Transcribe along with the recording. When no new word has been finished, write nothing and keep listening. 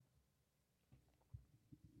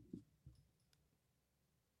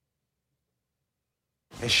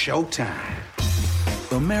It's showtime.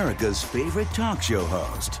 America's favorite talk show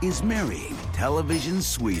host is marrying television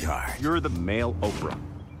sweetheart. You're the male Oprah.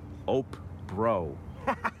 Bro.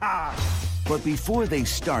 But before they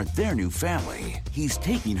start their new family, he's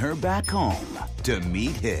taking her back home to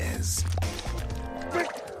meet his.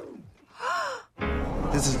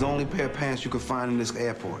 This is the only pair of pants you can find in this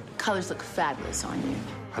airport. Colors look fabulous on you.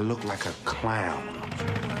 I look like a clown.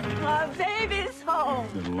 My baby's home.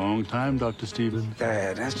 Been a long time, Dr. Stevens.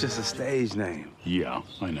 Dad, that's just a stage name. Yeah,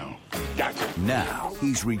 I know. Gotcha. Now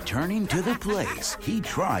he's returning to the place he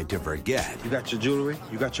tried to forget. You got your jewelry?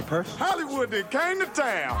 You got your purse? Hollywood that came to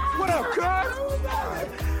town. What up, cuz?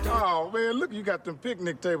 Oh, man, look, you got them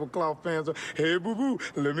picnic tablecloth pants on. Hey, boo-boo,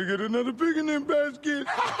 let me get another picnic basket.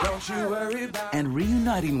 Don't you worry about it. And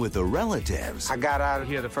reuniting with the relatives I got out of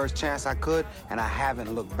here the first chance I could, and I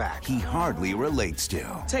haven't looked back. he hardly relates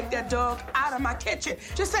to. Take that dog out of my kitchen.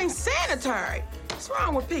 Just ain't sanitary. What's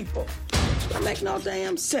wrong with people? Don't make no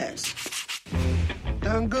damn sense.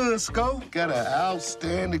 Done good, Sco. Got an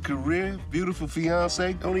outstanding career, beautiful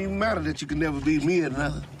fiance. Don't even matter that you can never beat me at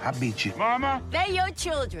nothing. I beat you. Mama? They're your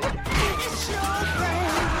children.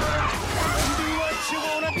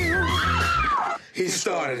 He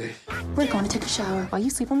started it. We're going to take a shower while you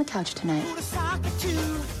sleep on the couch tonight.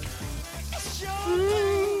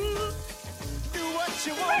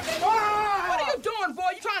 What are you doing, boy?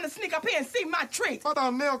 You trying to sneak up here and see my treat? I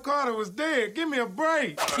thought Nell Carter was dead. Give me a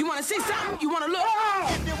break. You want to see something? You want to look?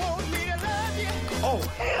 Oh,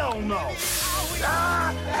 hell no.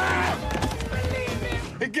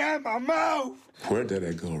 It got my mouth. Where did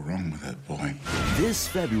I go wrong with that boy? This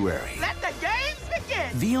February, Let the games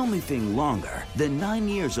begin. the only thing longer than 9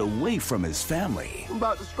 years away from his family I'm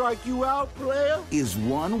about to strike you out, player. is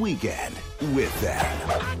one weekend with them.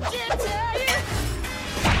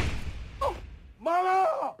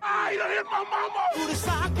 Mama! Ah, you done hit my mama!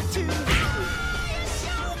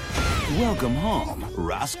 Welcome home,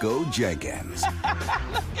 Roscoe Jenkins.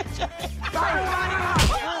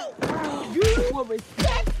 You will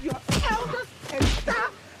respect your elders and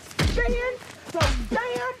stop being so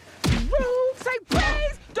damn rude. Say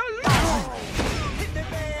praise the Lord.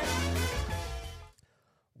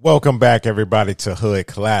 Welcome back, everybody, to Hood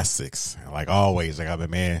Classics. Like always, I got my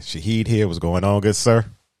man Shahid here. What's going on, good sir?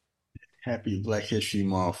 Happy Black History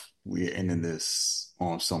Month. We're ending this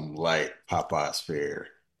on some light Popeyes fare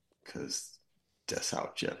because that's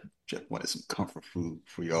how Jeff wanted some comfort food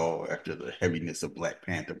for y'all after the heaviness of Black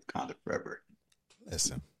Panther Wakanda Forever.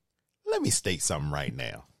 Listen, let me state something right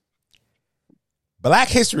now. Black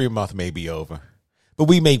History Month may be over, but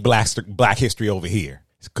we make black history over here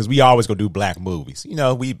because we always gonna do black movies. You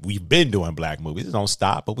know, we've been doing black movies. It don't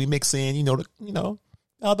stop, but we mix in,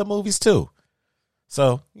 other movies too.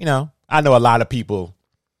 So, I know a lot of people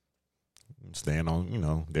stand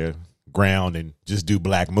on, their ground and just do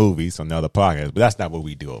black movies on the other podcasts, but that's not what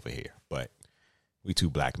we do over here. But we two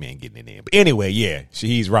black men getting it in. But anyway, yeah,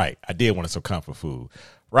 he's right. I did want some comfort food.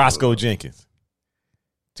 Roscoe Jenkins,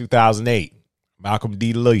 2008, Malcolm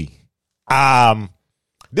D. Lee.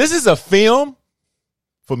 This is a film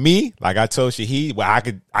for me. Like I told Shahid, well, I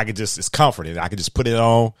could just, it's comforting. I could just put it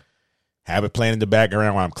on, have it playing in the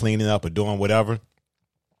background while I'm cleaning up or doing whatever.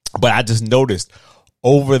 But I just noticed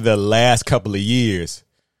over the last couple of years,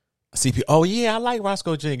 I see people, oh yeah, I like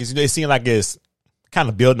Roscoe Jenkins. It seemed like it's kind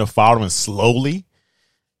of building a following slowly.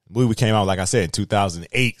 The movie came out, like I said, in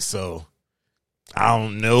 2008. So I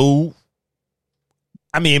don't know.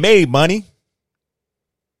 I mean, it made money,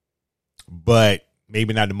 but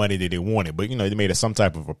maybe not the money that they wanted. But, they made some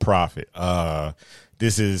type of a profit.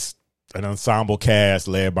 This is an ensemble cast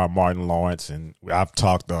led by Martin Lawrence. And I've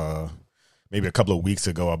talked maybe a couple of weeks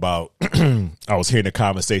ago about, I was hearing the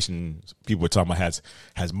conversation, people were talking about,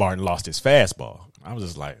 has Martin lost his fastball? I was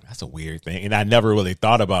just like, that's a weird thing. And I never really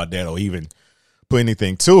thought about that or even put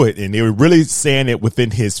anything to it. And they were really saying it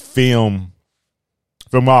within his filmography.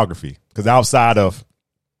 Because outside of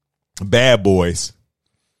Bad Boys,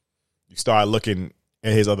 you start looking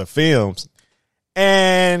at his other films.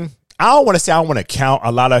 And I don't want to count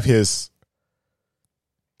a lot of his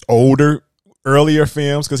earlier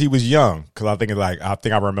films because he was young. Because I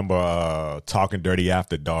think I remember Talking Dirty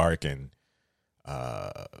After Dark and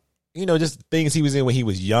just things he was in when he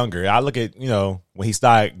was younger. I look at when he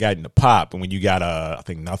started getting the pop and when you got I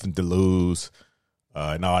think Nothing to Lose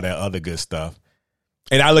and all that other good stuff.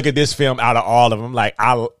 And I look at this film out of all of them, like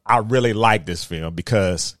I really like this film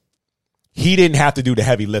because he didn't have to do the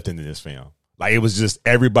heavy lifting in this film. Like it was just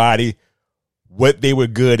everybody what they were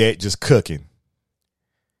good at, just cooking.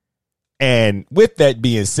 And with that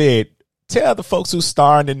being said, Tell the folks who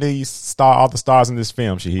star in all the stars in this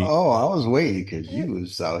film, Shaheed. Oh, I was waiting because you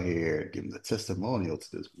was out here giving the testimonial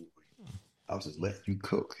to this movie. I was just letting you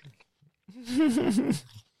cook.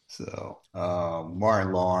 So,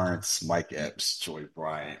 Martin Lawrence, Mike Epps, Joy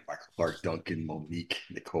Bryant, Michael Clark Duncan, Monique,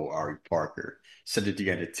 Nicole Ari Parker, Cedric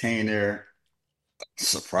the Entertainer,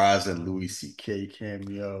 surprising Louis C.K.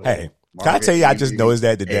 cameo. Hey, can I tell you, I just noticed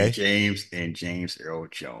that today. And James Earl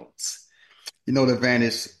Jones. You know the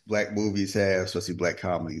advantage black movies have, especially black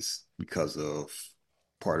comedies, because of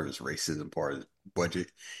part of its racism, part of the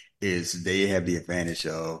budget, is they have the advantage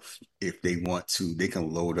of, if they want to, they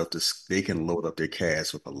can load up their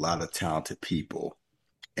cast with a lot of talented people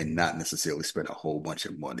and not necessarily spend a whole bunch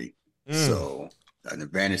of money. So an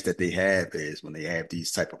advantage that they have is when they have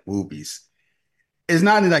these type of movies, it's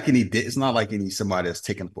not like somebody that's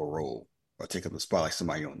taking up a role or taking up a spot like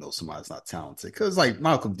somebody you don't know, somebody that's not talented. Because like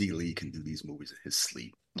Malcolm D. Lee can do these movies in his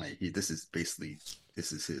sleep. Like this is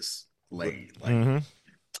his lane. Like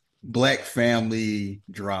black family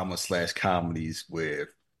drama / comedies with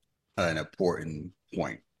an important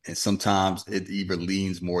point. And sometimes it either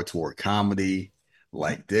leans more toward comedy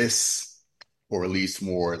like this, or at least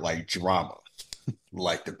more like drama,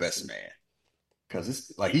 like The Best Man. Because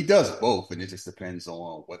it's like he does both, and it just depends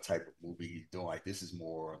on what type of movie he's doing. Like this is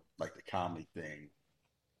more like the comedy thing,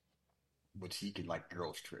 which he can like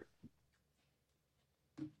Girls Trip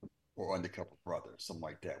or Undercover Brother, something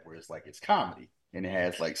like that, where it's like it's comedy and it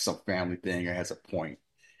has like some family thing or has a point.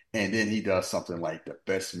 And then he does something like The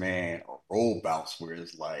Best Man or Roll Bounce, where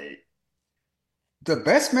it's like The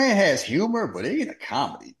Best Man has humor, but it ain't a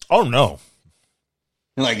comedy. Oh no.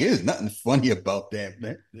 Like, there's nothing funny about that.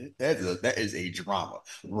 That is a drama.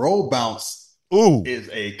 Roll Bounce is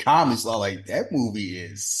a comedy. So like that movie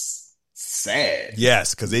is sad.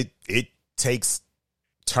 Yes, because it takes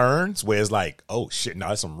turns where it's like, oh shit, no,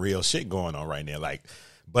 there's some real shit going on right now. Like,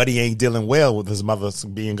 Buddy ain't dealing well with his mother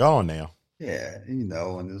being gone now. Yeah,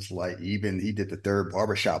 and it's like, even he did the third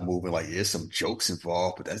barbershop movie. Like, there's some jokes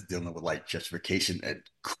involved, but that's dealing with like justification and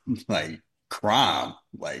like crime.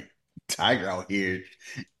 Like Tiger out here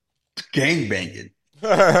gang banging.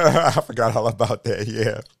 I forgot all about that.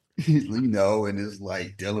 Yeah. And it's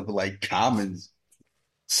like dealing with like Commons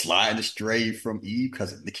sliding astray from Eve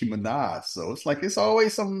because of Nicki Minaj. So it's like, it's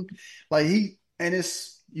always some like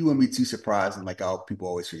it's You Wouldn't Be Too Surprised. And like, people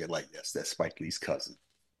always forget, like, yes, that's Spike Lee's cousin.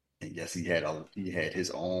 And yes, he had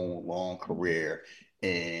his own long career.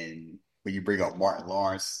 And when you bring up Martin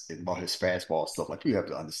Lawrence and about his fastball stuff, like, you have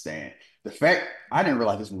to understand the fact, I didn't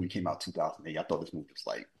realize this movie came out 2008. I thought this movie was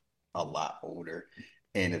like a lot older.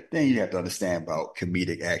 And the thing you have to understand about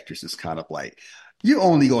comedic actors is kind of like, you're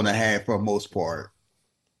only going to have, for the most part,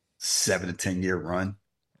 7 to 10 year run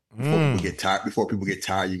before people get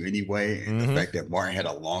tired of you anyway. And the fact that Martin had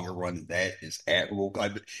a longer run than that is admirable.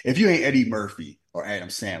 If you ain't Eddie Murphy or Adam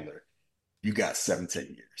Sandler, you got 7, 10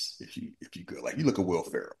 years. If you go, like, you look at Will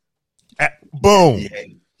Ferrell. Boom.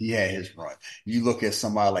 He had his run. You look at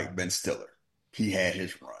somebody like Ben Stiller. He had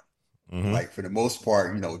his run. Like, for the most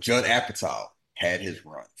part, Judd Apatow had his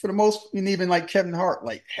run. For the most, and even like Kevin Hart,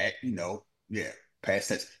 like, had, past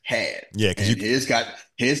tense, had. Yeah, because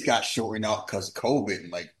his got shortened out because of COVID,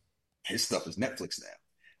 and like his stuff is Netflix now.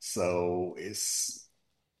 So it's,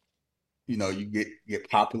 you get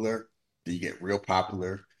popular, then you get real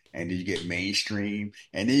popular, and then you get mainstream,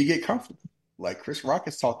 and then you get comfortable. Like Chris Rock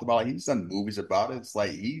has talked about, he's done movies about it. It's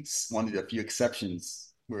like he's one of the few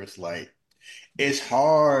exceptions where it's like, it's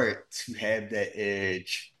hard to have that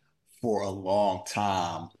edge for a long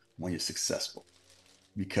time when you're successful,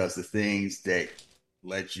 because the things that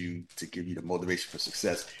led you to give you the motivation for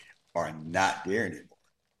success are not there anymore.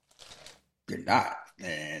 They're not.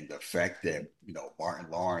 And the fact that,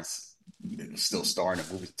 Martin Lawrence was still starring in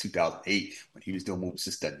movies in 2008 when he was doing movies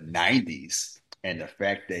since the 90s, and the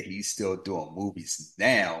fact that he's still doing movies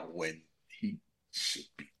now when he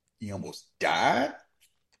almost died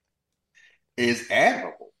is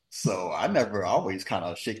admirable. So I always kind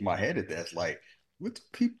of shake my head at that. It's like, what the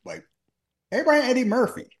people, like, everybody Eddie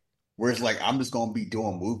Murphy, where it's like, I'm just going to be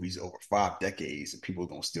doing movies over 5 decades and people are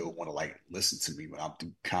going to still want to like listen to me when I'm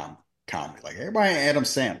doing comedy. Like everybody Adam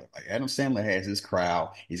Sandler. Like Adam Sandler has his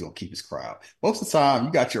crowd. He's going to keep his crowd. Most of the time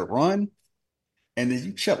you got your run and then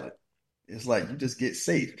you chill it. It's like you just get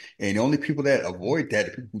safe. And the only people that avoid that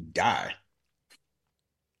are people who die.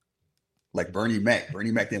 Like Bernie Mac.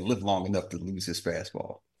 Bernie Mac didn't live long enough to lose his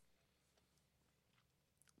fastball.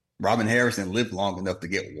 Robin Harrison lived long enough to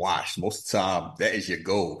get washed. Most of the time, that is your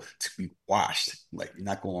goal, to be washed. Like, you're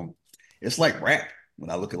not going, it's like rap.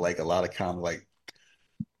 When I look at like a lot of comedy, like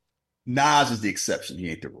Nas is the exception. He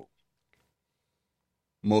ain't the rule.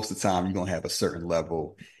 most of the time you're gonna have a certain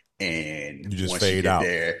level, and You just once you fade get out.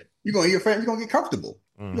 there, you're gonna get comfortable.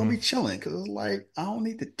 You're gonna Mhm. be chilling because it's like I don't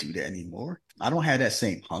need to do that anymore. I don't have that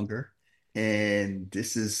same hunger. And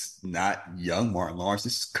this is not young Martin Lawrence.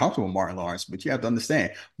 This is comfortable Martin Lawrence, but you have to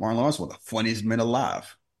understand, Martin Lawrence was one of the funniest men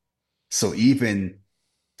alive. So even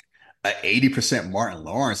 80% Martin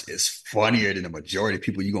Lawrence is funnier than the majority of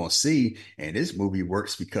people you're gonna see. And this movie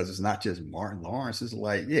works because it's not just Martin Lawrence. It's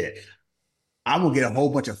like, yeah, I'm gonna get a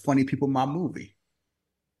whole bunch of funny people in my movie.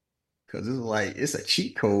 Because it's like it's a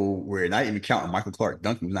cheat code where not even counting Michael Clark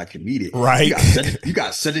Duncan, who's not comedic. Right. You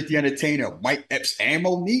got Cedric the Entertainer, Mike Epps, and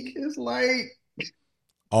Monique. It's like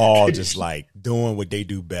all just like doing what they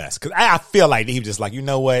do best. Because I feel like he was just like, you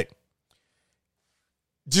know what?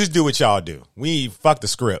 Just do what y'all do. We fuck the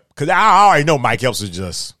script. Because I already know Mike Epps was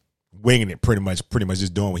just winging it pretty much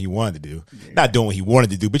just doing what he wanted to do. Yeah. Not doing what he wanted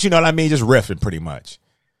to do, but you know what I mean? Just riffing pretty much.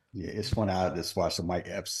 Yeah, it's fun. I just watched the Mike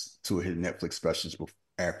Epps, two of his Netflix specials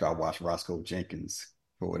after I watched Roscoe Jenkins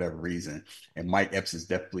for whatever reason. And Mike Epps is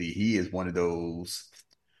he is one of those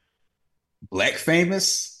black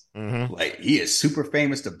famous. Mm-hmm. Like he is super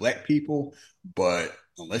famous to black people, but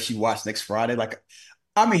unless you watch Next Friday,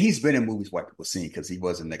 he's been in movies white people seen because he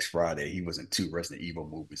was in Next Friday. He was in 2 Resident Evil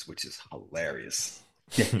movies, which is hilarious.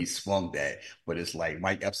 Yeah, he swung that. But it's like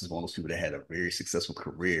Mike Epps is one of those people that had a very successful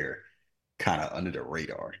career kind of under the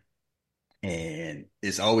radar. And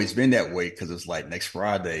it's always been that way because it's like Next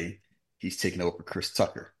Friday, he's taking over for Chris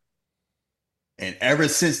Tucker. And ever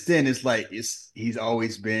since then, it's like he's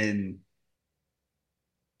always been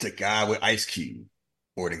the guy with Ice Cube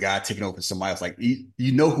or the guy taking over somebody else. Like you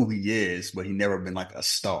know who he is, but he never been like a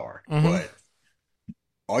star. Mm-hmm.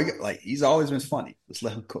 But he's always been funny. Let's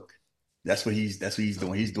let him cook. That's what he's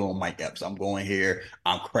doing. He's doing Mike Epps. I'm going here.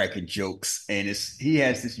 I'm cracking jokes, and he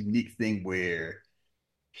has this unique thing where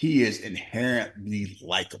he is inherently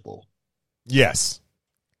likable. Yes,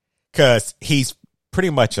 because he's pretty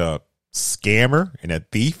much a scammer and a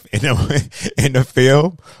thief in the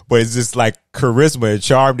film, but it's just like charisma and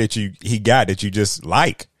charm that he got that you just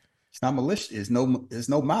like. It's not malicious. It's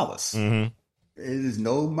no malice. Mm-hmm. It is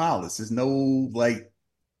no malice. There's no like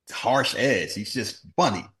harsh edge. He's just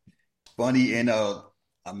funny and I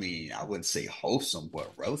wouldn't say wholesome,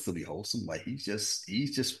 but relatively wholesome. Like he's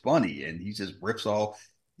just funny and he just rips off.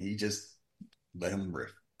 He just let him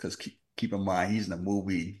riff because keep in mind he's in a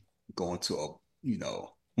movie going to a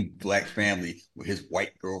black family with his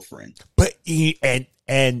white girlfriend, but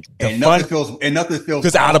nothing feels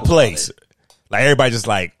just out of place. Like everybody just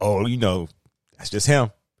like, oh, that's just him.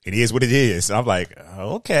 It is what it is. And I'm like,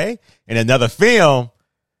 okay. In another film,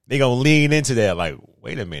 they gonna lean into that. Like,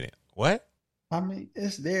 wait a minute, what? I mean,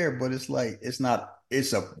 it's there, but it's like it's not.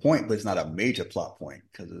 It's a point, but it's not a major plot point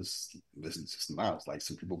because it's just not. It's like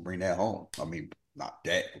some people bring that home. I mean, not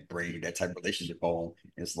that, but bring that type of relationship home.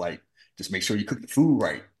 It's like just make sure you cook the food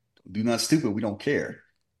right. Don't do nothing stupid. We don't care,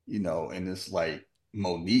 And it's like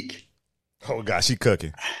Monique. Oh gosh, she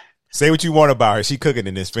cooking. Say what you want about her. She cooking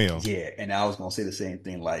in this film. Yeah, and I was gonna say the same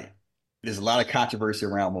thing. Like, there's a lot of controversy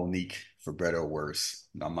around Monique, for better or worse.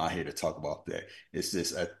 I'm not here to talk about that. It's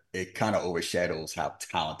just it kind of overshadows how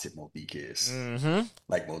talented Monique is. Mm-hmm.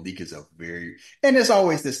 Like Monique is and there's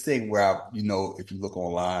always this thing where if you look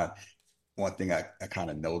online, one thing I kind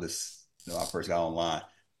of noticed when I first got online,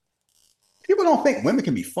 people don't think women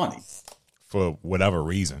can be funny for whatever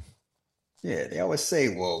reason. Yeah, they always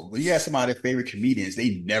say, well, when you ask some of their favorite comedians,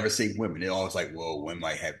 they never say women. They're always like, well, women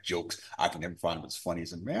might have jokes. I can never find them as funny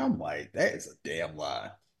as a man. I'm like, that is a damn lie.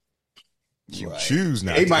 You choose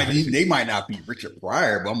not. They might not be Richard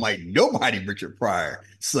Pryor, but I'm like, nobody Richard Pryor.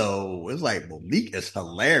 So it's like Monique is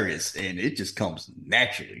hilarious, and it just comes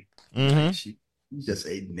naturally. Mm-hmm. Like she's just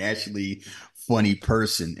a naturally funny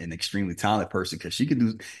person, an extremely talented person, because she can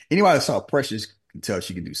do. Anybody that saw Precious can tell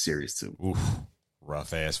she can do serious too. Oof.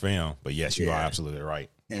 Rough ass film, but yes, you are absolutely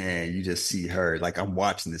right. And you just see her like I'm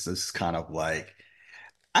watching this. It's kind of like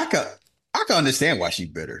I can understand why she's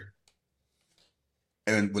bitter.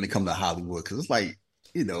 And when it comes to Hollywood, because it's like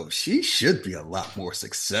she should be a lot more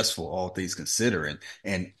successful, all things considering.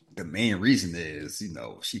 And the main reason is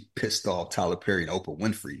she pissed off Tyler Perry and Oprah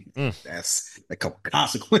Winfrey. That's a couple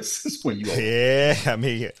consequences when you. Yeah, I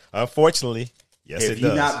mean, unfortunately. Yes, if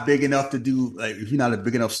you're not big enough to do if you're not a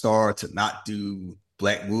big enough star to not do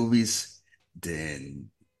black movies, then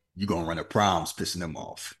you're gonna run into problems pissing them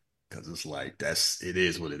off because it's like it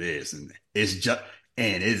is what it is, and it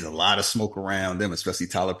is a lot of smoke around them, especially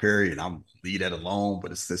Tyler Perry, and I'm leave that alone.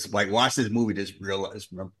 But it's just like watch this movie, just realize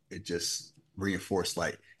it just reinforced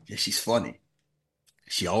like she's funny.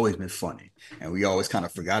 She always been funny, and we always kind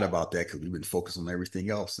of forgot about that because we've been focused on everything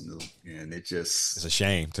else, and it just It's a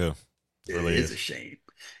shame too. It really is a shame.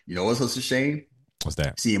 You know what's a shame? What's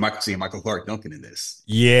that? Seeing Michael Clark Duncan in this.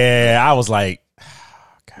 Yeah, I was like,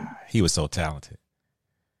 oh, God, he was so talented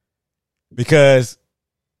because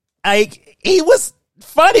like he was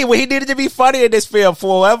funny when he needed to be funny in this film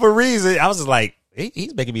for whatever reason. I was just like,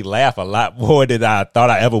 he's making me laugh a lot more than I thought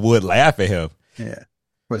I ever would laugh at him. Yeah.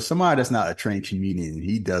 But somebody that's not a trained comedian,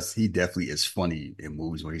 he definitely is funny in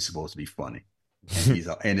movies when he's supposed to be funny.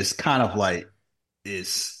 And it's kind of like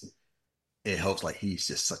it helps like he's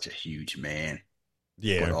just such a huge man.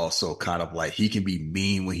 Yeah. But also kind of like he can be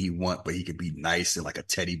mean when he wants, but he can be nice and like a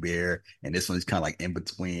teddy bear. And this one's kind of like in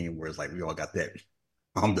between, where it's like we all got that.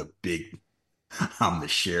 I'm the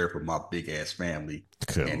sheriff of my big ass family.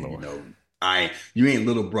 Good and Lord. You know, you ain't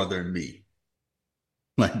little brother and me.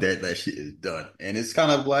 Like that shit is done. And it's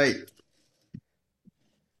kind of like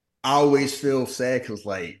I always feel sad because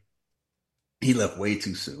like he left way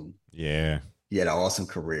too soon. Yeah. He had an awesome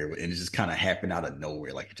career and it just kind of happened out of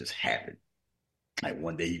nowhere. Like it just happened. Like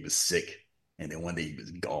one day he was sick and then one day he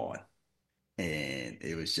was gone. And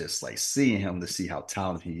it was just like seeing him to see how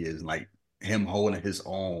talented he is, and like him holding his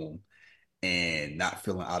own and not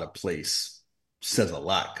feeling out of place says a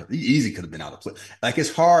lot, because he easily could have been out of place. Like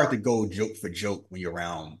it's hard to go joke for joke when you're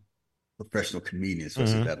around professional comedians,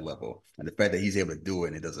 especially at that level. And the fact that he's able to do it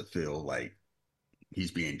and it doesn't feel like he's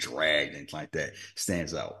being dragged and like that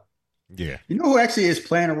stands out. Yeah. You know who actually is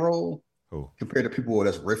playing a role? Who? Compared to people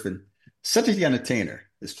that's riffing? Cedric the Entertainer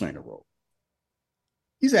is playing a role.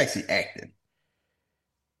 He's actually acting.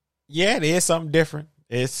 Yeah, it is something different.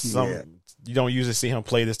 It's something you don't usually see him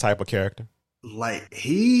play this type of character. Like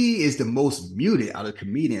he is the most muted out of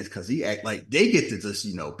comedians because he act like they get to just,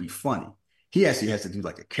 be funny. He actually has to do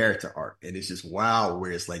like a character arc. And it's just wild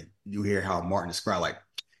where it's like you hear how Martin described, like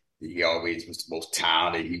he always was the most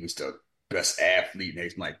talented. He was the best athlete and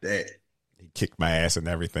everything like that. He kicked my ass and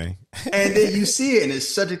everything. And then you see it and it's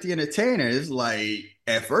Cedric the Entertainer. It's like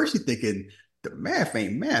at first you're thinking the math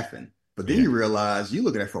ain't mathing. But then you realize you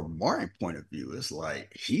looking at it from Martin's point of view. It's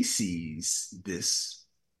like he sees this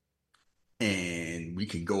and we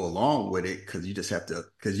can go along with it because you just have to,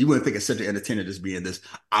 because you wouldn't think of Cedric Entertainer just being this,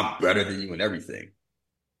 I'm better than you and everything.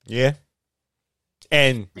 Yeah.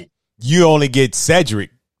 And you only get Cedric,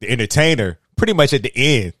 the Entertainer, pretty much at the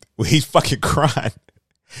end where he's fucking crying.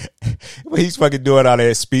 When he's fucking doing all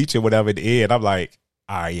that speech and whatever at the end. I'm like,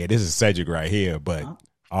 all right, yeah, this is Cedric right here. But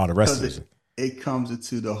all the rest of it comes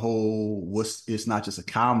into the whole, it's not just a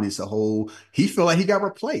comedy, it's a whole, he feel like he got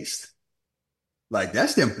replaced. Like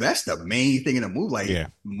that's the main thing in the movie. Like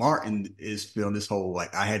Martin is feeling this whole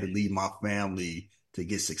like I had to leave my family to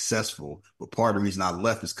get successful, but part of the reason I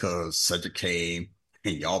left is because Cedric came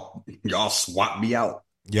and y'all swapped me out.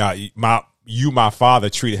 Yeah, my father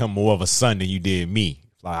treated him more of a son than you did me.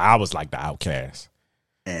 Like I was like the outcast,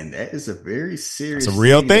 and that is a very serious. It's a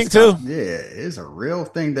real thing too. Yeah, it's a real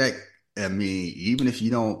thing that even if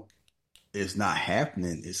you don't. It's not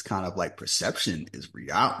happening. It's kind of like perception is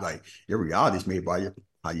real. Like your reality is made by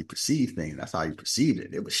how you perceive things. That's how you perceived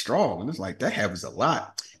it. It was strong. And it's like, that happens a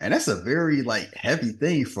lot. And that's a very like heavy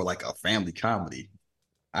thing for like a family comedy.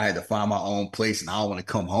 I had to find my own place and I don't want to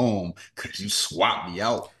come home because you swapped me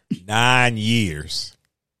out. 9 years.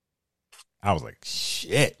 I was like,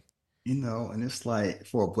 shit. And it's like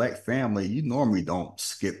for a black family, you normally don't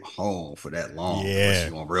skip home for that long. Yeah.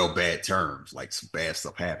 Unless you're on real bad terms. Like some bad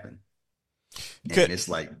stuff happened. And it's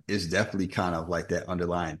like, it's definitely kind of like that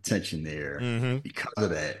underlying tension there because of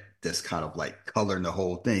that. That's kind of like coloring the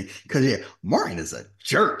whole thing. Because Martin is a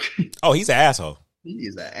jerk. Oh, he's an asshole. He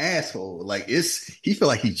is an asshole. Like he feel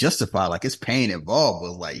like he's justified, like it's pain involved,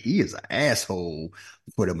 but like he is an asshole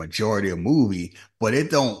for the majority of the movie. But it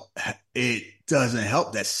doesn't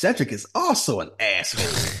help that Cedric is also an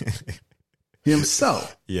asshole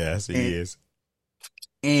himself. Yes, he is.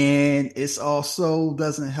 And it's also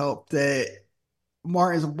doesn't help that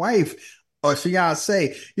Martin's wife or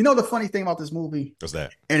fiance. You know the funny thing about this movie? What's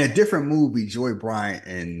that? In a different movie, Joy Bryant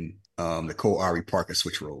and Nicole Ari Parker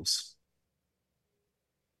switch roles.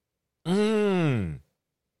 But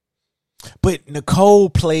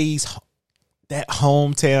Nicole plays that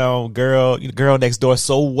hometown girl next door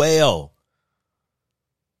so well.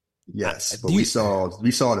 Yes, but we saw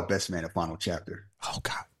the best man in final chapter. Oh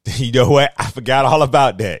God. You know what? I forgot all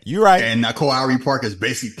about that. You're right. And Nicole Ari Parker is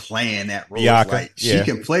basically playing that role. Bianca, like she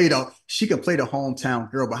can play the hometown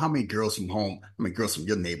girl, but how many girls from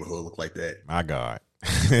your neighborhood look like that? My God.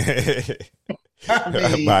 I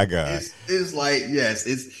mean, My God. it's like, yes,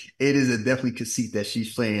 it is a definitely conceit that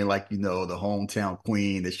she's playing like, the hometown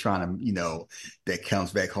queen that's trying to, that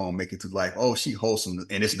comes back home, make it to life. Oh, she wholesome.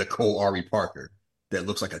 And it's Nicole Ari Parker that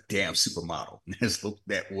looks like a damn supermodel. Has looked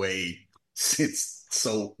that way since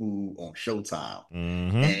Soul Food on Showtime.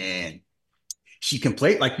 Mm-hmm. And she can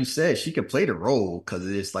play, like you said, she can play the role because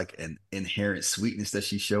it is like an inherent sweetness that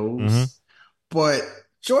she shows. Mm-hmm. But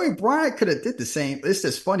Joy Bryant could have did the same. It's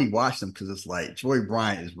just funny watching them because it's like Joy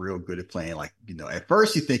Bryant is real good at playing. Like, at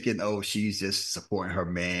first you're thinking, oh, she's just supporting her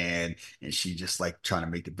man and she just like trying to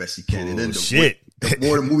make the best she can. And then the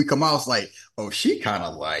more the movie come out, it's like, oh, she kind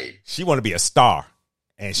of like, she want to be a star.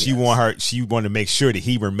 And she want to make sure that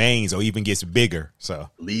he remains or even gets bigger. So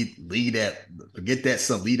lead that, forget that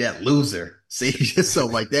son, lead that loser. See, just so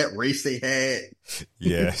like that race they had.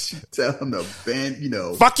 Yes. Tell him to bend,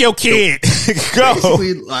 fuck your kid. Go.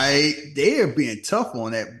 Basically, like they are being tough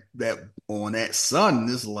on that son.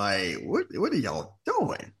 It's like, what are y'all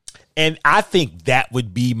doing? And I think that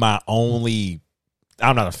would be my only.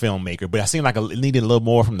 I'm not a filmmaker, but I seem like I needed a little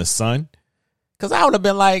more from the son. Because I would have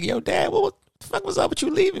been like, yo, Dad, what the fuck was up with you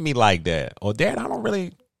leaving me like that? Or Dad,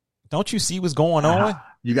 don't you see what's going on?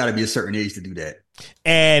 You got to be a certain age to do that.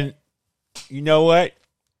 And you know what?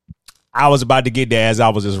 I was about to get there as I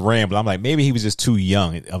was just rambling. I'm like, maybe he was just too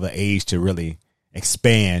young of an age to really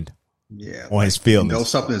expand on his feelings.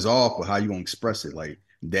 Something is off, but how you going to express it? Like,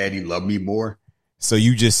 Daddy, love me more. So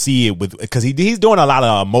you just see it because he's doing a lot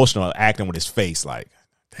of emotional acting with his face. Like,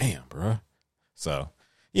 damn, bro. So,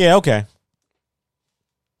 yeah, okay.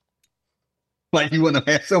 Like you want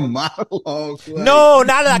to have some monologue? Like, no,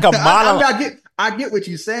 not like a monologue. I get what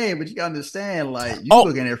you're saying, but you gotta understand, like you're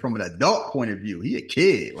looking at it from an adult point of view. He a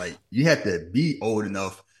kid. Like you have to be old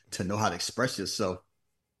enough to know how to express yourself.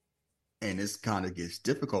 And this kind of gets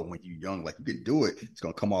difficult when you're young. Like you can do it. It's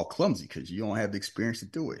gonna come all clumsy because you don't have the experience to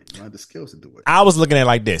do it. You don't have the skills to do it. I was looking at it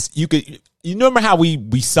like this. You remember how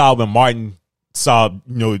we saw when Martin saw,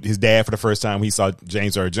 his dad for the first time, he saw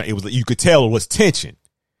James Earl Jones. It was, you could tell it was tension.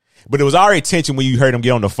 But it was already tension when you heard him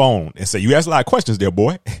get on the phone and say, you asked a lot of questions there,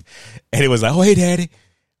 boy. And it was like, oh, hey, Daddy.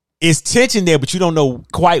 It's tension there, but you don't know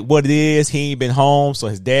quite what it is. He ain't been home, so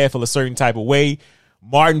his dad feel a certain type of way.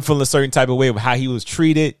 Martin feel a certain type of way of how he was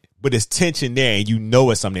treated. But it's tension there, and you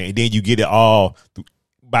know it's something. And then you get it all.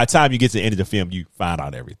 By the time you get to the end of the film, you find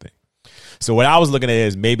out everything. So what I was looking at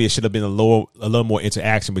is maybe it should have been a little more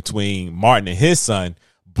interaction between Martin and his son.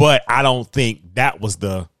 But I don't think that was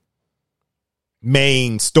the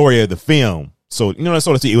main story of the film. So,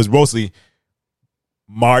 it was mostly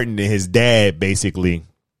Martin and his dad, basically.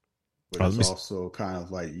 But it's also kind of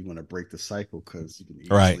like you want to break the cycle because you can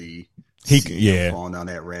easily fall down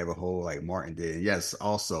that rabbit hole like Martin did. Yes,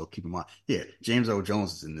 also keep in mind, James Earl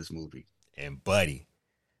Jones is in this movie. And buddy,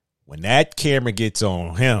 when that camera gets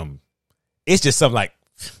on him, it's just something like,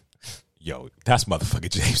 yo, that's motherfucking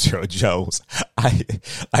James Earl Jones.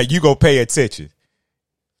 You gonna pay attention.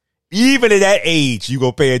 Even at that age, you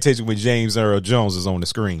gonna pay attention when James Earl Jones is on the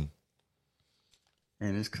screen.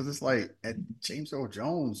 And it's because it's like at James Earl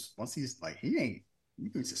Jones, once he's like, he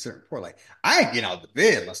reaches a certain point. Like, I ain't getting out of the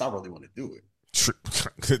bed unless I really want to do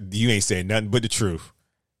it. You ain't saying nothing but the truth.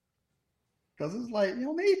 Because it's like, you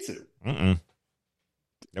don't need to. Mm-mm.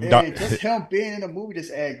 And just him being in a movie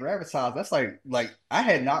just add gravitas. That's like I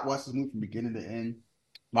had not watched this movie from beginning to end.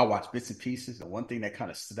 I watched bits and pieces, and one thing that kind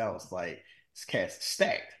of stood out was like this cast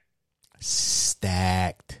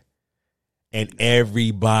stacked, and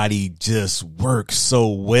everybody just works so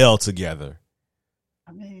well together.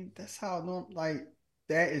 I mean, that's how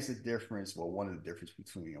that is the difference. Well, one of the difference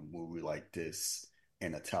between a movie like this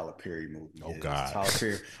and a Tyler Perry movie. Oh God, Tyler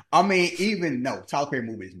Perry. I mean, Tyler Perry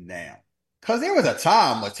movies now. Because there was a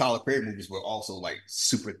time like Tyler Perry movies were also like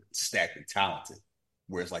super stacked and talented.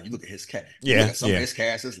 Whereas like you look at his cast, some of his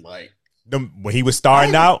cast is like when he was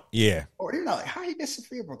starting out, or even like how he get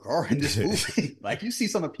Sofia Vergara in this movie. Like you see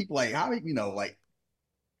some of the people like how like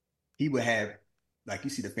he would have like you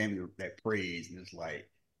see the family that prays and it's like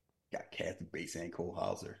got Kathy Bates and Cole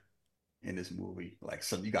Hauser in this movie. Like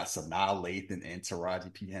you got Sanaa Lathan and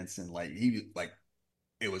Taraji P Henson. Like he like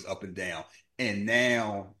it was up and down. And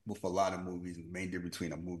now with a lot of movies, the main difference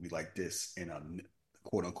between a movie like this and a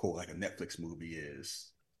quote unquote like a Netflix movie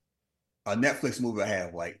is a Netflix movie will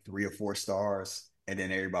have like 3 or 4 stars, and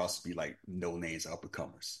then everybody else will be like no names, up and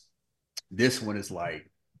comers. This one is like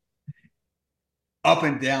up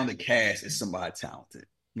and down the cast is somebody talented.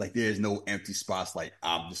 Like there's no empty spots. Like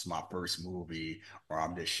this is my first movie, or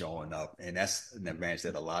I'm just showing up, and that's an advantage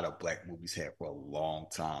that a lot of black movies had for a long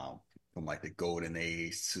time, from like the golden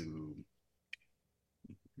age to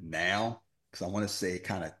now. because I want to say it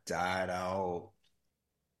kind of died out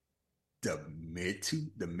the mid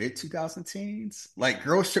 2010s. Like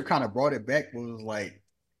Girls Trip kind of brought it back, but it was like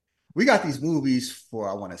we got these movies for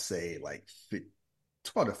I want to say like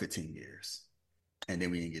 12 to 15 years, and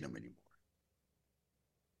then we didn't get them anymore.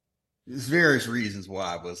 There's various reasons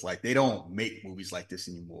why, but it's like they don't make movies like this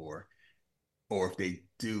anymore, or if they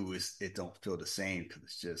do, it don't feel the same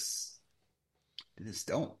because they just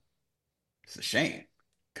don't. It's a shame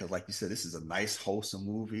because, like you said, this is a nice, wholesome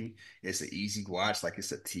movie. It's an easy watch, like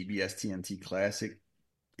it's a TBS TNT classic.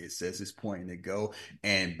 It says it's pointing to go,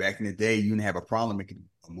 and back in the day, you didn't have a problem making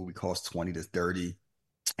a movie cost 20 to 30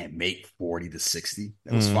 and make 40 to 60.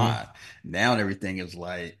 That was fine. Now everything is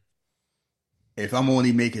like, if I'm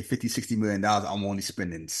only making 50, $60 million, I'm only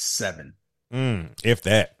spending $7. If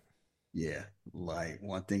that. Yeah. Like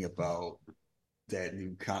one thing about that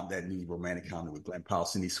new romantic comedy with Glenn Powell,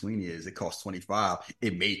 Sydney Sweeney is it cost 25.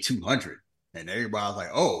 It made 200. And everybody's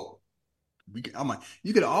like, oh, I'm like,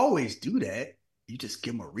 you could always do that. You just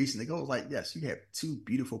give them a reason. They go like, yes, you have two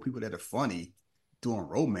beautiful people that are funny doing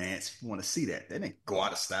romance. If you want to see that, they didn't go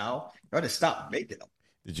out of style. Y'all just stop making them.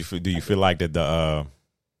 Do you feel like that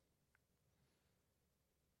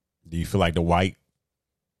do you feel like the white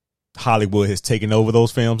Hollywood has taken over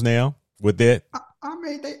those films now with that? I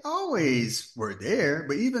mean, they always were there,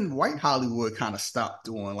 but even white Hollywood kind of stopped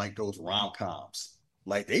doing like those rom-coms.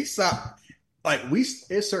 Like they stopped. Like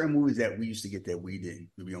there's certain movies that we used to get that we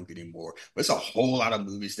don't get anymore. But it's a whole lot of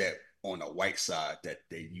movies that on the white side that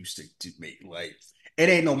they used to make. Like it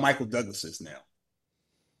ain't no Michael Douglas's now.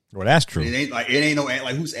 Well, that's true. It ain't no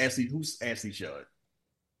like who's Ashley Judd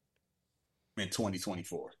in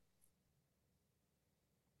 2024.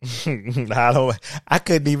 I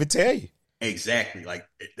couldn't even tell you. Exactly. Like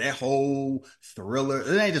that whole thriller.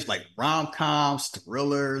 It ain't just like rom-coms,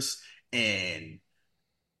 thrillers, and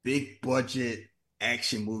big budget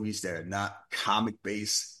action movies that are not comic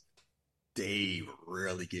based. They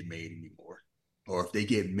rarely get made anymore. Or if they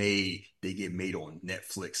get made on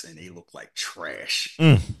Netflix and they look like trash.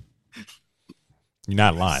 You're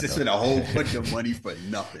not lying. They spend a whole bunch of money for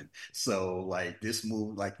nothing. So like this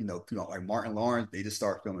movie, like like Martin Lawrence, they just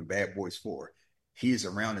started filming Bad Boys 4. He is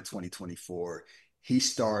around in 2024. He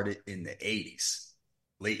started in the 80s,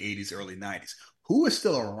 late 80s, early 90s. Who is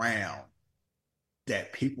still around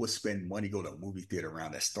that people would spend money go to a movie theater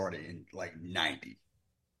around that started in like 90,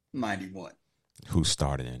 91? Who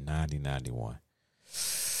started in 90, 91?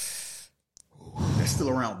 That's still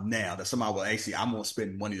around now. That somebody will actually, I'm going to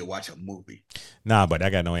spend money to watch a movie. Nah, but I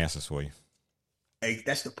got no answers for you. Hey,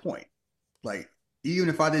 that's the point. Like, even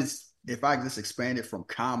if I just expanded from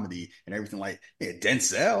comedy and everything, like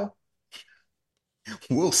Denzel,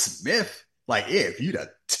 Will Smith, like if you the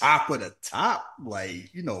top of the top,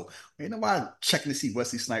 like ain't nobody checking to see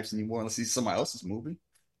Wesley Snipes anymore unless it's somebody else's movie.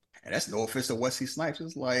 And that's no offense to Wesley Snipes.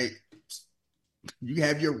 It's like you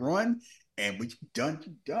have your run, and when you're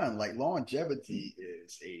done. Like longevity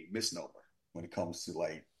is a misnomer when it comes to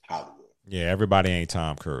like Hollywood. Yeah, everybody ain't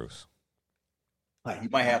Tom Cruise. Like you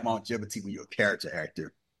might have longevity when you're a character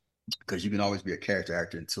actor, because you can always be a character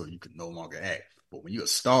actor until you can no longer act. But when you're a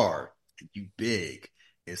star and you big,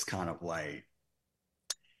 it's kind of like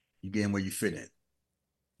you get in where you fit in.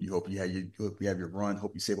 You hope you have your run,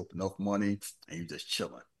 hope you save up enough money, and you're just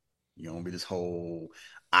chilling. You don't be this whole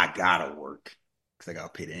I gotta work because I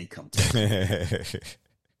gotta pay the income tax.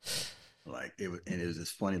 Like it was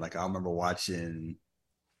just funny. Like I remember watching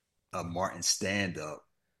a Martin stand up.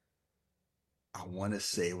 I want to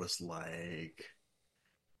say it was like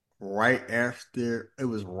right after it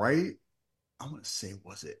was right. I want to say,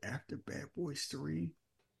 was it after Bad Boys 3?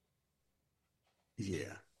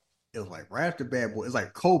 Yeah. It was like right after Bad Boys. It was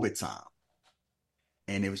like COVID time.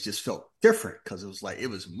 And it was just felt different because it was like, it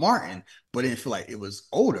was Martin, but it didn't feel like it was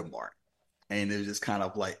older Martin. And it was just kind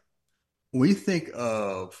of like, when you think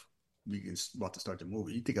of, about to start the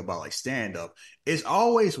movie, you think about like stand up, it's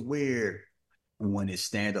always weird when it's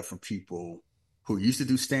stand up from people who used to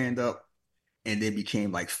do stand up and then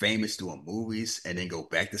became like famous doing movies and then go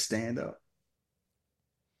back to stand up.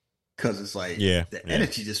 Cause it's like, the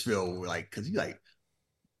energy just feel like, cause you like,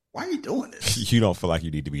 why are you doing this? You don't feel like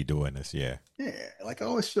you need to be doing this. Yeah. Yeah. Like I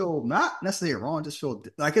always feel not necessarily wrong, just feel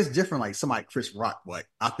like it's different. Like somebody, Chris Rock, but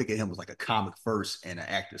I think of him as like a comic first and an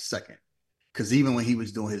actor second. Cause even when he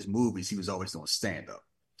was doing his movies, he was always doing stand up.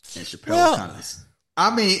 And Chappelle kind of,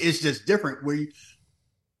 I mean, it's just different where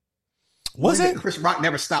Chris Rock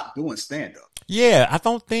never stopped doing stand up. Yeah. I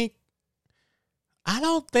don't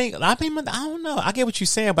know. I get what you're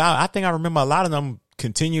saying, but I think I remember a lot of them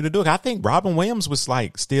continue to do it. I think Robin Williams was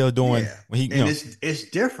like still doing. Yeah. It's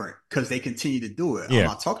different because they continue to do it. Yeah. I'm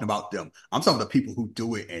not talking about them. I'm talking about the people who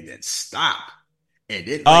do it and then stop. And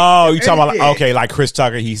then, you talking about okay, like Chris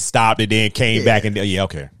Tucker, he stopped and then came back and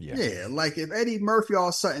okay, yeah. Like if Eddie Murphy all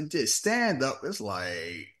of a sudden did stand up, it's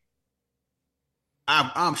like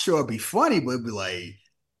I'm sure it'd be funny, but it'd be like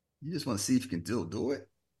you just want to see if you can do it.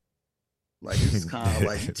 Like it's kind of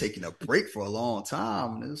like you're taking a break for a long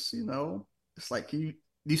time, and it's it's like you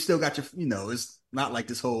still got your it's not like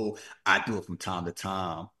this whole I do it from time to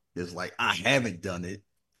time. It's like I haven't done it,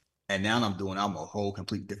 and now I'm a whole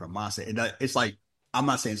complete different mindset, and it's like. I'm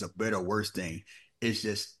not saying it's a better or worse thing. It's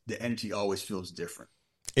just the energy always feels different.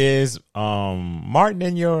 Is Martin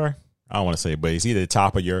in your? I don't want to say, but is he the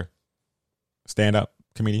top of your stand-up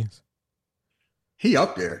comedians? He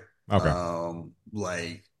up there. Okay.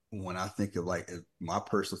 Like when I think of like my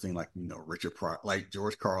personal thing, like Richard Pryor, like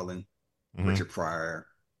George Carlin, Richard Pryor,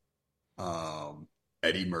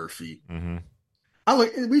 Eddie Murphy.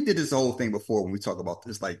 We did this whole thing before when we talk about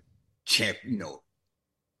this, like championship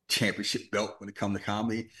belt when it comes to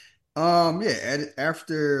comedy.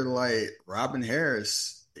 After like Robin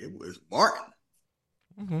Harris, it was Martin.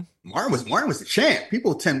 Martin was the champ.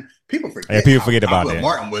 People forget. Yeah, people forget about that.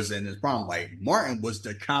 Martin was in his problem. Like Martin was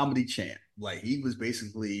the comedy champ. Like he was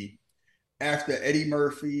basically after Eddie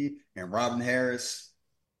Murphy and Robin Harris.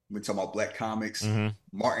 We talk about black comics.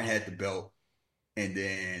 Martin had the belt, and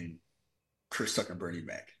then Chris Tucker and Bernie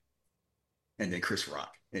Mac, and then Chris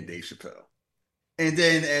Rock and Dave Chappelle. And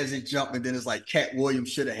then as it jumped, and then it's like Cat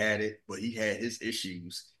Williams should have had it, but he had his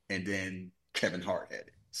issues. And then Kevin Hart had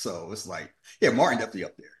it. So it's like, Martin definitely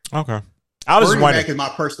up there. Okay. I was Bernie wondering. Mac is my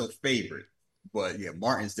personal favorite. But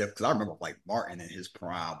Martin's definitely, because I remember like Martin in his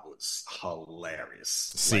prime was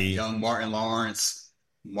hilarious. See. Like young Martin Lawrence,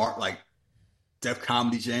 like Def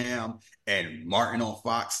Comedy Jam, and Martin on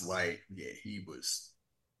Fox. Like, he was,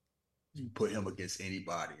 you put him against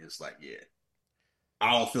anybody. It's like,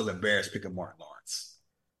 I don't feel embarrassed picking Martin Lawrence.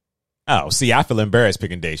 Oh, see, I feel embarrassed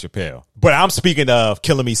picking Dave Chappelle. But I'm speaking of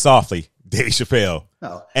Killing Me Softly, Dave Chappelle.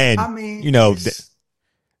 No, and I mean,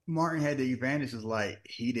 Martin had the advantage is like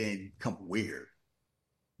he didn't come weird.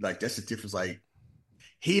 Like that's the difference. Like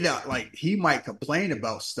he might complain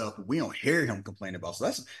about stuff, but we don't hear him complain about.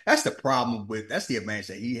 So that's the problem with that's the advantage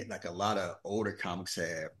that he had, like a lot of older comics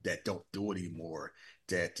have that don't do it anymore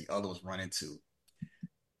that the other ones run into.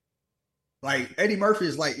 Like Eddie Murphy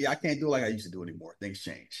is like, I can't do it like I used to do anymore. Things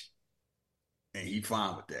change. And he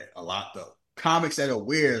fine with that. A lot though. Comics that are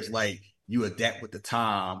weird is like you adapt with the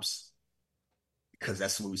times because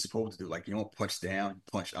that's what we're supposed to do. Like you don't punch down, you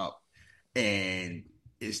punch up. And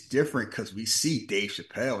it's different because we see Dave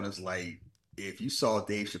Chappelle and it's like if you saw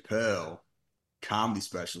Dave Chappelle comedy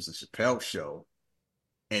specials and Chappelle show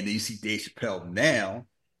and then you see Dave Chappelle now,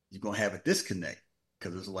 you're gonna have a disconnect.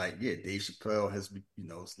 Because it's like, Dave Chappelle has,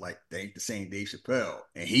 it's like they ain't the same Dave Chappelle,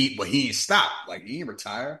 and he ain't stopped. Like he ain't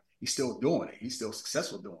retired. He's still doing it. He's still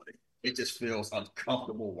successful doing it. It just feels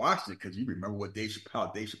uncomfortable watching it because you remember what Dave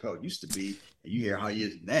Chappelle used to be, and you hear how he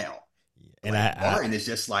is now. And like, Martin is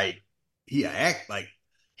just like he act like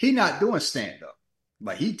he not doing stand up.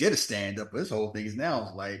 Like he did a stand up, but his whole thing is now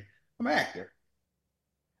is like I'm an actor.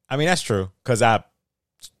 I mean that's true because I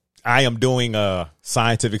am doing a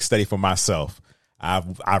scientific study for myself.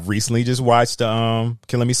 I've recently just watched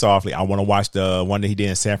Killing Me Softly. I want to watch the one that he did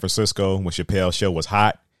in San Francisco when Chappelle's show was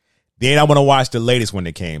hot. Then I want to watch the latest one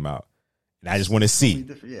that came out, and I just want to see.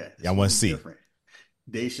 I want to see.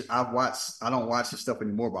 I don't watch his stuff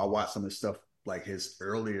anymore, but I watch some of his stuff like his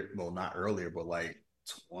earlier. Well, not earlier, but like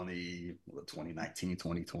 2019,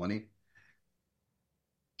 2020.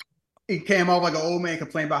 He came off like an old man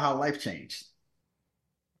complaining about how life changed.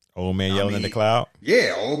 Old man yelling in the cloud?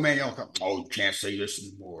 Yeah, old man yelling, you can't say this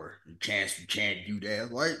anymore. You can't do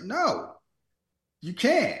that. Like, no, you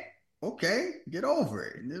can't. Okay, get over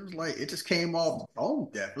it. And it was like, it just came off tone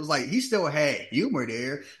deaf. It was like, he still had humor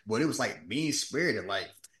there, but it was like mean-spirited. Like,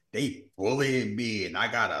 they bullying me and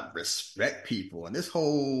I gotta respect people. And this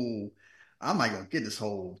whole, I'm not gonna get this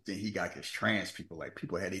whole thing he got against trans people. Like,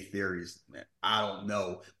 people had their theories, man, I don't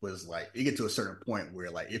know. But it's like, it get to a certain point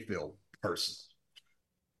where like, it felt personal.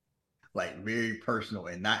 Like very personal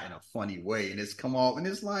and not in a funny way. And it's come off and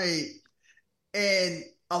it's like, and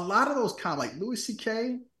a lot of those kind of like Louis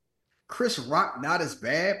C.K., Chris Rock, not as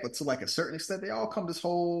bad, but to like a certain extent, they all come this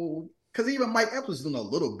whole, because even Mike Epps was doing a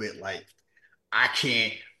little bit like, I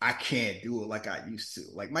can't do it like I used to.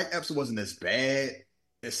 Like Mike Epps wasn't as bad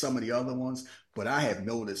as some of the other ones, but I have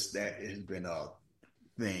noticed that it has been a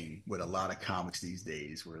thing with a lot of comics these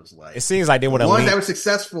days where it's like it seems like they would have ones that were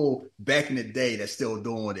successful back in the day that's still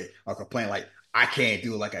doing it are complaining like I can't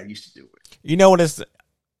do it like I used to do it. You know what? It's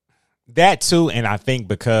that too, and I think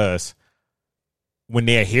because when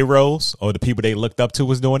their heroes or the people they looked up to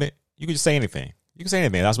was doing it, you can just say anything. You can say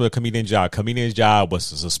anything. That's what a comedian's job. Comedian's job was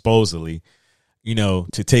supposedly,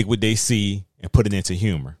 to take what they see and put it into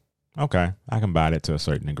humor. Okay, I can buy that to a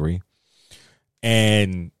certain degree.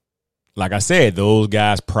 And like I said, those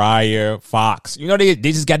guys, Pryor, Fox, they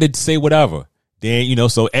just got to say whatever. Then,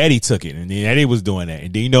 so Eddie took it, and then Eddie was doing that.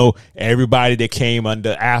 And then, everybody that came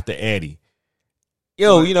after Eddie.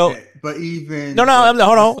 But even... No,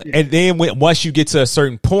 hold on. Yeah. And then once you get to a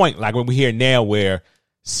certain point, like when we hear now where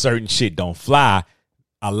certain shit don't fly,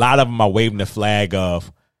 a lot of them are waving the flag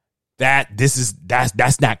of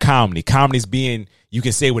that's not comedy. Comedy's being, you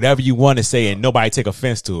can say whatever you want to say and nobody take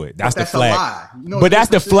offense to it. That's the flag. A lie. But that's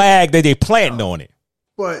the flag that they planting on it.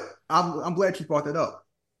 But I'm glad you brought that up.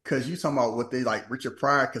 Because you talking about what they like. Richard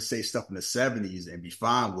Pryor could say stuff in the 70s and be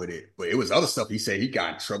fine with it, but it was other stuff he said he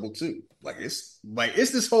got in trouble too. It's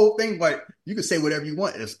this whole thing. Like you could say whatever you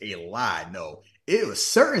want. It's a lie. No, it was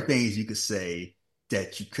certain things you could say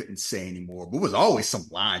that you couldn't say anymore. But it was always some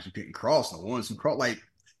lines you couldn't cross. And the ones who crossed,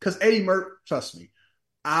 because Eddie Murphy. Trust me,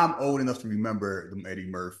 I'm old enough to remember the Eddie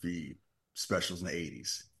Murphy specials in the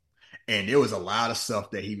 80s, and there was a lot of stuff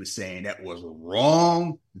that he was saying that was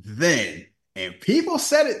wrong then. And people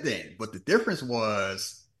said it then, but the difference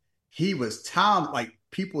was he was talented.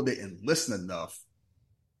 People didn't listen enough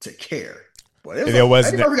to care. But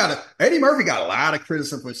Eddie Murphy got a lot of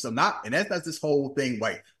criticism for stuff. And that's this whole thing.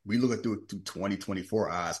 We look at through 2024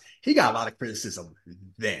 eyes. He got a lot of criticism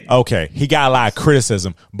then. Okay, he got a lot of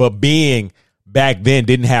criticism, but being back then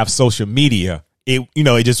didn't have social media. It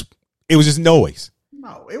was just noise.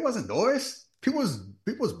 No, it wasn't noise. People was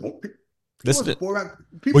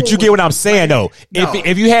but you get what I'm saying, though.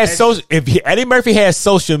 If Eddie Murphy had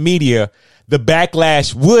social media, the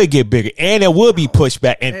backlash would get bigger, and there would be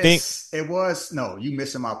pushback. And you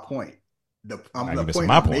missing my point. I'm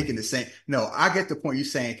making the same. No, I get the point you're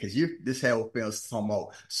saying because this whole film is talking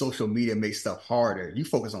about social media makes stuff harder. You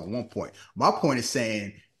focus on one point. My point is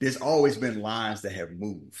saying there's always been lines that have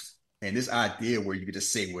moved. And this idea where you could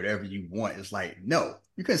just say whatever you want is no,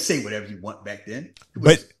 you couldn't say whatever you want back then.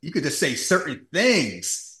 You could just say certain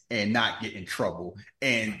things and not get in trouble.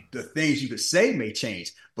 And the things you could say may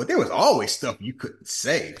change. But there was always stuff you couldn't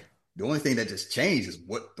say. The only thing that just changed is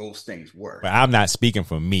what those things were. But I'm not speaking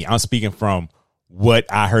from me. I'm speaking from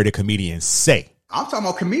what I heard a comedian say. I'm talking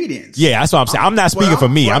about comedians. Yeah, that's what I'm saying. I'm not speaking for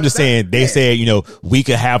me. I'm just saying they said, we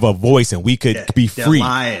could have a voice and we could be free. They're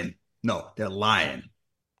lying. No, they're lying.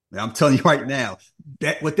 I'm telling you right now,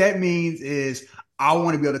 that what that means is I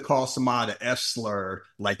want to be able to call somebody the F slur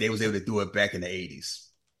like they was able to do it back in the 80s.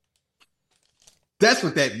 That's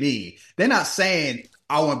what that means. They're not saying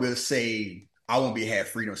I want to be able to say I want to be have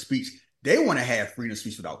freedom of speech. They want to have freedom of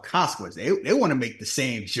speech without consequence. They want to make the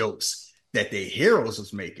same jokes that their heroes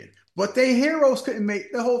was making. But their heroes couldn't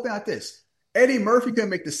make the whole thing like this. Eddie Murphy couldn't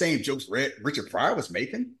make the same jokes Richard Pryor was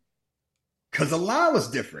making. Because the line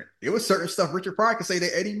was different. It was certain stuff Richard Pryor could say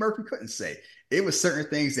that Eddie Murphy couldn't say. It was certain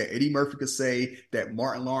things that Eddie Murphy could say that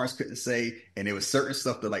Martin Lawrence couldn't say. And it was certain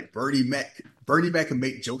stuff that Bernie Mac could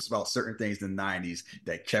make jokes about certain things in the 90s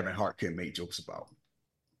that Kevin Hart couldn't make jokes about.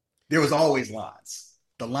 There was always lines.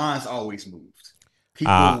 The lines always moved.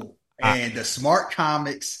 People and the smart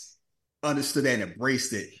comics understood that and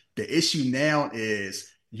embraced it. The issue now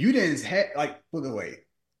is you didn't have, look away.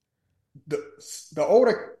 The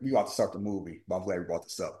older we about to start the movie, but I'm glad we brought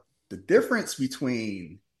this up. The difference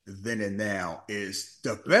between then and now is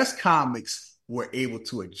the best comics were able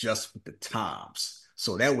to adjust with the times.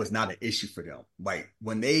 So that was not an issue for them.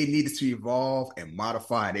 When they needed to evolve and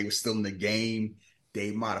modify, they were still in the game,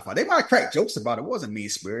 they modified. They might crack jokes about it. It wasn't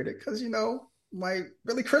mean-spirited because,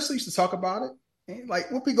 Billy Crystal used to talk about it. And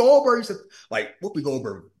Whoopi Goldberg Whoopi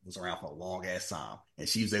Goldberg was around for a long ass time and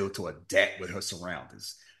she was able to adapt with her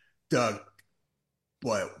surroundings. But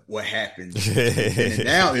what happens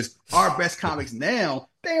now is our best comics now,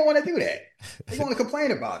 they don't want to do that. They want to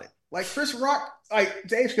complain about it. Chris Rock,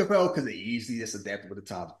 Dave Chappelle, because he easily just adapted with the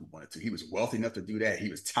times he wanted to. He was wealthy enough to do that. He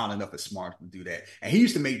was talented enough and smart enough to do that. And he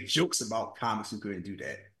used to make jokes about comics who couldn't do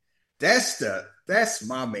that. That's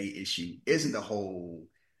my main issue. Isn't the whole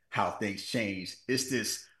how things change. It's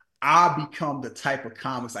this, I become the type of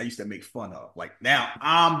comics I used to make fun of. Now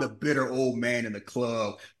I'm the bitter old man in the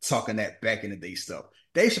club talking that back in the day stuff.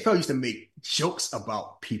 Dave Chappelle used to make jokes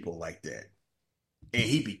about people like that. And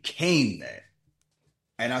he became that.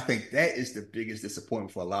 And I think that is the biggest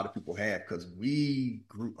disappointment for a lot of people have because we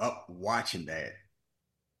grew up watching that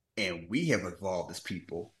and we have evolved as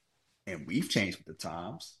people and we've changed with the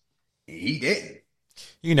times and he didn't.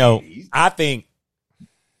 You know, I think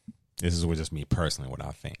this is just me personally. What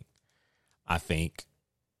I think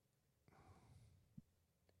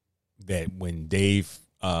that when Dave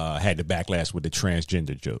had the backlash with the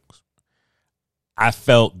transgender jokes, I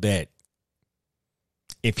felt that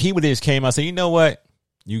if he would have just came out and said, you know what,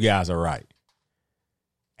 you guys are right,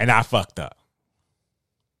 and I fucked up,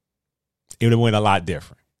 it would have went a lot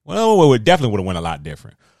different. Well, it definitely would have went a lot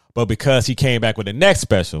different. But because he came back with the next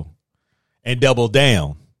special and doubled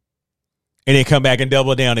down, and then come back and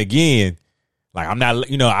double down again, like I'm not,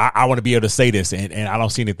 I want to be able to say this, and I don't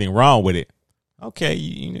see anything wrong with it. Okay,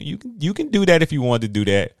 you can do that if you want to do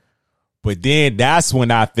that, but then that's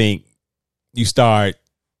when I think you start.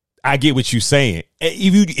 I get what you're saying.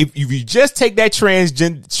 If you just take that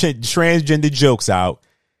transgender jokes out,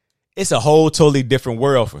 it's a whole totally different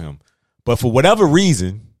world for him. But for whatever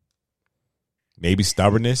reason, maybe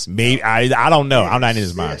stubbornness, maybe I don't know. I'm not in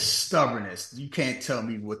his mind. Stubbornness. You can't tell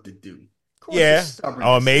me what to do. Yeah.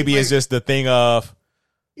 Or maybe it's just the thing of,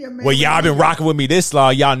 well, y'all been rocking with me this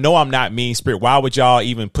long. Y'all know I'm not mean spirit. Why would y'all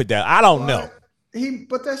even put that? I don't know.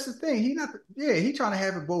 But that's the thing. He trying to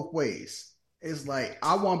have it both ways. It's like,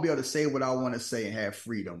 I want to be able to say what I want to say and have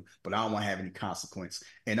freedom, but I don't want to have any consequence.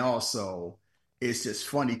 And also, it's just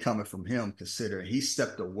funny coming from him, considering he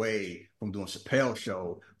stepped away from doing Chappelle's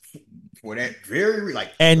show for that very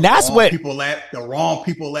and that's what the wrong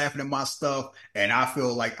people laughing at my stuff, and I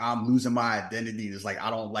feel like I'm losing my identity. It's like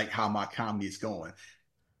I don't like how my comedy is going.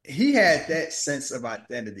 He had that sense of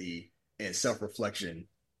identity and self-reflection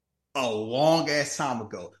a long ass time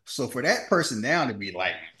ago. So for that person now to be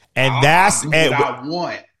like, and that's what I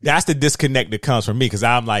want. That's the disconnect that comes from me, because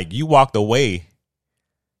I'm like, you walked away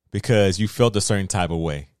because you felt a certain type of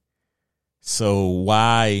way. So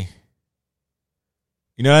why?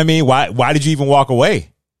 You know what I mean? Why did you even walk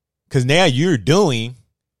away? Because now you're doing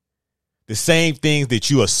the same things that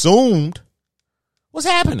you assumed. What's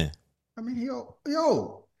happening? I mean,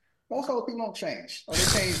 most other people don't change. Or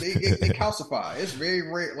they change. They calcify. It's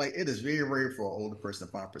very rare. Like, it is very rare for an older person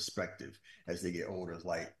to find perspective as they get older. It's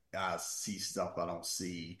like, I see stuff I don't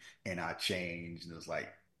see, and I change. And it's like,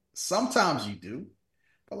 sometimes you do,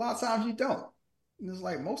 but a lot of times you don't. And it's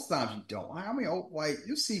like, most times you don't. I mean, like,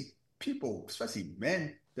 you see people, especially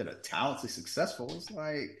men that are talented, successful. It's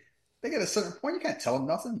like, they get a certain point, you can't tell them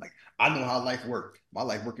nothing. Like, I know how life worked. My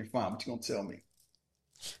life working fine. What you gonna tell me?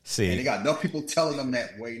 See, and they got enough people telling them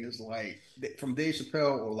that way, and it's like, from Dave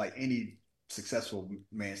Chappelle or like any successful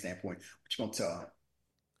man standpoint, what you gonna tell him?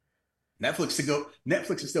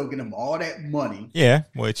 Netflix is still getting them all that money. Yeah,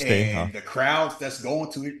 which the crowds that's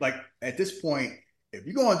going to it. Like, at this point, if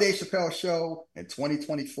you go on Dave Chappelle's show in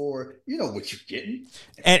 2024, you know what you're getting.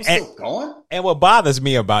 And still going. And what bothers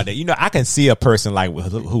me about that, I can see a person like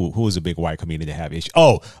who is a big white comedian that have issues.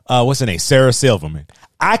 What's her name? Sarah Silverman.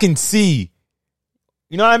 I can see.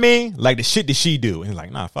 You know what I mean? Like the shit that she do. And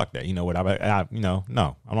like, nah, fuck that. You know what? No,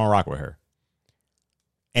 I'm gonna rock with her.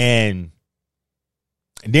 And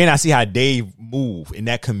then I see how Dave move in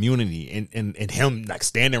that community and him like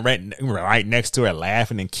standing right next to her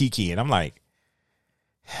laughing and kiki. And I'm like,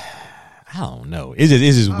 I don't know. It's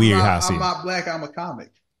just weird how I see I'm not black. I'm a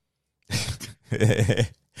comic.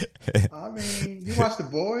 I mean, you watch The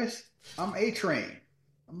Boys? I'm A-Train.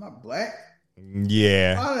 I'm not black.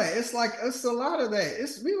 Yeah. It's like, it's a lot of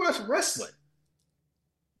that. We watch wrestling.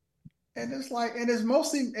 And it's like, and it's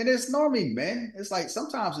normally men. It's like,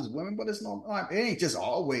 sometimes it's women, but it's not, it ain't just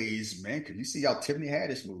always men, because you see how Tiffany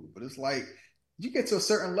Haddish move. But it's like, you get to a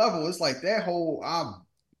certain level, it's like that whole I'm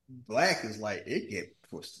black is like, it get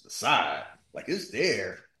pushed to the side. Like, it's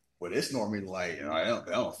there, but it's normally like, it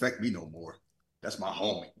don't affect me no more. That's my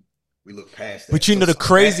homie. We look past that. But the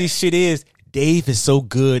crazy shit is, Dave is so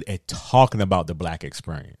good at talking about the black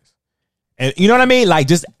experience. And you know what I mean? Like,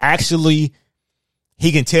 just actually,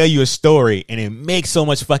 he can tell you a story and it makes so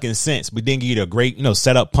much fucking sense, but then give you a great,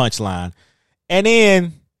 setup punchline. And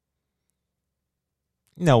then,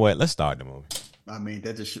 you know what? Let's start the movie. I mean,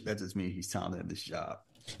 that just means he's talented at this job.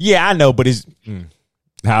 Yeah, I know, but it's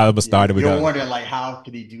how it started. You're wondering, like, how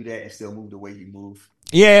could he do that and still move the way he moved?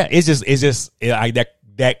 Yeah, it's just like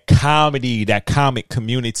that comedy, that comic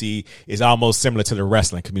community is almost similar to the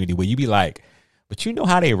wrestling community, where you be like, but you know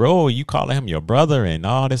how they roll. You calling him your brother and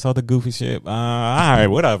all this other goofy shit. All right,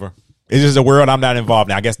 whatever. It's just a world I'm not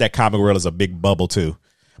involved in. I guess that comic world is a big bubble too.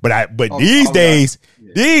 But these days,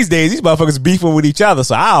 these motherfuckers beefing with each other.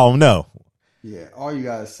 So I don't know. Yeah, all you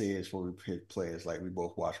gotta say is for we play is like, we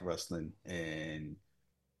both watch wrestling, and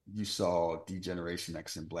you saw Degeneration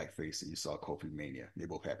X and Blackface, and you saw Kofi Mania. They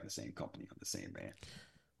both happen in the same company on the same man.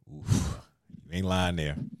 Oof, you ain't lying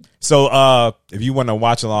there. So if you want to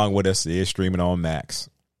watch along with us, it's streaming on Max.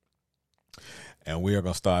 And we are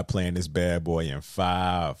going to start playing this bad boy in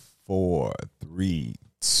 5, 4, 3,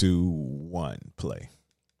 2, 1, play.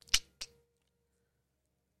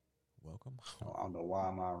 Welcome. I don't know why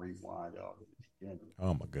I'm on rewind, y'all.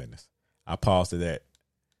 Oh, my goodness. I paused it at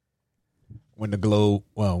when the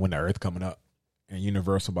Earth coming up and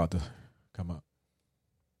Universal about to come up.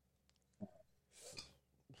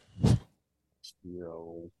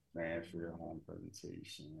 Manfield home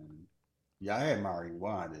presentation. Yeah, I had my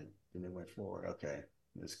rewinded, and it went forward. Okay,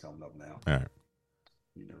 it's coming up now. All right.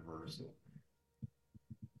 Universal.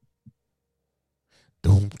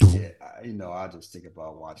 Doom, doom. Yeah, I just think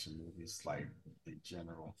about watching movies like in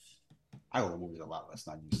general. I go to movies a lot less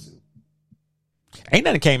than I used to. Ain't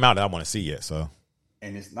nothing came out that I want to see yet, so.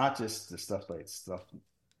 And it's not just the stuff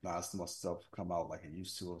not so much stuff come out like it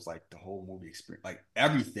used to. It was like the whole movie experience, like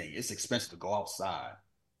everything. It's expensive to go outside.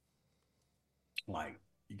 Like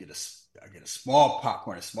I get a small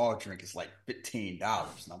popcorn, a small drink. It's like $15,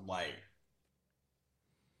 and I'm like,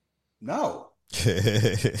 no.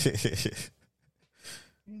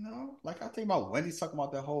 Like I think about Wendy's talking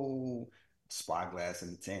about that whole Spyglass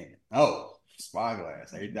entertainment. Oh,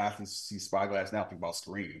 Spyglass. Every time I see Spyglass now, I think about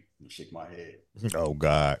Scream and shake my head. Oh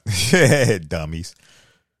God, dummies.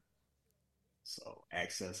 So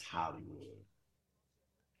Access Hollywood.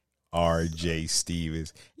 R.J.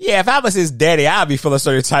 Stevens. Yeah, if I was his daddy, I'd be feeling a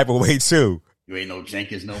certain type of way too. You ain't no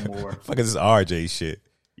Jenkins no more. Fuck is this R.J. shit?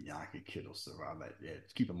 Bianca Kittle survived that. Yeah,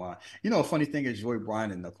 keep in mind. A funny thing is Joy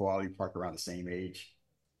Bryan and Nicole Park around the same age.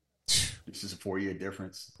 This is a 4-year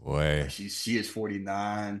difference. Boy. She is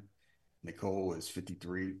 49. Nicole is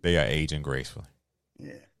 53. They are aging gracefully.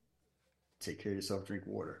 Yeah. Take care of yourself. Drink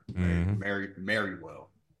water. Mm-hmm. Marry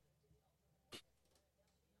well.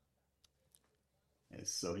 And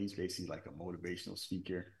so he's basically like a motivational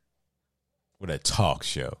speaker. With a talk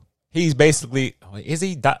show. He's basically, is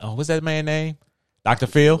he, what's that man's name? Dr.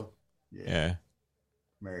 Phil? Yeah.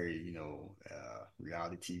 Married,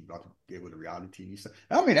 reality TV, about to get with a reality TV stuff.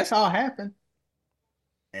 I mean, that's how it happened.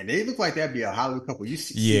 And they look like that'd be a Hollywood couple. You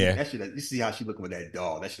see, you see how she looking with that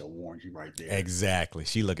dog. That should have warned you right there. Exactly.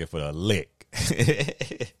 She looking for a lick.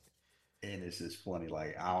 And it's just funny.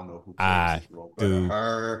 Like, I don't know who plays this role, but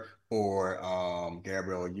her or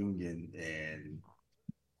Gabrielle Union and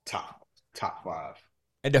top 5.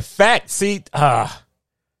 And the fact,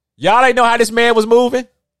 y'all ain't know how this man was moving?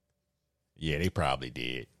 Yeah, they probably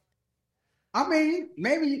did. I mean,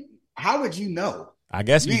 maybe, how would you know? I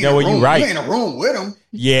guess you know when you're right. You ain't in a room with him.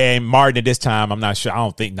 Yeah, and Martin at this time, I'm not sure. I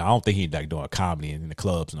don't think he's like doing comedy in the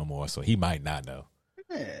clubs no more, so he might not know.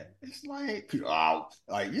 Yeah, it's like, you know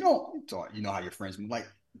how your friends be like,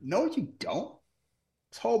 no, you don't.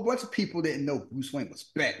 This whole bunch of people didn't know Bruce Wayne was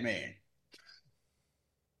Batman.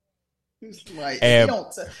 It's like,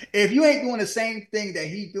 if you ain't doing the same thing that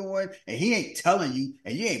he doing, and he ain't telling you,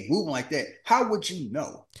 and you ain't moving like that, how would you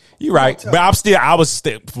know? You're right, but I was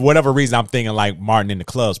still, for whatever reason, I'm thinking like Martin in the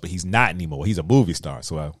clubs, but he's not anymore. He's a movie star,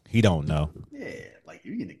 so he don't know. Yeah, like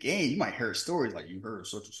you in the game, you might hear stories like you heard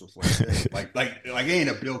such and such like that. like it ain't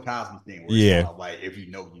a Bill Cosby thing. Where it's like if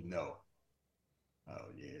you know, you know. Oh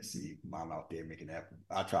yeah, see, mom out there making apple.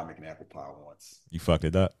 I tried making apple pie once. You fucked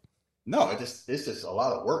it up. No, it's just a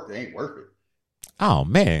lot of work. It ain't worth it. Oh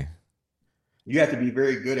man, you have to be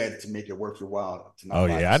very good at it to make it worth your while.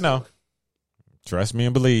 I know. Trust me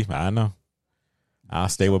and believe. I know. I'll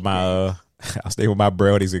stay with my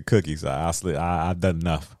brownies and cookies. I've done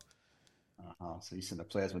enough. So you send a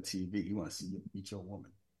plasma TV. You want to meet your woman,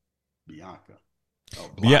 Bianca. Oh,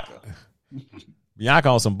 Bianca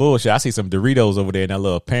on some bullshit. I see some Doritos over there in that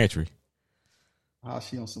little pantry. How's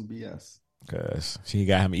she on some BS? Because she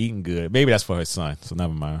got him eating good. Maybe that's for her son, so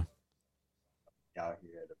never mind. Out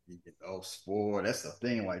here, sport. That's the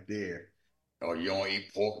thing right there. Oh, you don't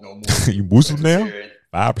eat pork no more. You boosted now?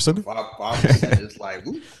 5%? 5%. It's like,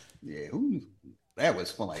 who? That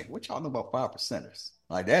was fun. Like, what y'all know about 5%ers?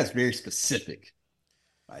 Like, that's very specific.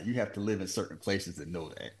 Like, you have to live in certain places to know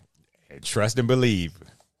that. And trust and believe.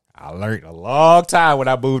 I learned a long time when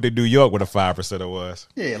I moved to New York what a 5%er was.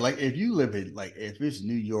 Yeah, like if you live in, like, if it's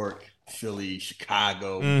New York, Philly,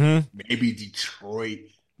 Chicago, maybe Detroit,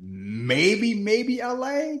 maybe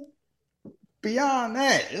LA. Beyond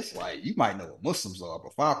that, it's like you might know what Muslims are,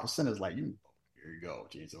 but 5% is like you. Here you go,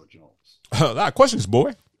 James Earl Jones. A lot of questions,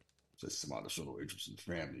 boy. Just somebody to show no interest in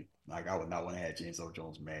family. Like I would not want to have James Earl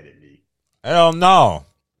Jones mad at me. Hell no.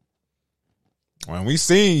 When we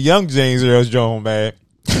seen young James Earl Jones mad.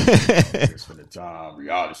 Spend the time,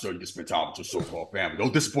 reality show you can spend time with your so-called family.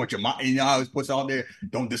 Don't disappoint your mom. You know, I always puts out there,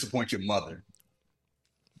 don't disappoint your mother.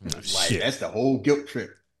 Like that's the whole guilt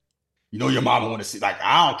trip. You know your mama want to see. Like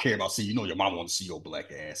I don't care about seeing. You know your mama want to see your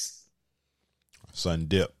black ass. Son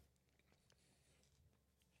dip.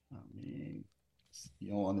 I mean,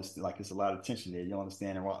 you don't understand. Like it's a lot of tension there. You don't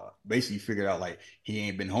understand. Basically, you figured out like he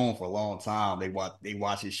ain't been home for a long time. They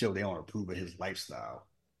watch his show. They don't approve of his lifestyle.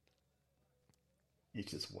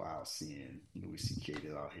 It's just wild seeing Louis C.K.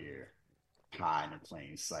 out here hiding in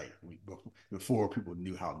plain sight before people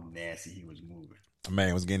knew how nasty he was moving.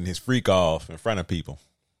 Man was getting his freak off in front of people.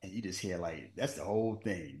 And you just hear like that's the whole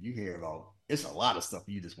thing. You hear about it's a lot of stuff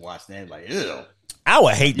you just watch that like ew. I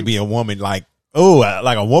would hate to be a woman like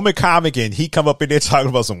like a woman comic and he come up in there talking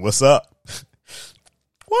about some what's up.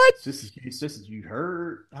 What? Just as you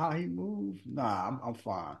heard how he moved. Nah, I'm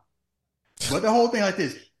fine. But the whole thing like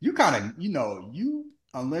this, you kind of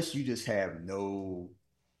unless you just have no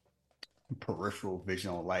peripheral vision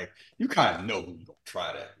on life, you kind of know who you're gonna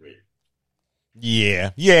try that with.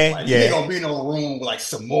 Yeah. Like, you ain't gonna be in a room with like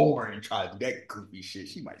Samoa and try to do that goofy shit.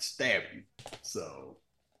 She might stab you. So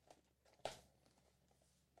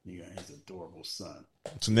you got his adorable son.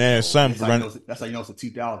 So now his son that's how you know it's a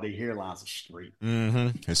 2000. Their hairlines are straight.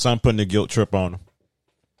 Mm-hmm. His son putting the guilt trip on him.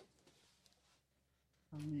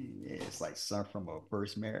 I mean, yeah, it's like son from a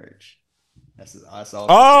first marriage. That's all.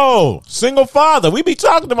 Oh, single father. We be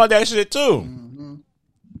talking about that shit too. Mm-hmm.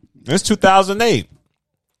 It's 2008.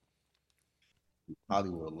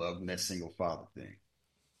 Hollywood loving that single father thing.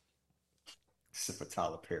 Except for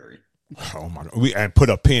Tyler Perry. Oh my God. And put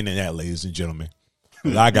a pin in that, ladies and gentlemen.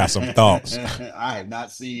 I got some thoughts. I have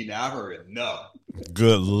not seen that. I've heard enough.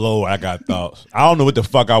 Good Lord, I got thoughts. I don't know what the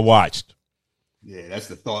fuck I watched. Yeah, that's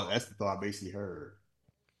the thought. That's the thought I basically heard.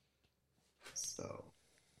 So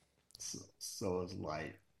it's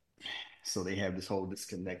like, so they have this whole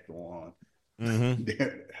disconnect on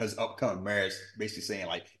his upcoming marriage, basically saying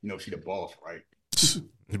like, she the boss, right?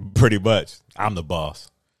 Pretty much. I'm the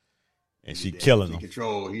boss. And she killing him.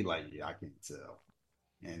 Control, he like, yeah, I can't tell.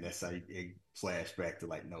 And that's how it flashed back to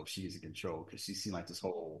like, no, she's in control because she seemed like this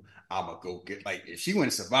whole, I'm a go get, like if she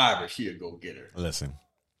went Survivor, she'd go get her. Listen,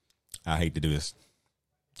 I hate to do this.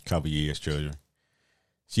 Couple years, children.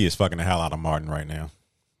 She is fucking the hell out of Martin right now.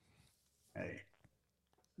 Hey,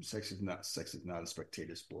 sex is not a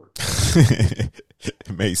spectator sport.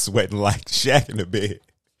 May sweating like Shaq in the bed.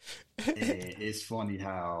 And it's funny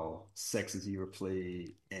how sex is either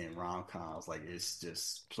played in rom-coms, like it's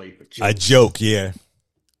just played for jokes. A joke, yeah.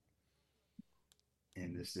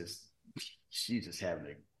 And it's just she's just having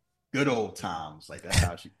a good old times. Like that's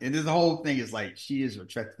how she. And the whole thing is like she is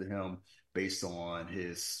attracted to him based on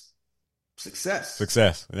his success.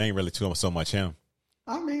 It ain't really too so much him.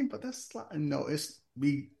 I mean, but that's it's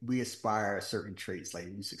we aspire to certain traits. Like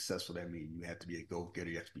you're successful, that means you have to be a go-getter,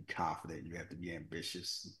 you have to be confident, you have to be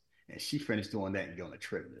ambitious. And she finished doing that and get on a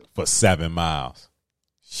treadmill for 7 miles.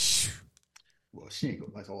 Well, she ain't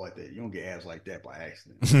go like that. You don't get abs like that by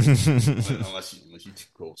accident, unless you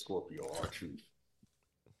go Scorpio or truth.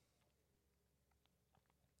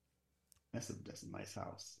 That's a nice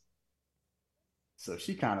house. So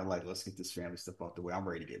she kind of like, let's get this family stuff out the way. I'm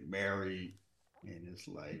ready to get married, and it's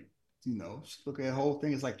like, she look at the whole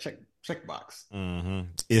thing. It's like checkbox. Mm-hmm.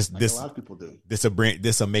 It's like this. A lot of people do.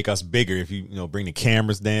 This'll make us bigger if you bring the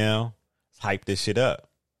cameras down, hype this shit up.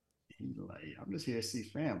 Like I'm just here to see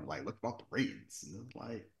family. Like look about the ratings.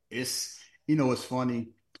 It's funny.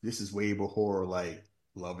 This is way before like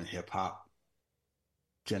Love and Hip Hop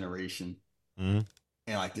generation. Mm-hmm.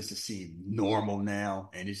 And like this is seen normal now,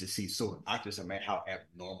 and it just seems so. I just imagine how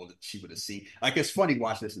abnormal that she would have seen. Like it's funny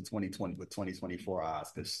watching this in 2020 with 2024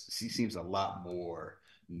 eyes because she seems a lot more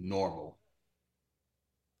normal.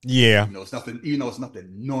 Yeah, it's nothing. It's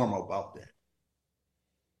nothing normal about that.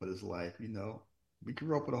 But it's like we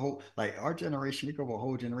grew up with a whole our generation. We grew up with a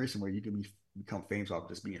whole generation where you can become famous off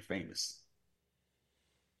just being famous.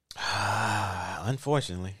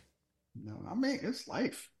 Unfortunately, I mean it's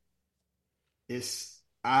life.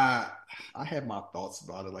 I have my thoughts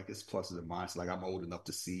about it. Like it's pluses and minuses. Like I'm old enough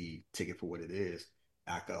to take it for what it is.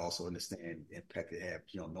 I could also understand the impact it had,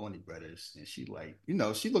 knowing each brothers. And she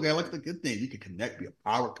she look at it like the good thing. You can connect, be a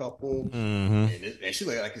power couple. Mm-hmm. And she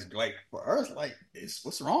look at it like it's like for her, it's like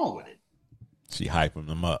what's wrong with it? She hyping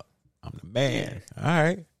them up. I'm the man. Yeah. All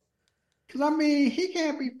right. Because I mean, he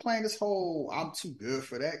can't be playing this whole I'm too good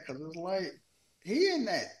for that. Because it's like he in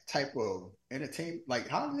that type of entertainment. Like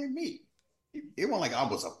how did they meet? It wasn't like I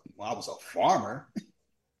was a farmer.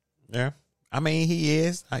 Yeah, I mean he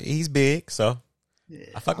is. He's big, so yeah,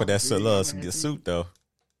 I fuck with that suit though.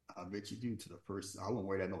 I bet you do to the first. I wouldn't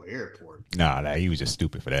wear that at no airport. Nah, he was just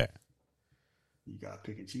stupid for that. You got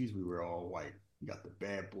pick and choose. We were all white. You got the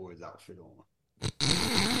bad boys outfit on.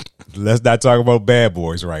 Let's not talk about Bad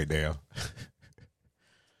Boys right now.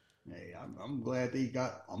 Hey, I'm glad they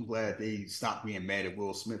got. I'm glad they stopped being mad at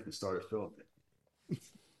Will Smith and started filming it.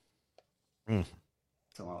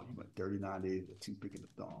 So you went 39 days with two picking the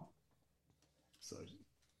dawn. So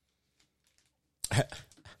I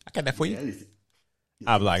got that for you.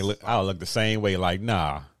 Yeah, I'll look the same way. Like,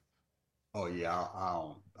 nah. Oh yeah,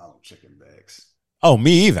 I don't chicken bags. Oh,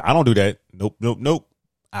 me either. I don't do that. Nope.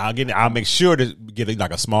 I'll make sure to get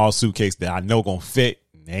like a small suitcase that I know gonna fit.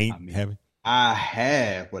 Ain't heavy. I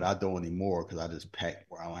have, but I don't anymore because I just pack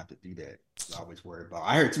where I don't have to do that. I always worry about.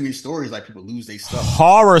 I heard too many stories like people lose their stuff.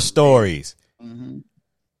 Horror stories. Mm-hmm.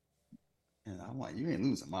 And I'm like, you ain't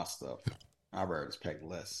losing my stuff. I'd rather just pack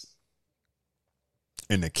less.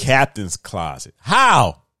 In the captain's closet.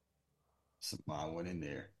 How? Somebody went in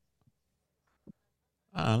there.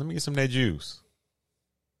 Let me get some of that juice.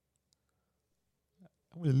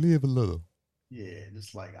 I want to live a little. Yeah,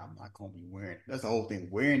 just like I'm not gonna be wearing. That's the whole thing.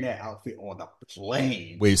 Wearing that outfit on the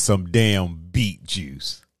plane with some damn beet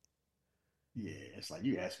juice. Yeah, it's like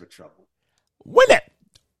you asked for trouble. What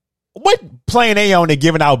plane they on? They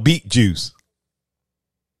giving out beet juice.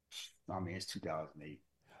 I mean, it's 2008.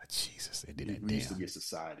 Oh, Jesus, they did that. We used to get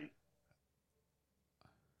society,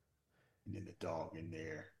 and then the dog in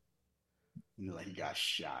there. Like he got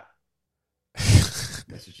shot.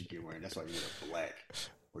 That's what you get wearing. That's why you wear black,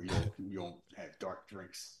 or you don't have dark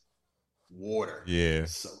drinks. Water. Yeah.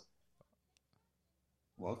 So,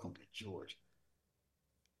 welcome to Georgia.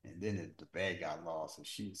 And then the bag got lost, and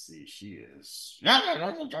she is.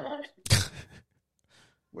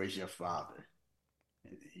 Where's your father?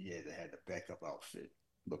 And he had to have the backup outfit,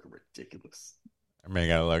 looking ridiculous. I mean,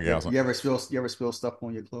 gotta look out. You ever spill stuff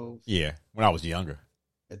on your clothes? Yeah, when I was younger.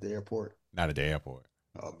 At the airport? Not at the airport.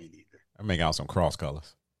 Oh, me neither. I make out some cross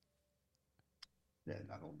colors. Yeah,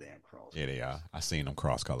 not no damn cross. Yeah, they are. I seen them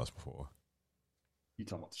cross colors before. You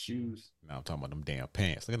talking about the shoes? No, I'm talking about them damn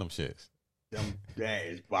pants. Look at them shits. That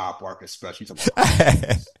is Bob Barker special. You talking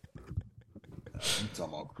about you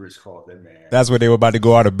talking about Chris Cross, that man. That's when they were about to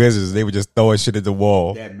go out of business. They were just throwing shit at the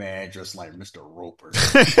wall. That man just like Mr. Roper.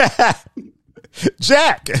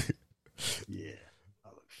 Jack. Yeah, I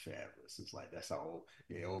look fabulous. It's like that's how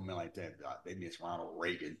old men like that. They miss Ronald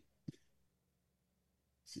Reagan.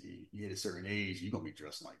 See, you hit a certain age, you're gonna be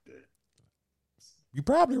dressed like that. You're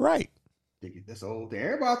probably right. That's old.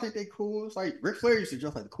 Everybody think they cool. It's like Ric Flair used to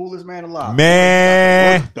dress like the coolest man alive.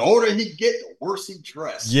 Man, the older he get, the worse he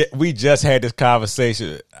dress. Yeah, we just had this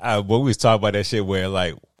conversation when we was talking about that shit. Where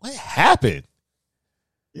like, what happened?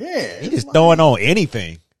 Yeah, he just like, throwing on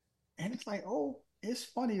anything. And it's like, oh, it's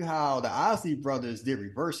funny how the Osley brothers did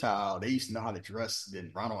reverse how they used to know how to dress.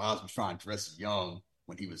 Then Ronald Osley was trying to dress young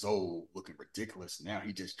when he was old, looking ridiculous. Now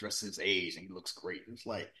he just dresses his age and he looks great. It's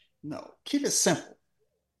like, no, keep it simple.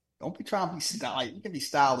 Don't be trying to be styled. You can be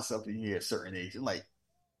stylish up in here at a certain age. It's like,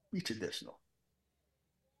 be traditional.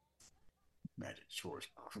 Imagine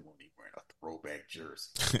George Clooney wearing a throwback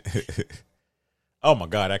jersey. Oh my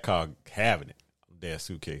God, that car having it. Their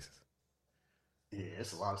suitcases. Yeah,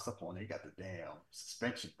 there's a lot of stuff on there. You got the damn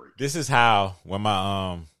suspension brake. This is how, when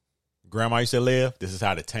my grandma used to live, this is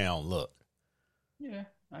how the town looked. Yeah,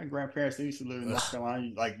 my grandparents, they used to live in North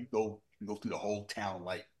Carolina. Like, you go through the whole town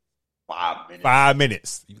like 5 minutes. 5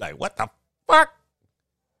 minutes. You're like, what the fuck?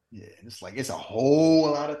 Yeah, and it's like, it's a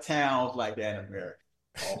whole lot of towns like that in America.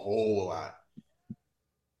 A whole lot.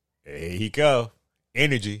 There you go.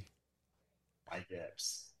 Energy. Mike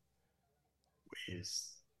Epps. With his...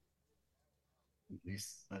 At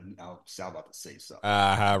least I was about to say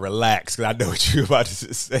something. Relax, because I know what you're about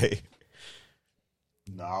to say.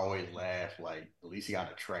 No, I always laugh. Like, at least he got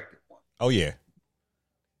an attractive one. Oh, yeah.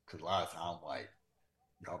 Because a lot of times, like,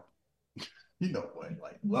 y'all, you know what?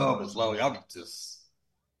 Like, love is love. Y'all be just,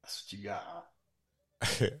 that's what you got,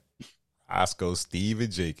 huh? Roscoe, Steve,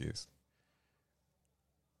 and Jenkins.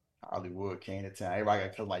 Hollywood came to town. Everybody got a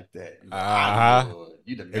cousin like that.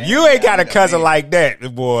 You the man. If you ain't got a cousin like that,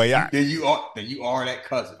 boy, then you are that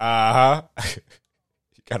cousin.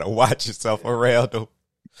 You gotta watch yourself around them.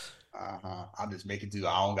 I'm just making do.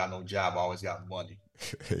 I don't got no job. I always got money.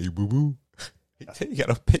 Hey, boo boo. You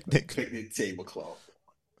got a picnic tablecloth.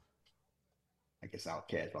 I guess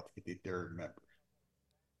Outkast about to get their third member.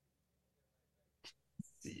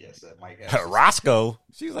 See, yes, Mike. Roscoe.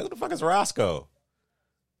 She's like, who the fuck is Roscoe?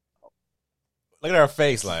 Look at her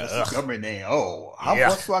face like, that's the government name. Oh, how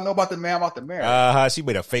much do I know about the man I'm about to marry? She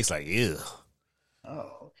made a face like, ew.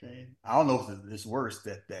 Oh, okay. I don't know if it's worse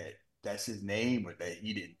that's his name or that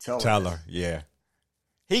he didn't tell her. Yeah.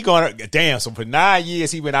 He going, damn, so for 9 years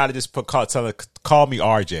he went out of this call me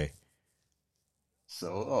RJ. So,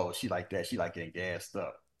 oh, she like that. She like getting gassed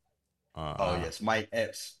up. Oh yes, Mike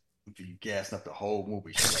Epps. If you gassed up the whole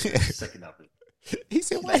movie, she like every second of it. He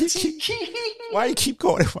said, why you keep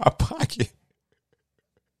going in my pocket?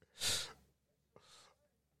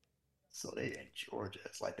 So they in Georgia.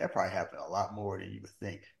 It's like that probably happened a lot more than you would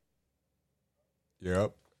think.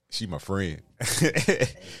 Yep. She my friend.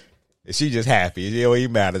 And she just happy. It don't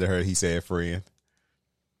even matter to her. He said friend.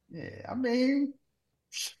 Yeah, I mean,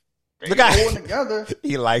 they look at going together.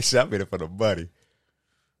 He likes shopping for the money.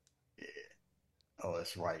 Yeah. Oh,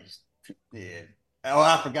 that's right. Yeah. Oh,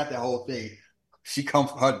 I forgot that whole thing. She come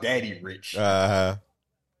from her daddy rich. Uh-huh.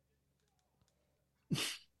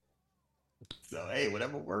 So hey,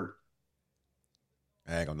 whatever worked.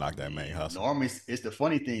 I ain't gonna knock that man hustle. Normally, it's the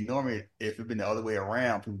funny thing. Normally, if it been the other way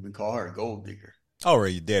around, people would call her a gold digger. Oh,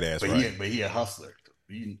 right, you dead ass right. But he a hustler.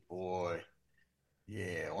 Boy,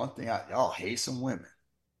 yeah. One thing, y'all hate some women.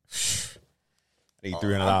 I need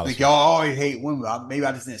 $300. I think y'all always hate women. Maybe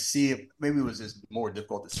I just didn't see it. Maybe it was just more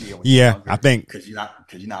difficult to see it. When yeah, younger, I think because you're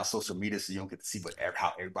not on social media, so you don't get to see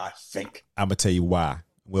how everybody think. I'm gonna tell you why.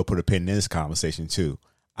 We'll put a pin in this conversation too.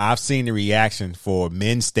 I've seen the reaction for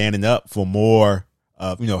men standing up for more.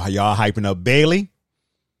 How y'all hyping up Bailey,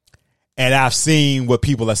 and I've seen what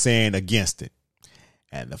people are saying against it.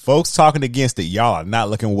 And the folks talking against it, y'all are not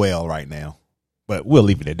looking well right now. But we'll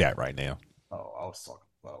leave it at that right now. Oh, I was talking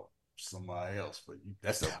about somebody else, but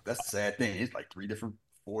that's a sad thing. It's like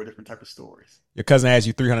 4 different type of stories. Your cousin asked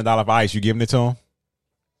you $300 for ice. You giving it to him?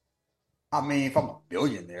 I mean, if I'm a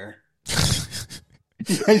billionaire,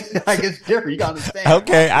 I guess different. You gotta understand.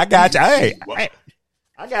 Okay, I got you. Hey,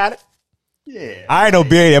 I got it. Yeah, I ain't no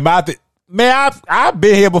billionaire. Man, I've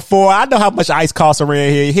been here before. I know how much ice costs around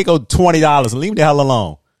here. Here go $20. Leave me the hell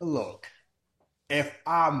alone. Look, if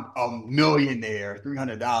I'm a millionaire,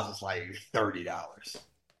 $300 is like $30.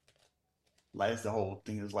 Like that's the whole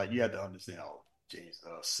thing. Is like you have to understand. Oh, James,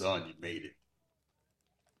 son, you made it.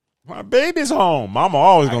 My baby's home. Mama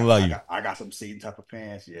always gonna love you. I got some same type of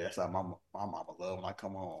pants. Yeah, that's how my mama love when I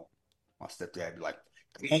come home. My stepdad be like,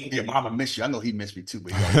 "Come on, your mama miss you." I know he missed me too,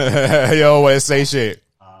 but he always say shit.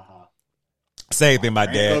 Same thing, my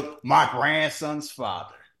dad. My grandson's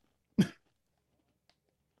father.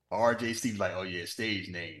 RJ Steve's like, oh yeah, stage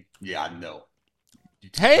name. Yeah, I know.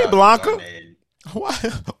 Hey, Blanca. Why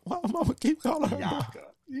mama keep calling her Bianca?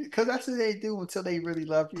 Because that's what they do until they really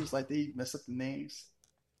love you. It's like they mess up the names.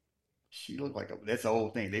 She looked like that's the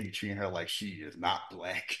whole thing. They be treating her like she is not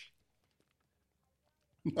black.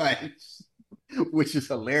 Like, which is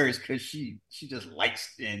hilarious because she just light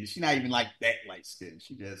skinned. She's not even like that light skinned.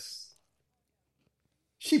 She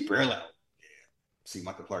barely. Yeah. See,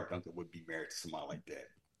 Michael Clark Duncan would be married to somebody like that.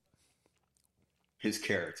 His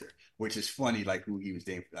character, which is funny, like who he was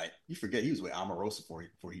dating. Like you forget he was with Omarosa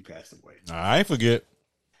before he passed away. I forget.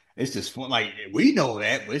 It's just fun. Like we know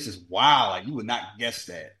that, but it's just wild. Like you would not guess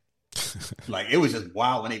that. Like it was just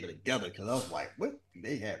wild when they were together because I was like, what do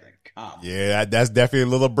they have in common? Yeah, that's definitely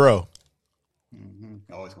a little bro.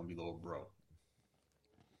 Mm-hmm. Always gonna be little bro.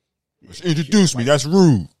 Yeah, introduce me. That's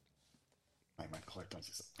rude. Like Michael Clark Duncan's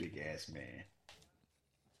just a big ass man.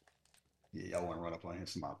 Yeah, y'all want to run up on him.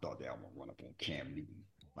 Somebody thought that I want to run up on Cam Newton.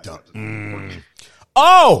 Like,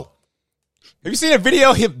 Oh, have you seen a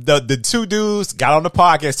video? The 2 dudes got on the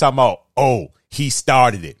podcast talking about, oh, he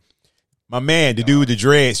started it. My man, the dude with the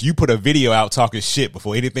dreads, you put a video out talking shit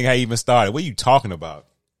before anything had even started. What are you talking about?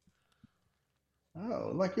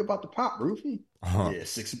 Oh, like you're about to pop, Roofy? Uh-huh. Yeah,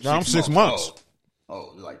 6 I'm 6 months.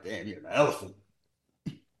 Oh, like, damn, you're an elephant.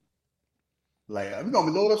 Like, we're going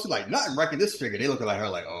to be loaded up. She's like, nothing wrecking this figure. They look like her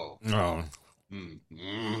like, oh. Oh.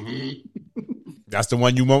 Mm-hmm. That's the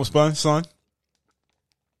one you want, son?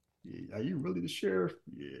 Yeah, are you really the sheriff?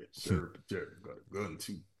 Yeah, sir. Sheriff got a gun,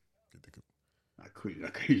 too. I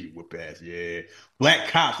could whoop ass. Yeah. Black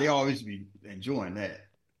cops, they always be enjoying that.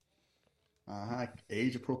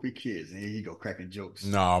 Age appropriate kids. And here you go, cracking jokes.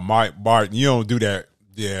 No, Martin, you don't do that.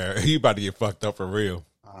 Yeah, he about to get fucked up for real.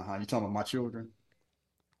 You talking about my children?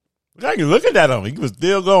 I can look at him. He was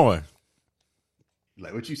still going.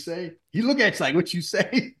 Like what you say? You look at you like what you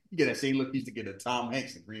say. You get that same look you used to get at Tom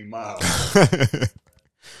Hanks in Green Mile.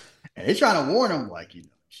 And they trying to warn him, like, you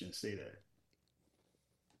shouldn't say that.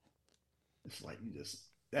 It's like you just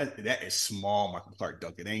that is small Michael Clark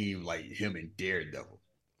Duncan. It ain't even like him and Daredevil.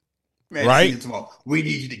 Man, right? We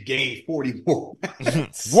need you to gain 40 more.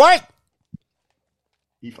 What?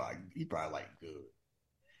 He probably like good.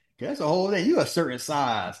 That's the whole thing. You a certain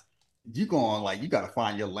size. You going like you got to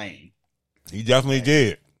find your lane. He definitely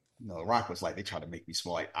did. Rock was like they tried to make me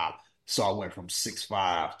small. Like so I went from 6'5",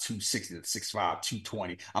 260 to 6'5",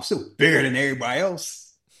 220. I'm still bigger than everybody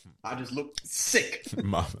else. I just look sick.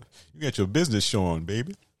 Mama, you got your business showing,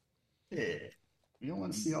 baby. Yeah. You don't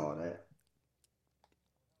want to see all that.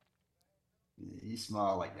 Yeah, you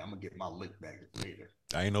smile like, I'm going to get my lick back later.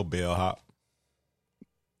 I ain't no bellhop.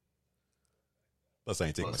 Plus, I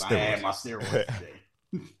ain't taking my Plus, steroids. I had my steroids today.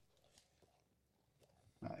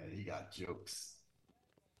 He got jokes.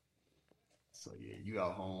 So, yeah, you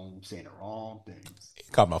out home saying the wrong things.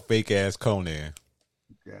 He called my fake ass Conan.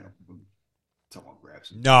 Yeah. Talking about grab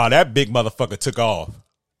some. Nah, that big motherfucker took off.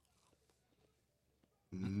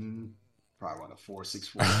 Mm-hmm. Probably on a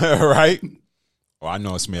 4.64. Right? Well, I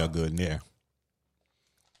know it smell good in there.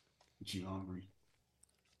 But you hungry?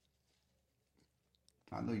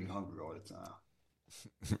 I know you hungry all the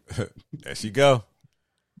time. There she go.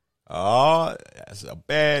 Oh, that's a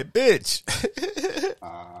bad bitch.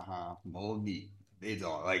 More meat. They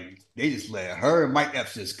just let her and Mike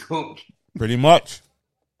Epps just cook. Pretty much.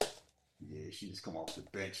 Yeah, she just come off the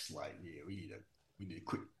bench like, yeah, we need a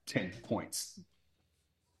quick 10 points.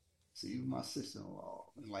 So even my sister-in-law,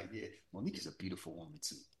 and like, yeah, Monique is a beautiful woman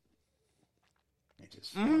too. And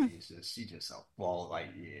just funny, it's just she just a ball, like,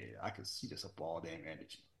 yeah, she just a ball damn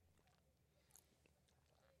energy.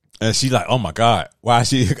 And she like, oh my God, why is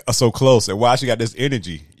she so close? And why she got this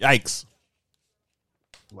energy? Yikes.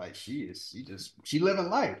 Like she living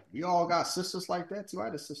life. We all got sisters like that too. I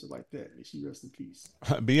had a sister like that. May she rest in peace.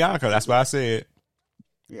 Bianca, that's what I said.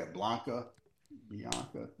 Yeah, Bianca.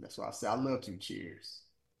 That's why I said I love you. Cheers.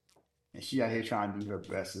 And she out here trying to do her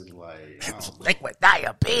best is like liquid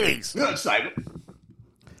diabetes. It's like,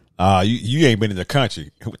 you ain't been in the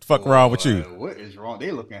country. What the fuck wrong with you? What is wrong?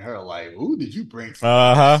 They looking at her like, who did you bring?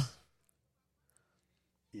 Uh-huh.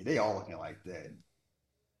 Yeah, they all looking like that.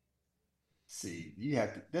 See,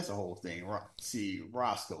 that's the whole thing. See,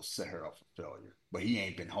 Roscoe set her up for failure, but he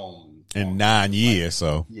ain't been home in 9 years,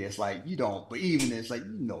 so. Yeah, it's like, you don't, but even it's like,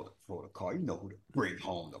 you know the protocol, you know who to bring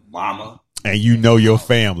home, the mama. And you know your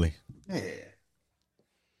family. Yeah.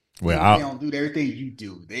 Well, they don't do everything you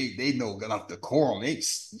do. They know enough decorum. They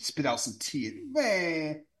spit out some tea.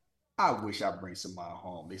 Man, I wish I bring somebody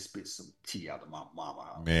home. They spit some tea out of my mama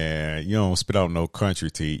house. Man, you don't spit out no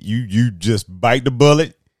country tea. You just bite the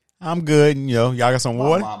bullet. I'm good. And, y'all got some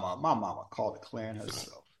water? My mama called the clan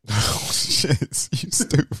herself. Oh, shit. You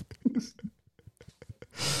stupid.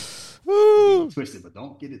 Twisted, but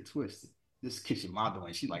don't get it twisted. This kitchen my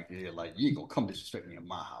doing. She like, yeah, like, you ain't gonna come disrespect me in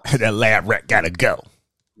my house. That lab rat gotta go.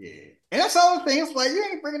 Yeah. And that's all the thing. It's like, you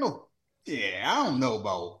ain't bringing no. Yeah, I don't know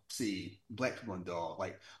about, black people and dog.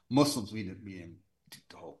 Like, Muslims, we didn't do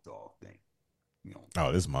the whole dog thing. You know.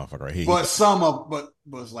 Oh, this motherfucker right here. But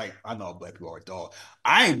it's like, I know black people are a dog.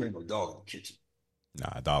 I ain't bring no dog in the kitchen.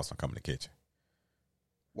 Nah, dogs don't come in the kitchen.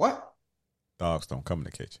 What? Dogs don't come in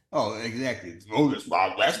the kitchen. Oh, exactly. Oh,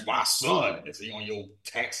 that's my son. Is he on your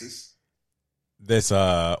taxes? This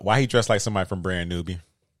why he dressed like somebody from Brand Newbie?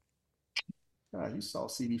 You saw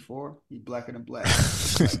CD4. He blacker than black.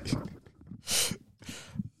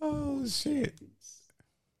 Oh shit.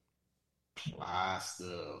 Clyde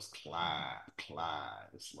Stubbs, Clyde.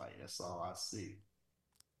 It's like, that's all I see.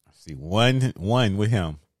 I see one with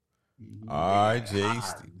him. RJ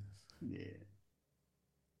Stevens. Yeah.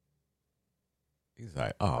 He's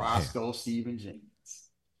like, oh, Roscoe, Stephen Jenkins.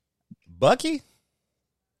 Bucky?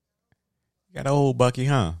 You got an old Bucky,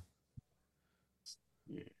 huh?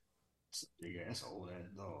 Yeah. That's an old ass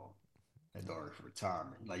dog. That dog is for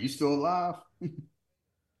retirement. Like, you still alive?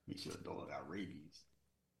 Make sure the dog got rabies.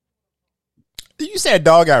 You said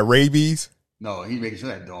dog got rabies? No, he making sure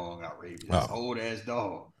that dog got rabies. That's an old ass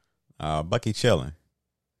dog. Bucky chilling.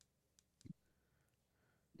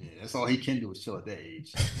 Yeah, that's all he can do is chill at that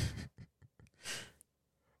age.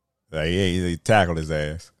 He tackled his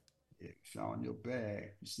ass. Yeah, found your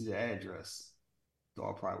bag. You see the address.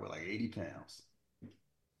 Dog probably weigh like 80 pounds.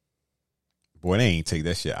 Boy, they ain't take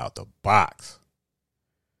that shit out the box.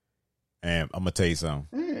 And I'm gonna tell you something.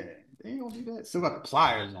 Yeah, they ain't gonna do that. Still got the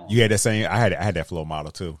pliers on. You had that same. I had that floor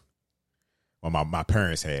model too. Well, my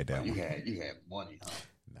parents had that. You had money, huh?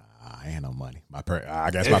 Nah, I ain't no money.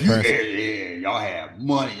 I guess my parents. Yeah, y'all had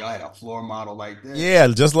money. Y'all had a floor model like that. Yeah,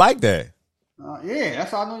 just like that. Yeah,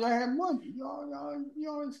 that's how I know y'all had money.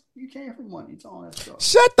 You came from money. It's all that stuff.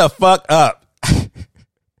 Shut the fuck up.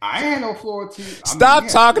 I ain't had no floor TV. Stop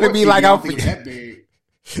talking to me like I'm that big.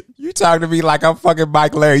 You talking to me like I'm fucking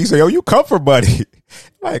Mike Larry. You say, yo, you come from buddy.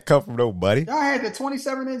 I ain't come from nobody. Y'all had the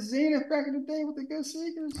 27-inch Zenith back in the day with the good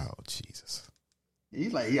speakers. Oh, Jesus.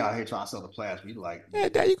 He's like, he out here trying to sell the plasma. He's like, yeah,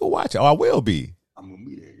 Dad, you can watch it. Oh, I will be. I'm going to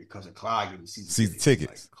be there. Your cousin Clyde gave me season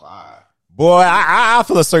tickets. Like, Clyde. Boy, I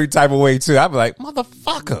feel a certain type of way, too. I'll be like,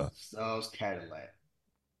 motherfucker. Stubbs Cadillac.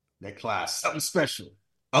 That Clyde, something special.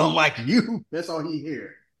 Unlike you, that's all he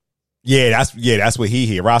hear. Yeah, that's what he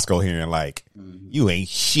hear. Roscoe hearing like, you ain't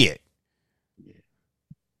shit. Yeah,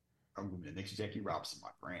 I'm gonna be the next Jackie Robinson, my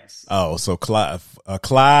grandson. Oh, so Clyde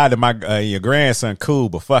and my your grandson cool,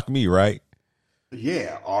 but fuck me, right?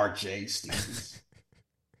 Yeah, R.J. Stevens.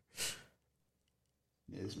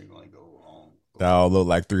 Yeah, this ain't gonna go wrong. That all look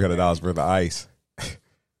like $300 worth of ice.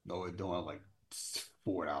 No, it's doing like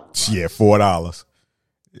 $4. Yeah, $4.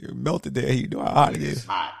 You melted there. You know how hot it is. It's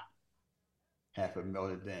hot. Half it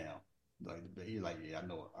melted down. Like he's like, yeah, I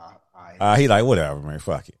know. He like whatever, man.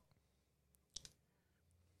 Fuck it.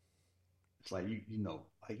 It's like you know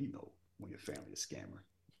when your family is a scammer.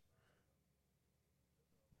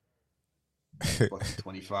 Fucking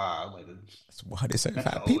 25. Like that's why they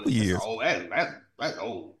 75 people years. That's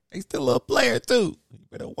old. They still a little player too. You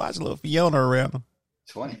better watch a little Fiona around them.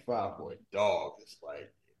 25 for a dog. It's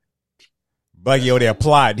like Buggy over there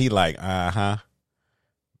plotting. He like,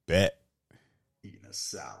 bet. Eating a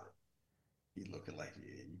salad. He looking like,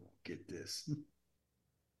 yeah, you gonna get this.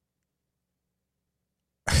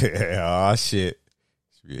 Oh shit.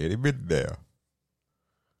 She already been there.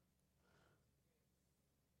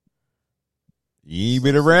 You ain't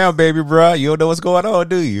been around, baby, bro. You don't know what's going on,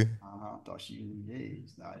 do you? I thought she was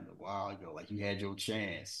engaged not in a while ago. Like you had your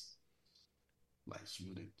chance. Like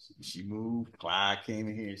she moved. Clyde came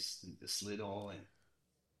in here and slid on.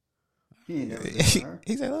 He ain't never been her.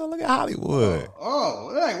 He said, "Oh, look at Hollywood."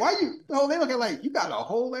 Like why you? Oh, they looking like you got a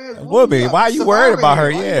whole ass woman. Why are you worried about her?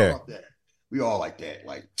 Yeah, we all like that.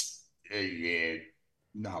 Like, hey, yeah,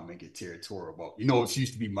 you know how men get territorial about. You know, it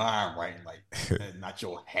used to be mine, right? Like, not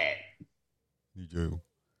your hat. You do.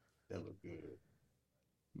 That look good.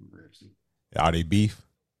 Are they beef?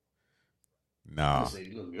 No. They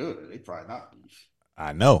look good. They probably not beef.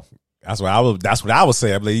 I know. That's what I was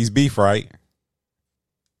saying. I believe he's beef, right?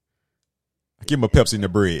 Give him a Pepsi in the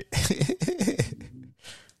bread.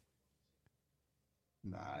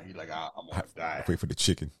 Nah, he like I'm on a diet. Wait for the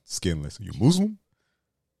chicken, skinless. You Muslim?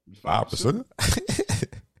 5%.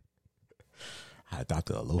 I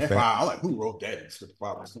Dr. Low Fat. I like who wrote that in the script.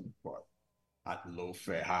 5% part. Low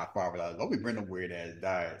fat, high fiber. Don't be bringing them weird ass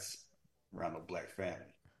diets around the black family.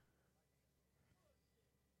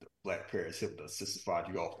 The black parents hip to sissified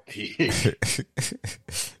you off the pig.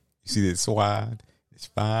 You see this swine? It's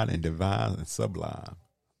fine and divine and sublime.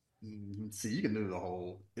 Mm-hmm. See, you can do the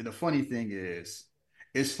whole. And the funny thing is,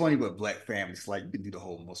 it's funny with black families. Like you can do the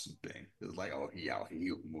whole Muslim thing. It's like, oh, he out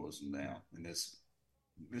here Muslim now, and this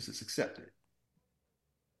is accepted.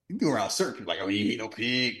 You can go around certain people like, oh, you ain't no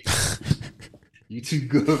pig. You too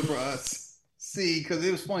good for us. See, because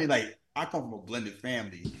it was funny. Like I come from a blended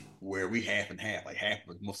family where we half and half. Like half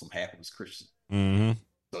was Muslim, half was Christian. Mm-hmm.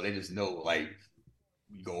 So they just know, like,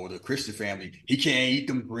 we go to the Christian family. He can't eat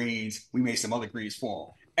them greens. We made some other greens for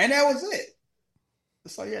him, and that was it.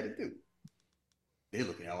 That's all you had to do. They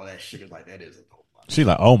looking at all that sugar like that is a dope. She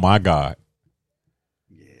like, oh my God.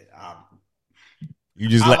 Yeah, I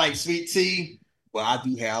like sweet tea. But I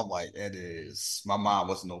do have like that is my mom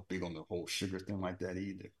wasn't no big on the whole sugar thing like that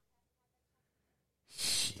either.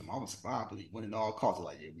 The mom was probably winning all costs.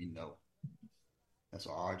 Like, yeah, we know. That's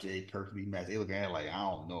why RJ perfectly matched. They look at it like, I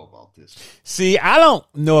don't know about this. See, I don't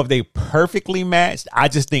know if they perfectly matched. I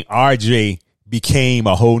just think RJ became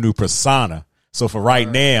a whole new persona. So for right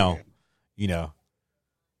now, you know.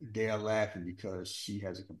 They're laughing because she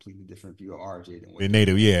has a completely different view of RJ than what they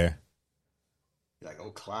do, yeah. Like,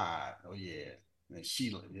 oh, Clyde. Oh, yeah. And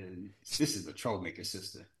she, this is the troublemaker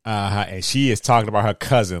sister. And she is talking about her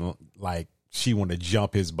cousin like she want to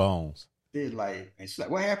jump his bones. They're like, and she's like,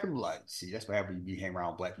 what happened? Like, see, that's what happened when you be hanging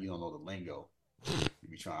around black. You don't know the lingo. You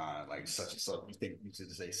be trying like such and such. You think you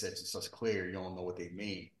should say such and such clear. You don't know what they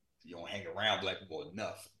mean. You don't hang around black people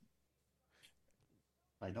enough.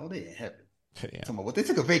 Like, no, they in heaven. Yeah. Talking about what, they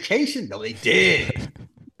took a vacation? No, they did.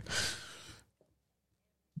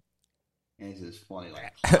 And it's just funny,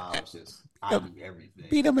 like I do everything.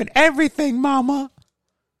 Beat them in everything, mama.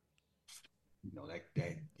 You know, that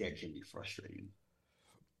can be frustrating.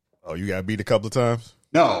 Oh, you got beat a couple of times?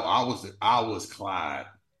 No, I was Clyde.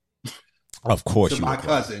 Of course, you my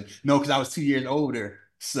cousin. No, because I was 2 years older.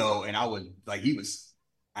 So, and I was like,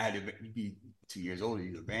 I had to be 2 years older.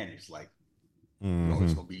 You're advantage. Like, you're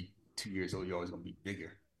always gonna be 2 years old. You're always gonna be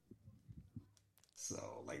bigger.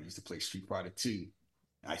 So, like, I used to play Street Fighter 2.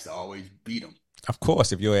 I used to always beat him. Of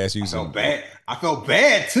course, if your ass used I felt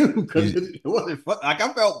bad too because it wasn't fun. Like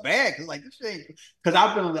I felt bad because like this thing. Because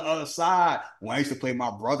I've been on the other side when I used to play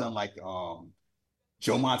my brother in like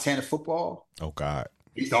Joe Montana football. Oh God,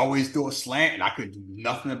 he used to always do a slant and I couldn't do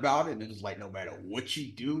nothing about it. And it was like no matter what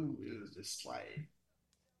you do, it was just like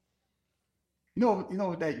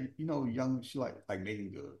young she like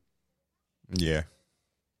Megan Good. Yeah.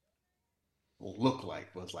 Will look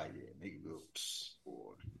like, but it's like, yeah, Megan Good,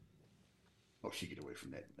 boy. Oh, she get away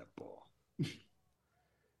from that ball.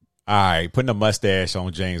 All right, putting a mustache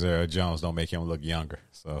on James Earl Jones don't make him look younger.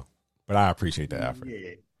 So, but I appreciate the effort.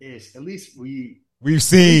 Yeah, it's at least we've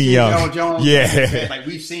seen young Earl Jones. Yeah, like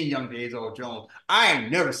we've seen young James Earl Jones. I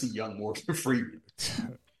ain't never seen young Morgan Freeman.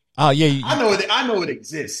 Oh yeah, I know it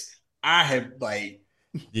exists. I have like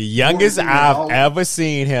the youngest I've ever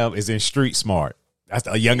seen him is in Street Smart. That's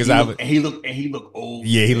the youngest I've. And he looked old.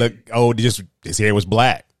 Yeah, he looked old. Just his hair was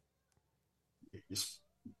black.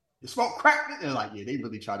 You smoke crack, and like, yeah, they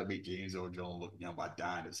really try to make James Earl Jones look young by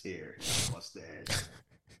dyeing his hair, his mustache.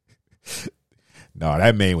 No,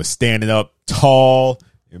 that man was standing up tall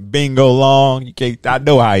and bingo long. You can't. I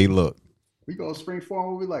know how he looked. We go spring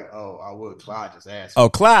forward. We like, oh, I would. Clyde just asked. Oh,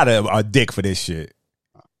 Clyde a dick for this shit.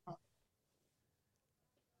 Like,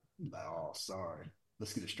 oh, sorry.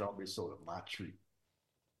 Let's get a strawberry soda, my treat.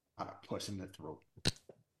 I punch him in the throat.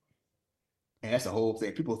 And that's the whole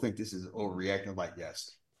thing. People think this is overreacting. Like,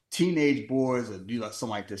 yes, teenage boys will do like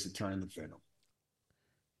something like this and turn into Venom.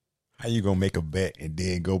 How you gonna make a bet and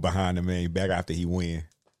then go behind the man back after he win?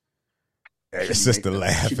 His sister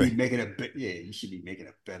laughing. You should be making a bet. Yeah, you should be making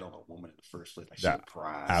a bet on a woman in the first place. Like, she's a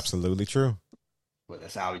prize. Absolutely true. But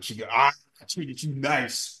that's how it should go. I treated you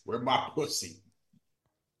nice. Where my pussy?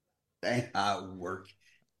 That ain't how it work.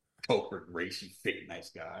 Culprit race, you fake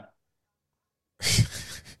nice guy.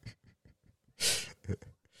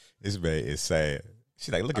 This man is sad.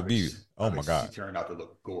 She's like, look at me. Oh my God. She turned out to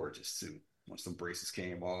look gorgeous too. Once some braces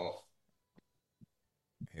came off.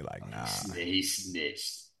 He like, nah. He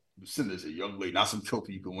snitched. Lucinda's a young lady, not some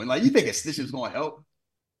trophy you can win. Like, you think a snitch is gonna help?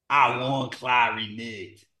 I won, Clyde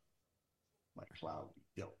reneged. Like, Clyde would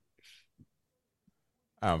be dealt with.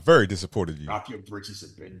 I'm very disappointed in you. Drop your britches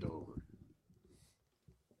and bend over.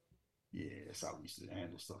 Yeah, that's how we used to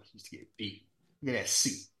handle stuff. Used to get beat. Look at that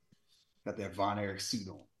suit. Got that Von Erich suit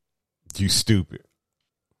on. You stupid.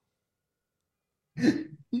 You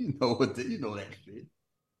know that fit.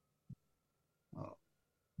 Oh,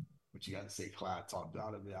 but you got to say Clyde talked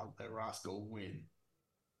out of it. I'll let Roscoe win.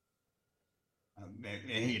 And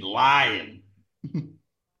he lying. And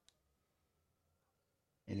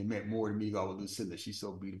it meant more to me about Lucinda. She's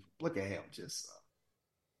so beautiful. Look at him, just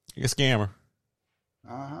He's a scammer.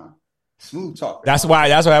 Smooth talk. That's why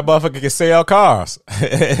that motherfucker can sell cars.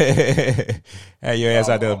 Had your ass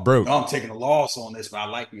out there broke. No, I'm taking a loss on this, but I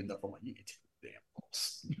like you enough. I'm like, you can take a damn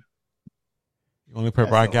loss. The only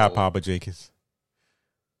purple I got, Papa Jenkins.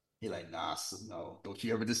 He like, nah, no. Don't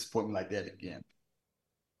you ever disappoint me like that again.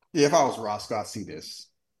 Yeah, if I was Roscoe, I'd see this.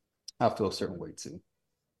 I'd feel a certain way too.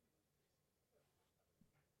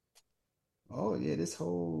 Oh, yeah, this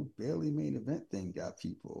whole barely main event thing got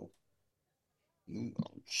people.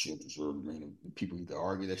 She'll deserve the main event. People either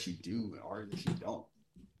argue that she do and argue that she don't.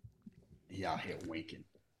 He out here winking.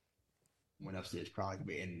 Went upstairs crying.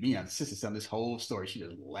 And me and the sister telling this whole story, she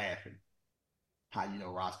just laughing. How you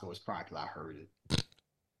know Roscoe was crying? Because I heard it.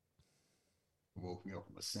 Woke me up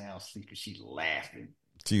from a sound sleep because she laughing.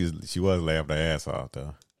 She was laughing her ass off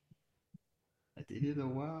though. Like, they did a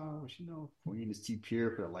wow, you know, Queen is too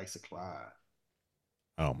pure for the likes of Clyde.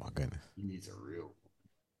 Oh my goodness. He needs a real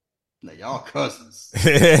like y'all cousins.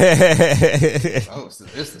 Oh,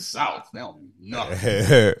 it's the South. They don't mean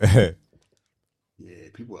nothing. Yeah,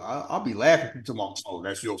 people. I'll be laughing. People, oh,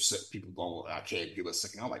 that's your set. People going, I can't give a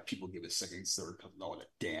second. I'm like, people give it second, third, because no, the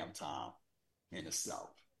damn time in the South.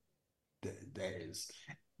 That is,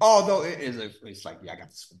 although it is, it's like, yeah, I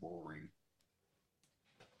got the Super Bowl ring.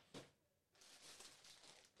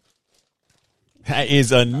 That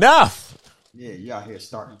is enough. Yeah, you out here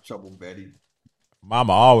starting trouble, Betty.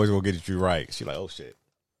 Mama always gonna get you right. She like, oh shit.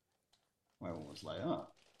 My one was like,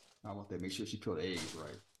 I want to make sure she put the eggs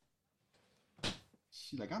right.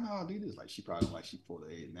 She's like, I know how to do this. Like, she probably like she pulled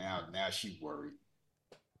the egg. Now she worried.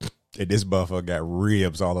 And this motherfucker got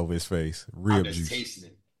ribs all over his face. Rib juice.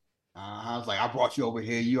 Tasting it. I was like, I brought you over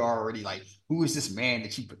here. You already like, who is this man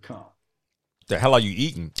that you become? The hell are you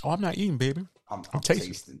eating? Oh, I'm not eating, baby. I'm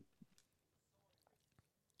tasting.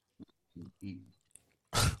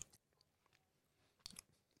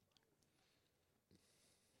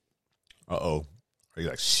 Uh-oh. Are you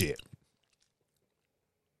like, shit?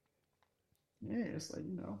 Yeah, it's like,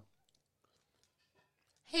 you know.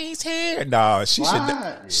 He's here. No, she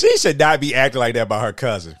should not be acting like that by her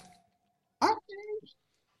cousin.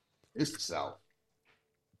 It's the South.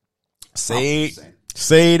 Say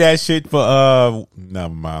that shit for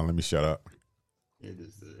never mind, let me shut up. It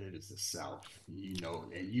is the South. You know,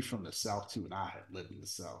 and you from the South too, and I have lived in the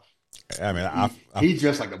South. I mean, he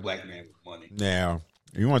dressed like a black man with money. Now,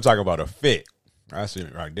 you want to talk about a fit? I see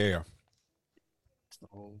it right there. That's the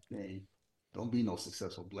whole thing. Don't be no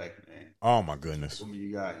successful black man. Oh my goodness! What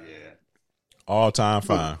you got? Yeah, all time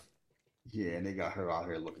fine. Yeah, and they got her out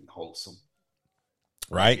here looking wholesome,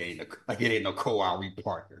 right? Like it ain't no Kawhi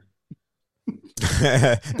Parker.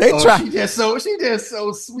 They try. She just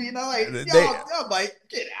so sweet. And I'm like, y'all like,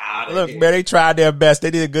 get out of here. Look, man, they tried their best.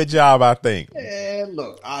 They did a good job, I think. Yeah,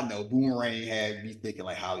 look, I know Boomerang had me thinking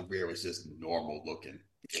like Halle Berry was just normal looking.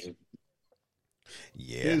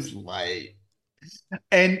 Yeah, it's like,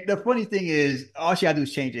 and the funny thing is, all she gotta do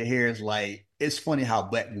is change her hair. Is like, it's funny how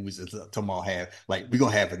black movies tomorrow have like we're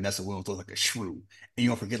gonna have Vanessa Williams look like a shrew, and you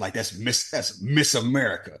don't forget like that's Miss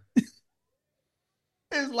America.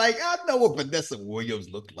 It's like, I know what Vanessa Williams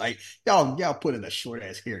looked like. Y'all put in a short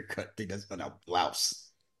ass haircut thing that's on a blouse.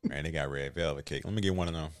 Man, they got red velvet cake. Let me get one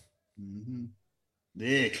of them. Mm-hmm.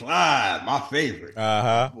 Yeah, Clyde, my favorite.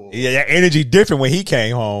 Yeah, that energy different when he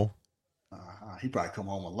came home. He probably come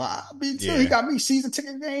home a lot. Me too. Yeah. He got me season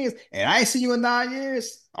ticket games, and I ain't seen you in 9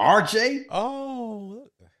 years. RJ. Oh,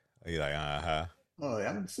 he like Oh,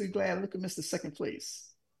 I'm so glad. Look at Mr. Second Place.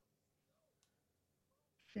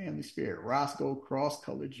 Family Spirit, Roscoe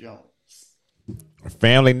Cross-Color Jones.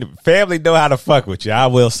 Family know how to fuck with you. I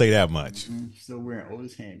will say that much. Mm-hmm. Still wearing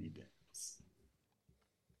Otis hand-me-downs.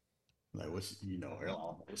 Like, what's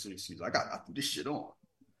I got this shit on.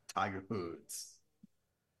 Tiger Hoods.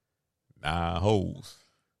 Nah, hoes.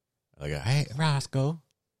 Like, hey, Roscoe.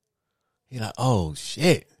 He like, oh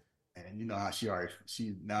shit. And you know how she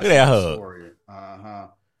now look at that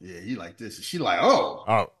hug. Yeah, he like this. And she like,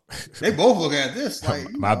 oh. They both look at this.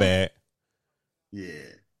 Like, my bad. Yeah.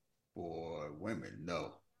 Boy, women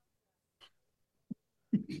know.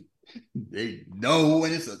 They know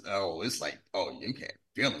when it's like, you can't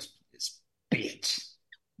feel this bitch.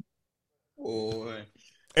 Boy.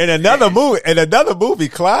 In another movie,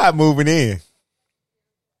 Clyde moving in.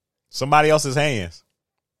 Somebody else's hands.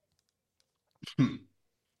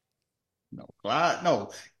 Clyde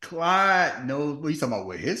knows what he's talking about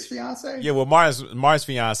with his fiance. Yeah, well, Martin's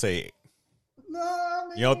fiance. No, I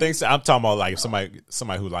mean, you don't think so? I'm talking about like somebody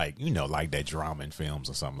who like like that drama in films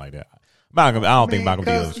or something like that. I don't think Malcolm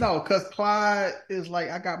D. No, because Clyde is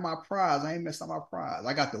like, I got my prize. I ain't messed up my prize.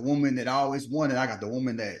 I got the woman that I always wanted. I got the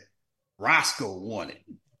woman that Roscoe wanted.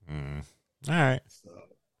 All right. So,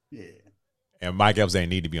 yeah. And Mike Epps ain't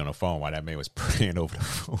need to be on the phone while that man was praying over the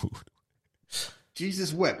food.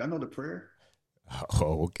 Jesus wept. I know the prayer.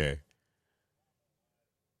 Oh, okay.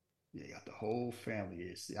 Yeah, you got the whole family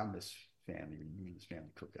here. See, I miss family reunions,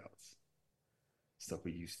 family cookouts. Stuff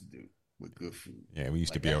we used to do with good food. Yeah, we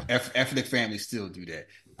used like to be ethnic families still do that.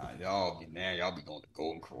 Y'all be going to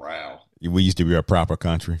Golden Corral. We used to be a proper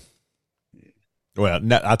country. Yeah. Well,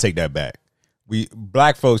 I'll take that back.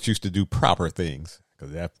 Black folks used to do proper things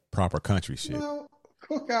because that proper country shit. Well,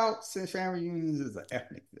 cookouts and family reunions is an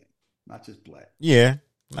ethnic thing, not just black. Yeah,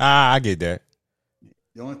 I get that.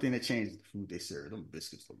 The only thing that changed is the food they serve. Them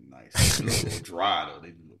biscuits look nice. They look a little dry though.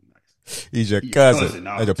 They do look nice. He's your cousin.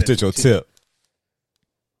 That's a potential tip.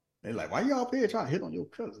 They like, why y'all up here trying to hit on your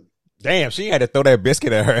cousin? Damn, she had to throw that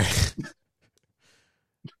biscuit at her.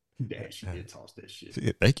 Damn, she did toss that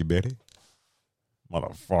shit. Thank you, Betty.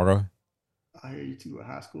 Motherfucker. I hear you two a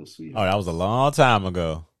high school sweetheart. Oh, that was a long time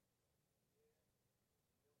ago.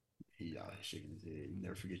 He out here shaking his head. You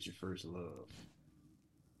never forget your first love.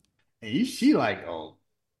 And she like,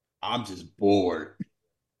 I'm just bored.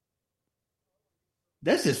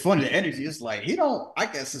 That's just funny. The energy. It's like I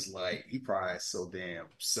guess it's like he probably is so damn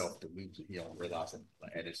self-deluded he don't realize the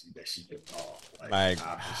energy that she giving off. Like,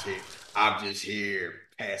 I'm just here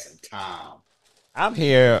passing time. I'm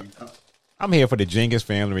here for the Jenkins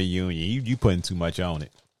family reunion. You putting too much on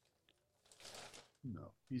it. No,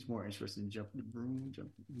 he's more interested in jumping the broom,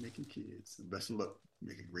 making kids. And best of luck,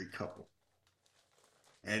 make a great couple.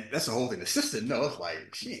 And that's the whole thing. The sister knows,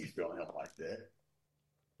 like, she ain't feeling him like that.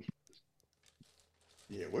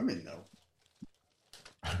 Yeah, women know.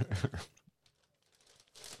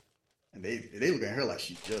 And they look at her like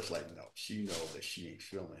she just like, no, she knows that she ain't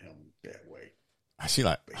feeling him that way. She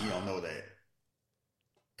like, but he don't know that.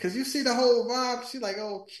 Cause you see the whole vibe. She like,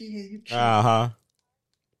 oh, you cute. No,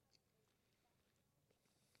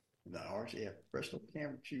 RJ have professional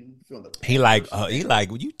camera shooting. He like, well,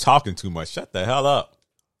 you talking too much. Shut the hell up.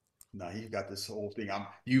 No, he got this whole thing.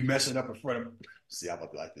 You messing up in front of him. See, I'm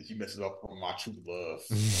about to like this. You messing up on my true love.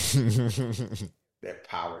 That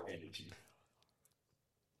power energy.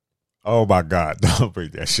 Oh my God! Don't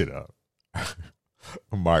bring that shit up.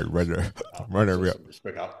 Mark, running real.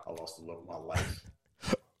 Respect. I lost the love of my life.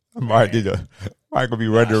 Mark Mike gonna be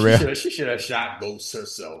running around. She should have shot Ghost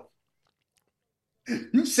herself.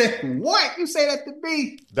 You said what? You say that to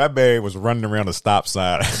me? That man was running around the stop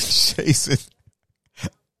sign chasing.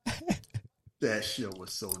 That shit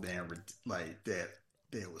was so damn like that.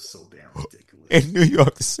 That was so damn ridiculous. In New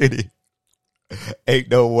York City,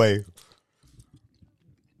 ain't no way.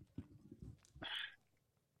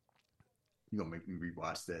 You gonna make me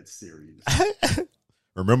rewatch that series?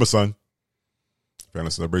 Remember, son,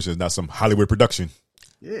 Family Celebration is not some Hollywood production.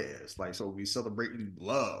 Yeah, it's like so we celebrating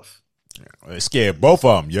love. Yeah, it scared both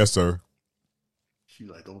of them. Yes, sir. She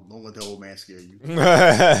like don't let the old man scare you. I'm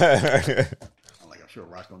like, I'm sure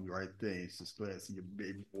Rock's gonna be right there. It's just glad to see your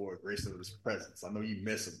baby boy graced with his presence. I know you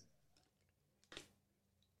miss him.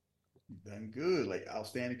 You done good, like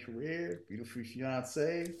outstanding career, beautiful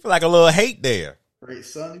fiance. Feel like a little hate there. Great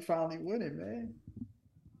son, you finally winning, man.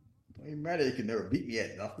 Don't even matter. You can never beat me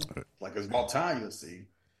at nothing. Like it's about time you'll see.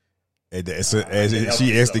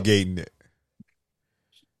 She instigating it.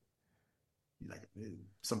 Like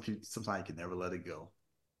sometimes you can never let it go.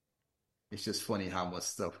 It's just funny how much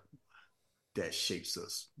stuff that shapes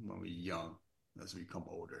us when we're young as we become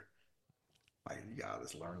older. Like you gotta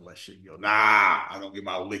just learn to let shit go. Nah, I don't get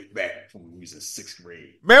my lick back from when we was in 6th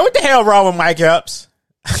grade. Man, what the hell wrong with Mike Epps?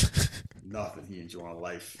 Nothing. He enjoying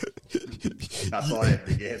life. I saw that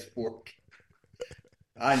big ass pork.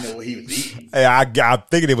 I know what he was eating. Hey, I'm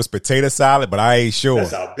thinking it was potato salad, but I ain't sure.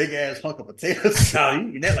 That's a big ass hunk of potato salad. You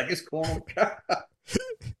eating that like it's corn.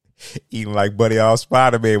 Eating like Buddy off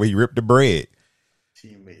Spider-Man when he ripped the bread.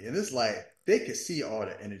 Teammate. And it's like they can see all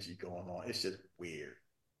the energy going on. It's just weird.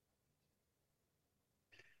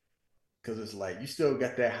 Cause it's like you still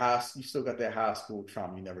got that high school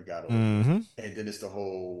trauma you never got over. Mm-hmm. And then it's the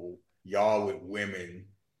whole y'all with women,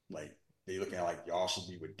 like they looking at like y'all should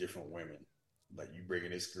be with different women. Like you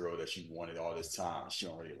bringing this girl that you wanted all this time, she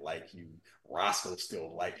don't really like you. Roscoe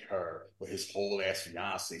still like her, but his whole ass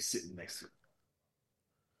fiance sitting next to her.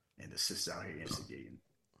 And the sister out here instigating.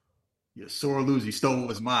 You're sore loser, you stole what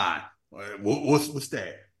was mine. What's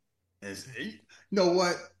that? And you know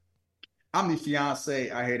what? I'm the fiance.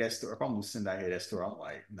 I hear that story. If I'm Lucinda, I hear that story. I'm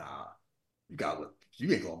like, nah, you gotta look. You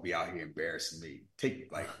ain't gonna be out here embarrassing me. You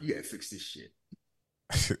gotta fix this shit.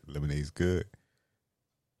 Lemonade's good.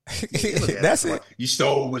 That's it. Like, you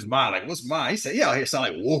stole what was mine. Like, what's mine? He said, yeah, out here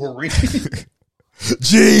sound like Wolverine.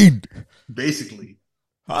 Gene. Basically.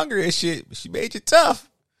 Hungry as shit. She made you tough.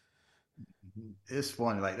 It's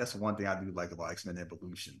funny. Like, that's one thing I do like about X-Men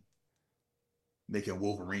Evolution. Making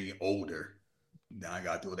Wolverine older. Now I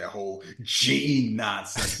gotta do that whole Gene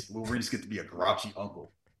nonsense. Wolverine just get to be a grouchy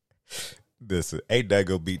uncle. Listen, ain't that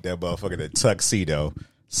gonna beat that motherfucker in a tuxedo?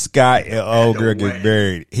 Scott and old girl get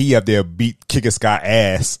married. He up there kicking Scott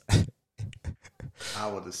ass. I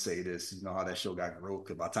would just say this. You know how that show got growth?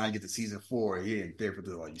 Because by the time you get to season 4, he ain't there for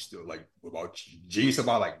the like. You still like about Gene?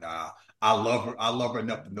 Somebody like, nah. I love her. I love her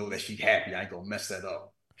enough to know that she's happy. I ain't gonna mess that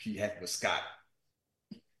up. She happy with Scott.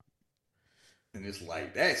 And it's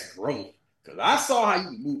like that's growth. Because I saw how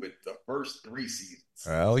you move it the first 3 seasons.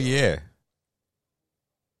 Oh, yeah.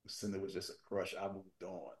 Lucinda was just a crush. I moved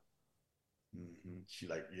on. Mm-hmm. She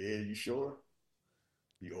like, yeah, you sure?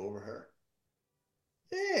 You over her?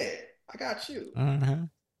 Yeah, I got you. Mm-hmm.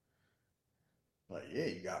 Like, yeah,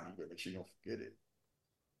 you got me, but make sure you don't forget it.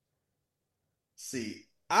 See,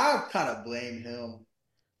 I kind of blame him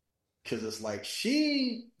because it's like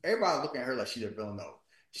everybody looking at her like she the villain. No,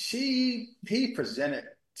 he presented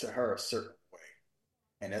to her a certain way,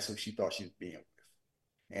 and that's who she thought she was being with,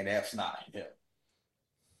 and that's not him.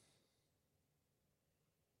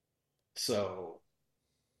 So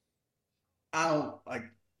I don't like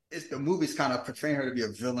it's the movie's kind of portraying her to be a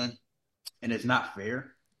villain, and it's not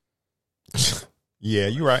fair. Yeah,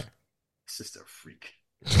 you're right. Sister a freak.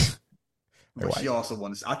 But she also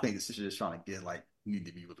wants. I think the sister is trying to get like, you need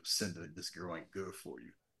to be with Lucinda. This girl ain't good for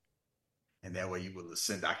you, and that way you with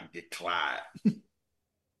Lucinda, I can get Clyde.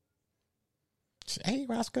 Hey,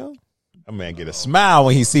 Roscoe. That man get a smile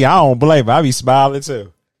when he see. I don't blame him. I be smiling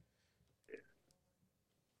too.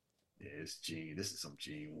 Yeah, it's Gene. This is some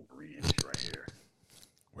Gene Wolverine shit right here.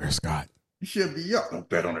 Where's Scott? You should be up. Don't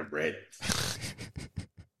bet on it, Brad.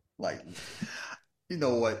 Like, you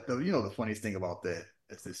know what? You know the funniest thing about that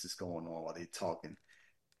is this is going on while they talking.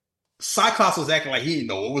 Cyclops was acting like he didn't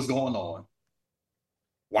know what was going on.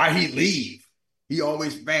 Why he leave? He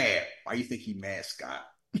always mad. Why you think he mad, Scott?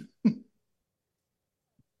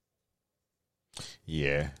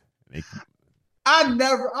 Yeah. I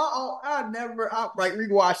like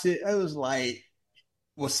rewatched it. It was like,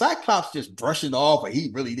 was Cyclops just brushing off, but he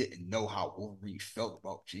really didn't know how Wolverine felt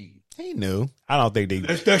about Jean? He knew. I don't think they.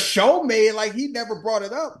 The show made like he never brought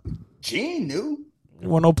it up. Gene knew. There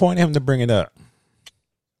wasn't no point in him to bring it up.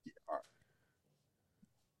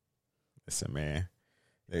 Listen, man.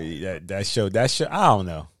 That show, I don't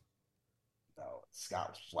know. No,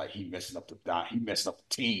 Scott was like he messing up the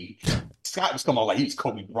team. Scott was coming on like he was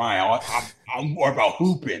Kobe Bryant. I'm more about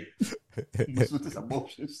hooping. He was with his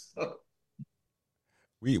emotions.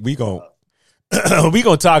 We gonna we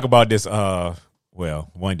gonna talk about this.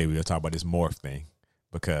 Well, one day we'll talk about this morph thing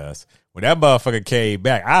because when that motherfucker came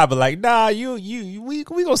back, I'll be like, nah, we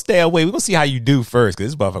gonna stay away. We gonna see how you do first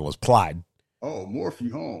because this motherfucker was plotting. Oh, Morph,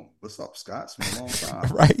 you home? What's up, Scott? It's been a long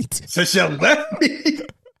time, right? Since you left me.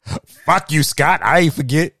 Fuck you, Scott. I ain't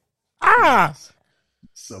forget.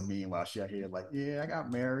 So meanwhile, she out here like, yeah, I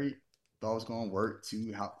got married. Thought I was gonna work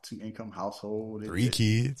two income household, 3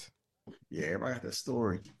 kids. Yeah, everybody got that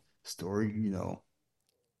story. You know.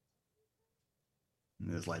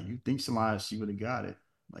 And it's like you think somebody she would have got it,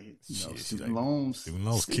 like student loans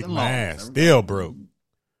kick my ass. Still broke.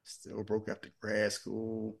 Still broke after grad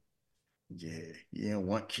school. Yeah, you didn't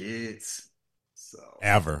want kids. So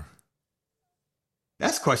ever.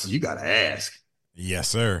 That's questions you gotta ask. Yes,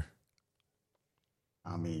 sir.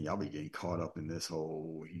 I mean, y'all be getting caught up in this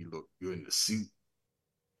whole he looked good in the suit.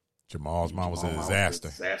 Jamal's mom was a disaster.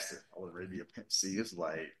 I was ready to be a pimp. See, it's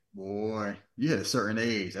like, boy, you at a certain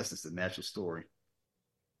age. That's just a natural story.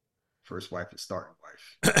 First wife is starting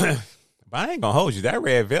wife. But I ain't gonna hold you. That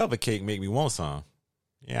red velvet cake make me want some.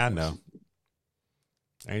 Yeah, I know.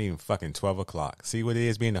 Ain't even fucking 12 o'clock. See what it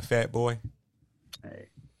is being a fat boy? Hey,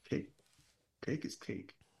 cake is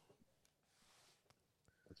cake.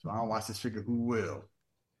 That's why I don't watch this figure Who Will.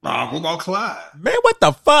 What about Clyde? Man, what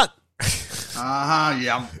the fuck?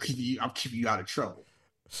 Yeah, I'm keeping you out of trouble.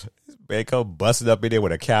 Man, come busting up in there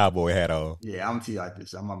with a cowboy hat on. Yeah, I'm gonna tell you like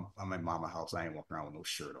this. I'm at mama house. I ain't walking around with no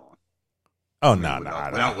shirt on. Oh,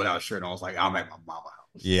 without a shirt on, I was like, I'm at my mama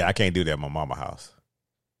house. Yeah, I can't do that at my mama house.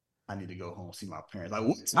 I need to go home and see my parents. Like,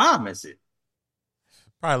 what time is it?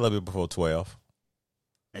 Probably a little bit before 12.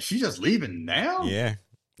 And she's just leaving now? Yeah.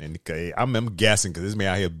 And I'm guessing because this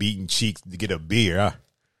man out here beating cheeks to get a beer.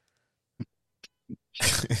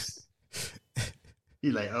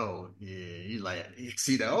 He's like, oh, yeah. He's like, you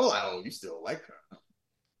see that? Oh, you still like her.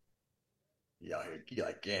 You out here, you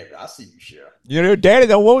like, Gambit, I see you, Cheryl. You know, daddy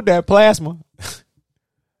don't want that plasma.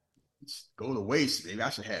 Just go to waste, baby. I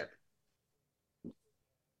should have it.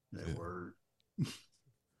 That word.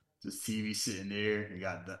 Just TV sitting there. You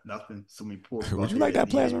got nothing. So many poor people. Would you like that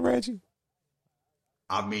plasma, Reggie?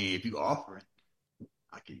 I mean, if you offer it,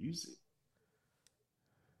 I can use it.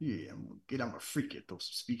 Yeah, I'm a freak it. Throw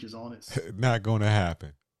some speakers on it. Not gonna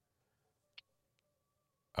happen.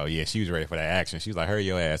 Oh yeah, she was ready for that action. She was like, "Hurry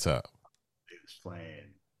your ass up." They was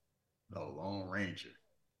playing the Lone Ranger.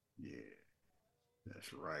 Yeah,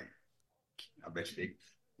 that's right. I bet you they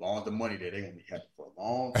long the money there, they gonna be happy for a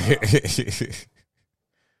long time.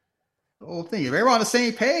 The whole thing. If everyone on the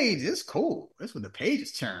same page, it's cool. That's when the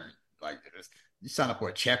pages turn. Like you sign up for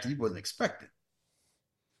a chapter you wasn't expecting.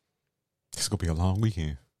 It's gonna be a long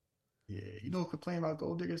weekend. Yeah, you know who complain about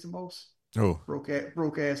gold diggers the most? Oh, broke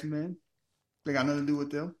ass men. They got nothing to do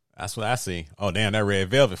with them. That's what I see. Oh damn, that red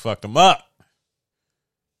velvet fucked him up.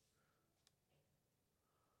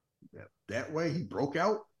 That way he broke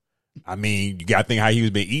out. I mean, you gotta think how he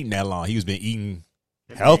was been eating that long. He was been eating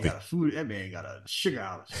healthy. That man got a sugar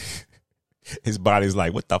allergy. His body's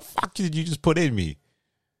like, what the fuck did you just put in me?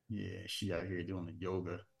 Yeah, she out here doing the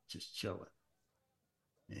yoga, just chilling.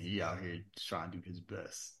 And he out here trying to do his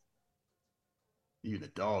best. Even the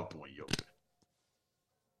dog doing yoga.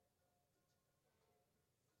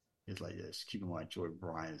 It's like, yes, keep in mind, Joy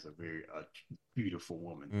Bryan is a very beautiful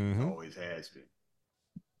woman. Mm-hmm. Always has been.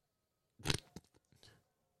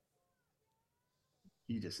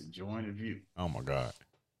 He just enjoying the view. Oh my God.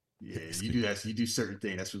 Yeah, you do that. You do certain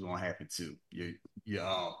things. That's what's gonna happen too.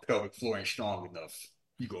 Your pelvic floor ain't strong enough.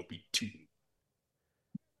 You gonna be tooting.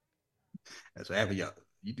 That's what happens.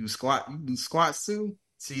 You do squat. You do squats too.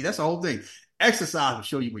 See, that's the whole thing. Exercise will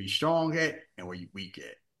show you where you're strong at and where you're weak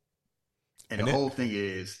at. And the whole thing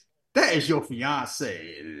is that is your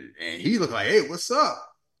fiance, and he look like, hey, what's up?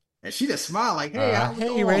 And she just smile like, hey, how's it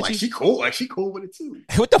going? Reggie. Like she cool. Like she cool with it too.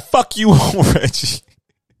 Hey, what the fuck you on, Reggie?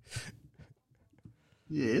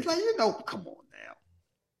 Yeah, it's like, come on now.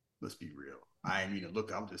 Let's be real. I ain't even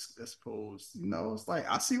look. I'm just, I suppose, it's like,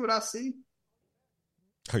 I see what I see.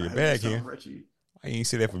 Oh, you're back here. I ain't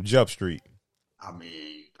see that from Jump Street. I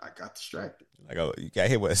mean, I got distracted. Like, oh, you got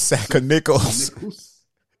hit with a sack of nickels.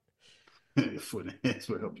 Foot and hands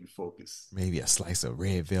will help you focus. Maybe a slice of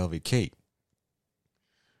red velvet cake.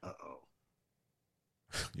 Uh-oh.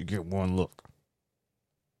 You get one look.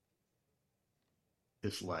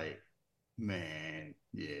 It's like Man,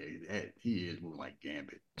 yeah, he is moving like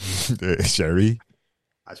Gambit. Sherry,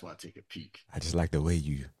 I just want to take a peek. I just like the way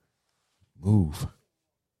you move.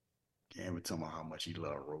 Gambit talking about how much he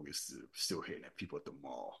loved Rogan still hitting at people at the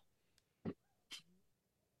mall. That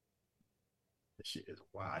shit is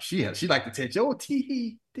wild. She like to take your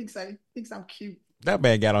tee. Thinks I'm cute. That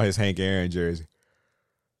man got on his Hank Aaron jersey.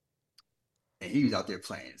 And he was out there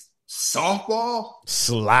playing softball,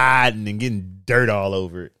 sliding and getting dirt all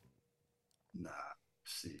over it. Nah,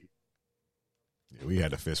 see. Yeah, we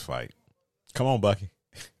had a fist fight. Come on, Bucky.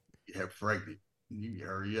 You have pregnant. You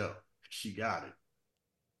hurry up. She got it.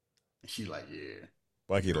 And she like, yeah.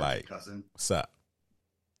 Bucky like, cousin. What's up?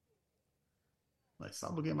 Like,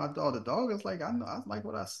 stop looking at my dog. The dog is like, I know. I like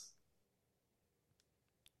what I.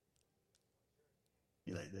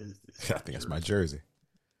 He like, this I think that's my jersey.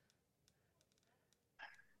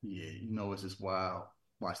 Yeah, you know it's just wild.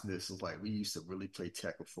 Watching this is like we used to really play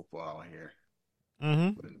tackle football out here,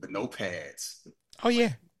 but no pads. Oh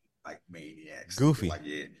yeah, like maniacs, goofy. Like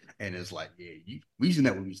and it's like we used to do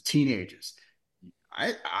that when we was teenagers.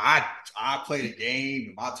 I played a game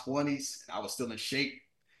in my 20s and I was still in shape.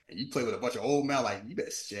 And you play with a bunch of old men, like you better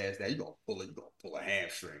jazz that. You gonna pull a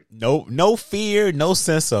hamstring. No fear, no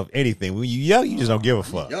sense of anything. When you young, you just don't give a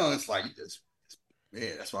fuck. Young, it's like you just.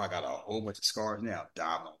 Yeah, that's why I got a whole bunch of scars now.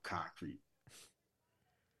 Diving on concrete.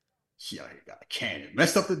 She out here got a cannon.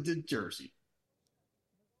 Messed up the jersey.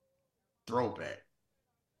 Throwback.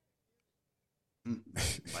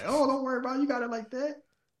 Like, oh, don't worry about it. You got it like that.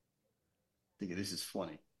 Thinking this is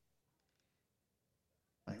funny.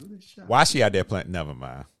 Like, who this shot? Why she out there playing? Never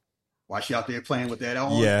mind. Why she out there playing with that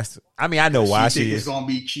on? Yes. I mean, I know why she is. It's going to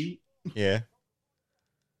be cute. Yeah.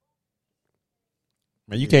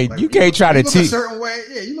 Man, you can't try to teach a certain way.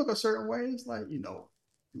 Yeah, you look a certain way. It's like, what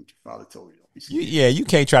your father told you. You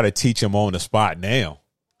can't try to teach him on the spot now.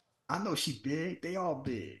 I know she big. They all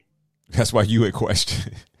big. That's why you in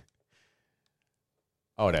question.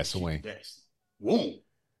 Oh, that's swing. Whoa.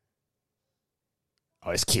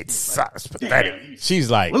 Oh, this kid sucks. Pathetic.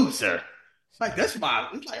 She's like, loser. Like, that's my.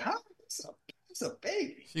 It's like, huh? It's a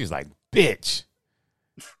baby. She was like, bitch.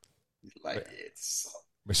 Like, it's.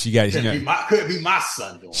 But she got could be my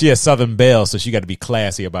son doing. She has Southern Belle, so she got to be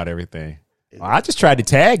classy about everything. Well, I just tried to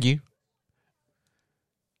tag you.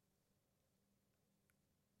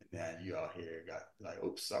 Now you out here got like,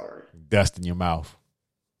 oops, sorry. Dust in your mouth.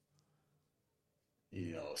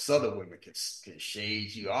 Southern women can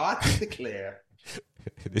shade you. Oh, I declare.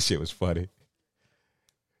 This shit was funny.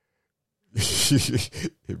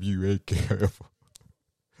 If you ain't careful.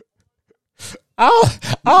 I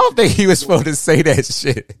don't think he was supposed to say that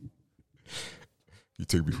shit. You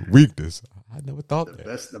took me for weakness. I never thought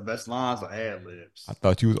that. The best lines are ad libs. I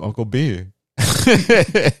thought you was Uncle Ben.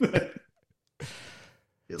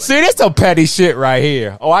 See, this some petty shit right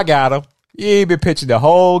here. Oh, I got him. You ain't been pitching the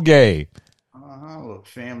whole game. Look,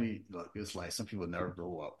 family, it's like some people never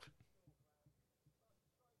grow up.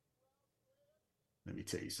 Let me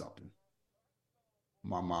tell you something.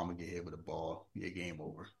 My mama get hit with a ball. Yeah, game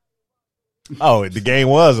over. Oh, the game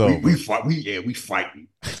was over. We fighting.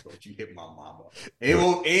 Don't you hit my mama? It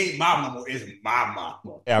ain't my mama. It's my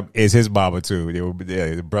mama. Yeah, it's his mama too. It's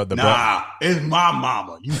my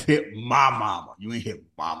mama. You hit my mama. You ain't hit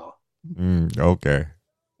mama. Okay.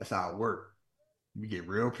 That's how it works. You get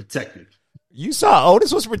real protective. You saw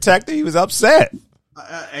Otis was protected. He was upset.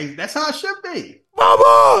 That's how it should be.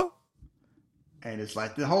 Mama! And it's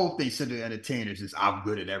like the whole thing to the entertainers is I'm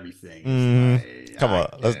good at everything. Like, come on,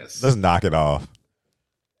 let's knock it off.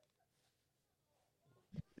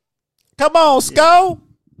 Come on, Sco.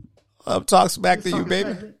 Talk smack to you,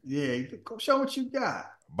 baby. Yeah, go show what you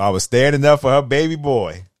got. Mama standing up for her baby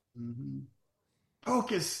boy.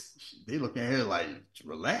 Focus. They looking at her like,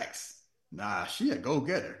 relax. Nah, she a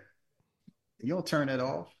go-getter. You don't turn that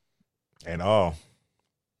off. At all.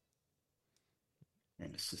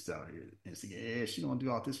 And it's just out here. And it's like, yeah, she gonna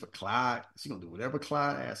do all this for Clyde. She gonna do whatever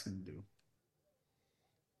Clyde asks her to do.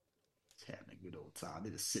 It's having a good old time.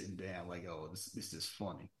 They're just sitting down like, oh, this is just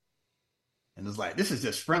funny. And it's like, this is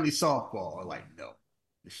just friendly softball. Or like, no,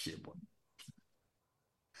 this shit wasn't.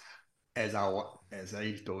 As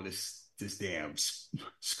I throw this damn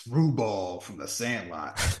screwball from the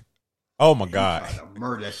Sandlot. Oh my God! Trying to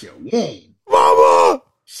murder that shit. Whoa, mama!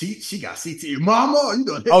 She got CT. Mama, you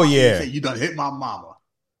done hit. Oh yeah, you done hit my mama.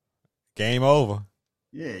 Game over.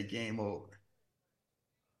 Yeah, game over.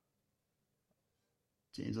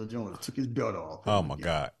 James Earl Jones took his belt off. Oh my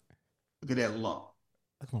God! Look at that lump.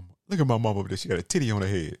 Look at my mama over there. She got a titty on her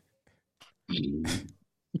head. You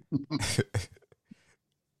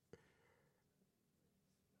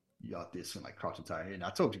out just feel like crouching tired here. And I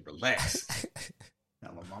told you, relax.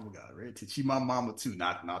 Now my mama got ready to. She my mama too.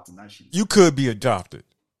 Not tonight. You could be adopted.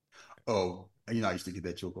 Oh, you know I used to get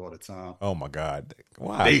that joke all the time. Oh my God!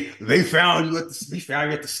 Why? They found you at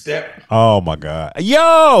the step. Oh my God!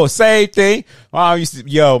 Yo, same thing. My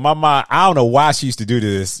mom. I don't know why she used to do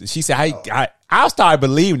this. She said, I started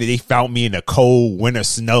believing that they found me in the cold winter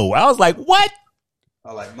snow. I was like, what?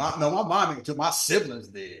 I like my mom until my siblings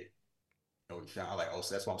did. We found like, oh,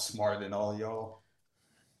 so that's why I'm smarter than all y'all.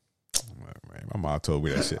 Man, my mom told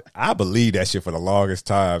me that shit. I believed that shit for the longest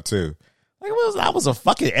time too. Like, I was a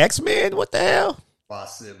fucking X-Men. What the hell? My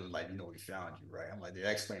siblings like, we found you, right? I'm like, they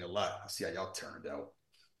explain a lot. I see how y'all turned out.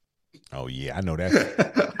 Oh yeah, I know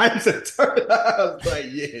that. I said turned out. I was like,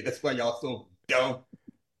 yeah, that's why y'all so dumb.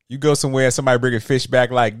 You go somewhere, somebody bring a fish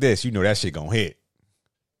back like this, you know that shit gonna hit.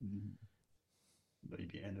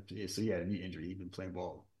 So he had a knee injury. He'd been playing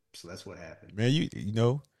ball. So that's what happened. Man, you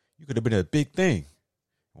could have been a big thing.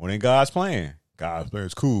 When in God's plan. God's plan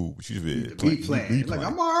is cool. But you be playing. Like,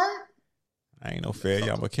 I'm all right. I ain't no fair.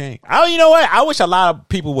 I'm a king. Oh, you know what? I wish a lot of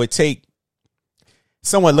people would take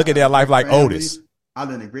someone look at their life like Otis. I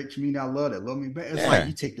live in a great community I love that love me back. It's like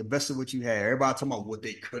you take the best of what you had. Everybody talking about what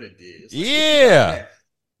they could have did. Like, yeah.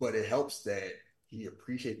 But it helps that he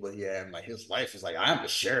appreciates what he had. Like his life is like, I'm the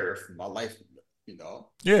sheriff. My life,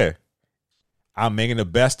 Yeah. I'm making the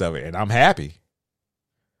best of it, and I'm happy.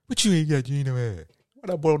 But you ain't no ass. Why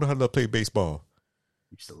that boy don't know how to play baseball?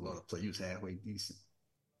 You used to love to play. You was halfway decent.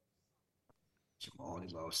 Jamal, he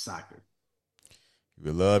loves soccer. You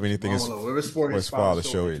would love anything his father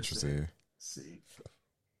show interest in. See,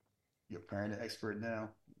 you're a parent and expert now.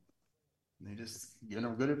 They just giving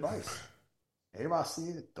them good advice. Everybody see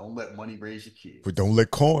it. Don't let money raise your kids. But don't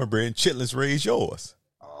let cornbread and chitlins raise yours.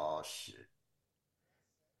 Oh, shit.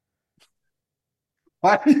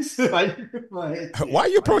 Why are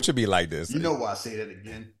you approaching me like this? You know why I say that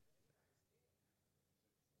again.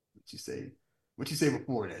 What you say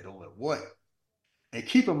before that? Don't let what? And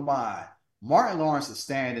keep in mind, Martin Lawrence is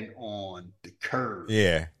standing on the curb.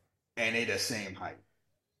 Yeah. And they the same height.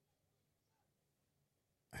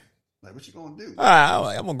 Like, what you gonna do?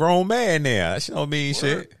 I'm a grown man now. That shit don't mean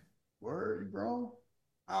shit. Word, you grown?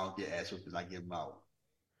 I don't get ass whippers. I give them out.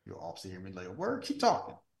 Your officer hear me like, word, keep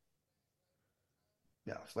talking.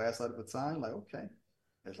 Yeah, flashlight at the time, like, okay.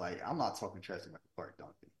 It's like, I'm not talking trash to my Clark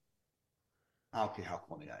Duncan. I don't care how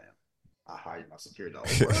funny I am. I hire my security dog.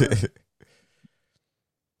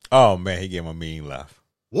 Oh, man, he gave him a mean laugh.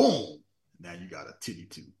 Whoa! Now you got a titty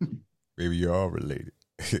too. Maybe you're all related.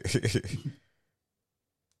 He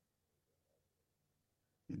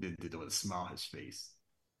did with a smile on his face.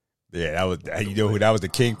 Yeah, that was that was the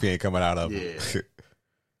kingpin coming out of him. Yeah.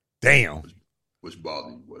 Damn. What's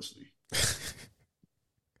bothering you, Wesley?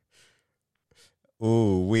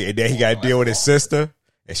 Ooh, and then he got to deal with his sister,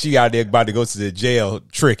 and she out there about to go to the jail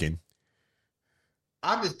tricking.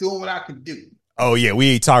 I'm just doing what I can do. Oh yeah,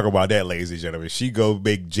 we ain't talking about that, ladies and gentlemen. She go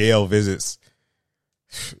make jail visits.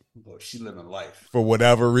 Boy, she living life for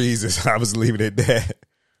whatever reasons. I was leaving it that.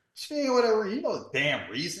 She ain't whatever. You know, the damn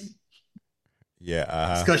reason.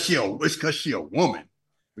 Yeah, it's because she a woman.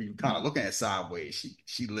 We can kind of looking at sideways.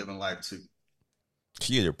 She living life too.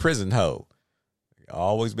 She is a prison hoe.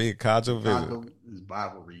 Always being controversial.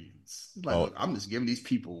 Bible readings. Like, look, I'm just giving these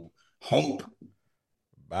people hope.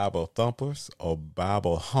 Bible thumpers or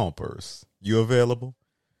Bible humpers? You available?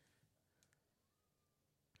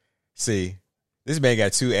 See, this man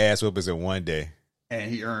got 2 ass whoopers in one day. And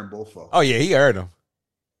he earned both of them. Oh, yeah, he earned them.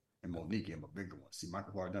 And Monique gave him a bigger one. See,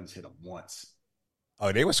 Michael Hardin hit him once.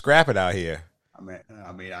 Oh, they were scrapping out here. I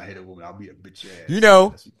mean, I hit a woman. I'll be a bitch ass. You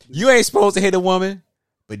know, you ain't supposed to hit a woman.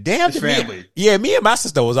 But damn, family. Me and my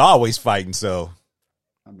sister was always fighting. So,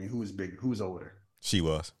 I mean, who was big? Who was older? She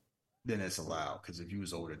was. Then it's allowed because if you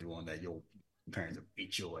was older doing that, your parents would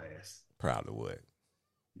beat your ass. Probably would.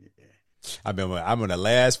 Yeah. I remember the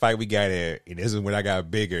last fight we got in, and this is when I got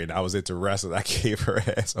bigger, and I was into wrestling. I gave her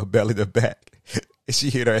ass a belly to back, and she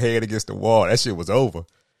hit her head against the wall. That shit was over.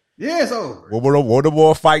 Yeah, it's over. What the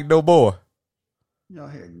more fight no more? Y'all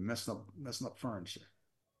here messing up furniture.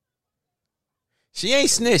 She ain't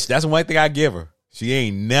snitched. That's one thing I give her. She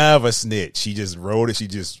ain't never snitched. She just wrote it.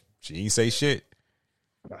 She ain't say shit.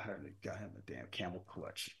 Got him a damn camel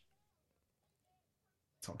clutch.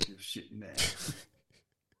 Talk your shit now.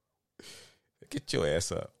 Get your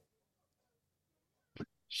ass up.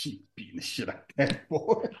 She beating the shit out of that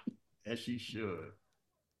boy. As she should.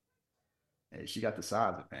 Hey, she got the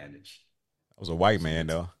size advantage. I was a white man,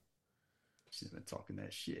 though. She's been talking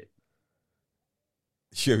that shit.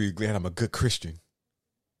 She'll be glad I'm a good Christian.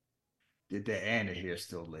 Did that and the hair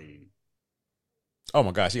still laid. Oh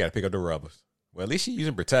my gosh, she got to pick up the rubbers. Well, at least she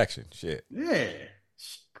using protection. Shit. Yeah.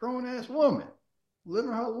 Grown ass woman.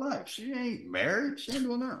 Living her life. She ain't married. She ain't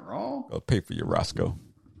doing nothing wrong. Go pay for your Roscoe.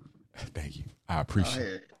 Thank you. I appreciate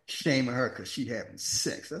it. Shaming her because she having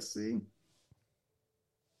sex. Let's see.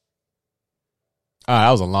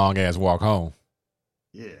 That was a long ass walk home.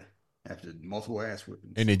 Yeah. After multiple ass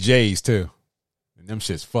whippings. And the J's too. And them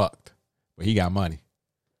shit's fucked. But he got money.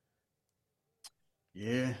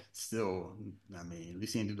 Yeah. Still, I mean, at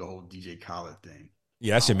least he didn't do the whole DJ Khaled thing.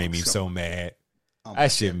 Yeah, that shit made me so mad.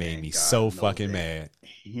 That shit made me so fucking mad.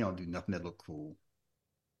 He don't do nothing that look cool.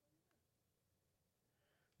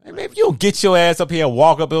 Hey, man, if you don't get your ass up here and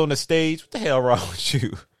walk up on the stage, what the hell wrong with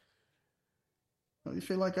you? You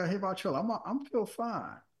feel like I hit my trailer. I'm feel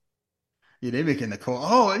fine. Yeah, they making the call.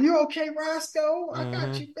 Oh, are you okay, Roscoe? I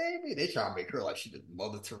got you, baby. They try to make her like she did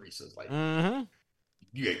Mother Teresa's. Like,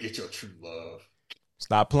 you gotta get your true love.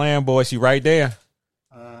 Stop playing, boy. She right there.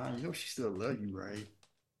 You know she still love you, right?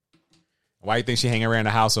 Why you think she hang around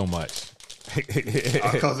the house so much?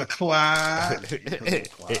 Because of Clyde.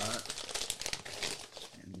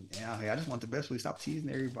 And I just want the best. We stop teasing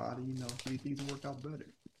everybody. You know, make things work out better.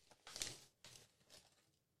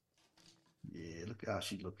 Yeah, look how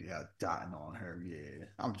she looking out, dotting on her. Yeah,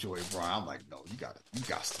 I'm Joey Brown. I'm like, no, you got to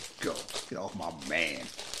go. Get off my man.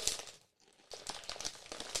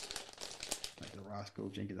 Like the Roscoe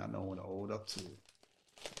Jenkins, I know when to hold up to.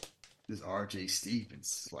 This RJ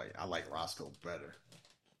Stevens, like I like Roscoe better.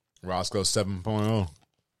 Roscoe 7.0.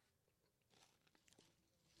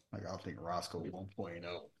 Like I think Roscoe 1.0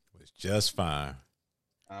 was just fine.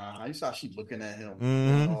 You saw she looking at him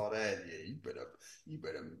and all that. Yeah, you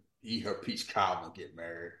better eat her peach cobbler and get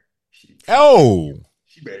married. She better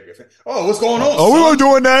get married. Oh, what's going on? Oh, we weren't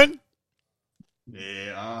doing nothing.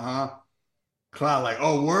 Yeah, Clyde like,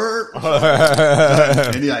 oh, word.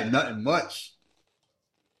 And he like nothing much.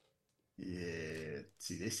 Yeah,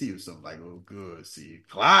 see, they see something like, oh, good. See,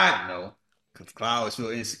 Clyde, no, because Clyde was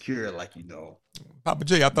so insecure, like, Papa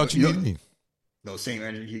J, I thought you needed me. No, same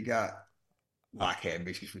energy he got. Lock had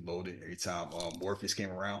basically reloaded every time Morpheus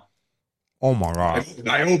came around. Oh my God.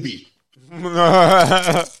 Niobe.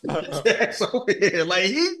 So, yeah, like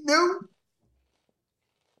he knew.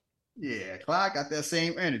 Yeah, Clyde got that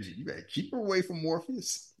same energy. You better keep her away from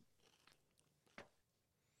Morpheus.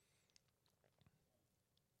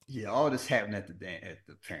 Yeah, all this happened at the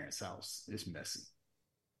parents' house. It's messy.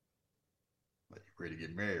 Like, you ready to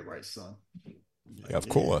get married, right, son? Like, yeah, of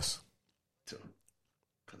course.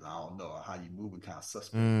 Because I don't know how you moving, kind of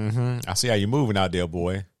suspect. I see how you moving out there,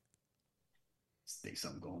 boy. Think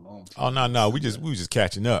something going on. Oh no, we was just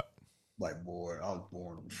catching up. Like, boy, I was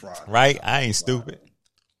born on Friday. Right? I ain't stupid.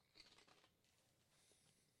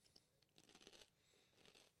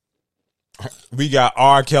 We got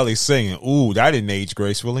R. Kelly singing. Ooh, that didn't age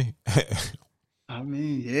gracefully. I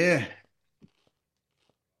mean, yeah.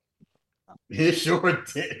 It sure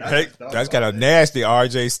did. Hey, that's got a nasty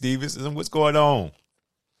RJ Stevenson. What's going on?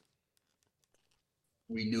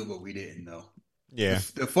 We knew, but we didn't know. Yeah.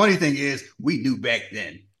 The funny thing is, we knew back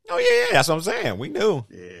then. Oh, yeah, that's what I'm saying. We knew.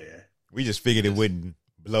 Yeah. We just figured it wouldn't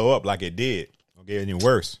blow up like it did. Or get any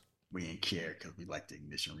worse. We didn't care because we liked the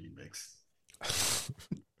Ignition remix.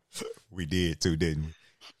 We did too, didn't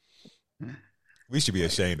we? We should be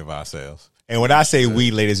ashamed of ourselves. And when I say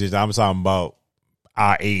we, ladies and gentlemen, I'm talking about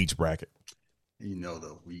our age bracket.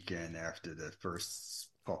 The weekend after the first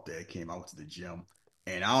Puff Daddy came out to the gym,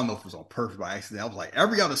 and I don't know if it was on purpose by accident. I was like,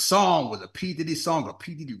 every other song was a P. Diddy song, a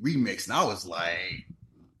P. Diddy remix, and I was like,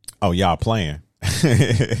 "Oh, y'all playing?"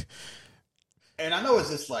 And I know it's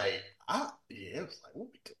just like, it was like, what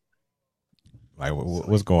we doing? Like,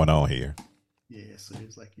 what's going on here? Yeah, so it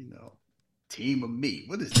was like, Team of Me.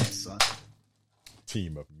 What is that, son?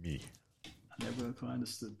 Team of Me. I never quite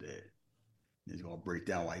understood that. He's gonna break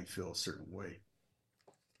down why you feel a certain way.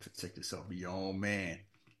 Protect yourself, be your own man.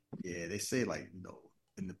 Yeah, they say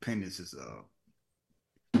independence is a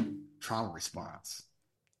trauma response.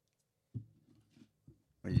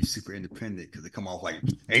 When you're super independent, because they come off like,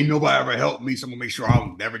 ain't nobody ever helped me, so I'm gonna make sure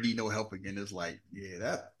I'll never need no help again. It's like,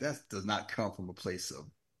 yeah, that does not come from a place of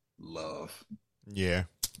love. Yeah,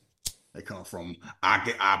 they come from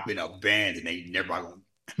I've been abandoned. They never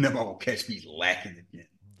gonna catch me lacking again.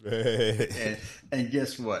 and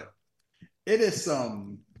guess what? It is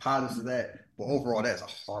some positives to that, but overall, that's a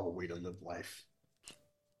horrible way to live life.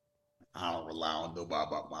 I don't rely on nobody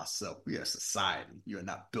about myself. We are a society. You are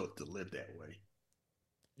not built to live that way.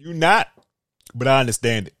 You not, but I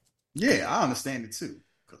understand it. Yeah, I understand it too.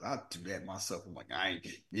 Because I do that myself. I'm like,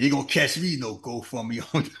 you ain't gonna catch me no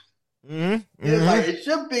GoFundMe on. It's like, it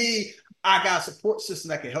should be, I got a support system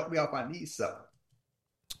that can help me out if I need something.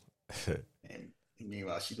 And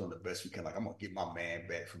meanwhile, she's doing the best we can. Like, I'm gonna get my man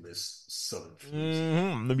back from this southern freeze.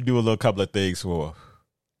 Let me do a little couple of things for her.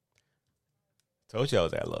 Told you I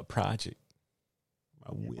was that little project.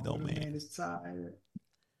 My widow man is tired.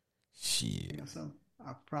 Shit.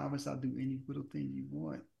 I promise I'll do any little thing you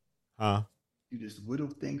want. Huh? Do this little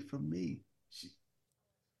thing for me.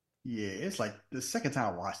 Yeah, it's like the second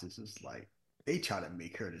time I watched this, it's like they try to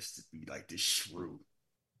make her to be like this shrew.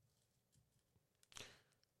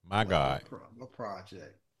 My God. A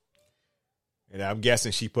project. And I'm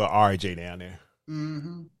guessing she put RJ down there.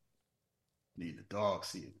 Mm-hmm. Need the dog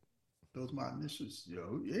see it. Those my initials,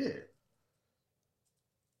 yo. Yeah.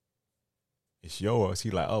 It's yours.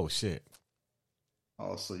 He like, oh shit.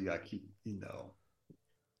 Also, you gotta keep, she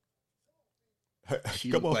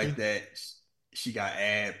Come look on, like man. that. She got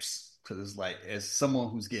abs because it's like, as someone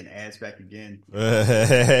who's getting abs back again,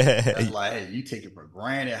 that's like, hey, you take it for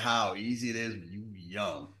granted how easy it is when you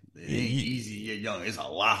young. It ain't easy. You're young. It's a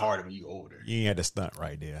lot harder when you older. You ain't had to stunt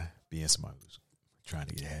right there, being smart, trying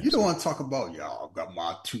to get abs. You don't want to talk about y'all. Got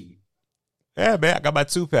my 2. Yeah, man, I got my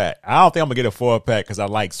 2-pack. I don't think I'm gonna get a 4-pack because I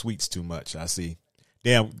like sweets too much. I see.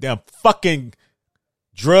 Damn fucking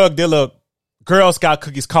drug dealer Girl Scout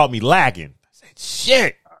cookies caught me lagging. I said,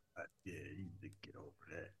 shit. Yeah, you need to get over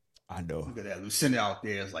that. I know. Look at that. Lucinda out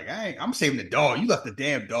there is like, I'm saving the dog. You left the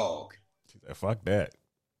damn dog. She's like, fuck that.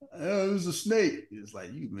 It was a snake. It's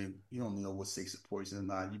like, you don't know what snake's a poison or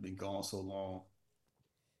not. You've been gone so long.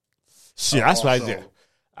 Shit, that's what I did.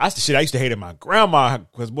 That's the shit I used to hate at my grandma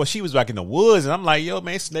because she was back in the woods and I'm like, yo,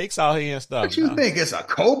 man, snakes out here and stuff. What you think? It's a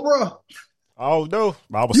cobra? Oh no,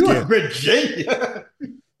 I was you scared. You in Virginia?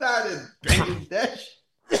 Started banging that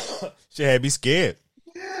shit. She had me scared.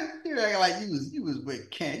 You acting like you was with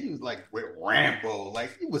Ken. You was like with Rambo.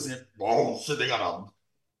 Like you wasn't. Oh shit! They got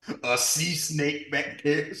a sea snake back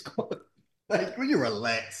there. Like, will you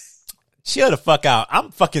relax? Chill the fuck out.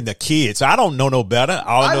 I'm fucking the kid, so I don't know no better.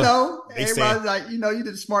 I know. Everybody's like, you did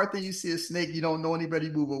the smart thing. You see a snake, you don't know anybody,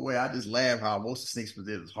 move away. I just laugh how most of the snakes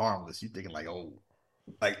was harmless. You thinking like, oh,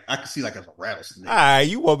 like I could see like a rattlesnake. All right,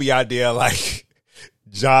 you won't be out there like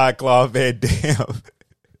John Claude Van Damme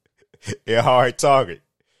and Hard Target.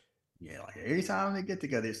 Yeah, like every time they get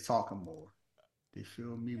together, it's talking more. They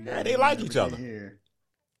feel me more. Yeah, they like each other.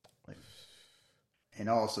 Like, and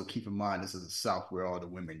also keep in mind, this is the South where all the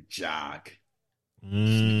women jog.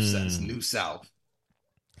 It's New South.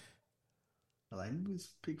 Like, you was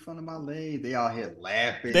pick fun of my leg. They out here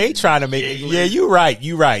laughing. They try to make giggling. you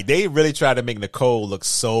right. They really try to make Nicole look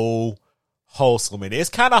so wholesome, and it's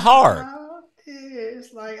kind of hard.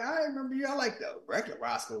 It's like, I remember you. I like the regular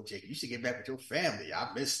Roscoe chick. You should get back with your family.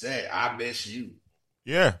 I miss that. I miss you.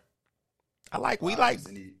 Yeah. We like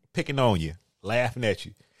picking on you, laughing at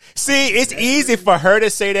you. See, it's easy for her to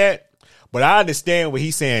say that, but I understand what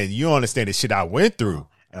he's saying. You don't understand the shit I went through.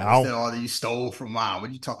 And I understand all that you stole from mine. What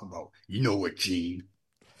are you talking about? You know what, Gene?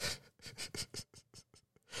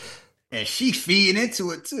 And she's feeding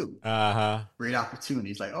into it too. Great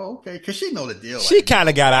opportunities. Like, oh, okay, because she know the deal. She like, kind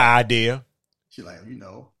of got an idea. She like,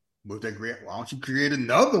 with that great. Why don't you create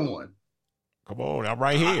another one? Come on, I'm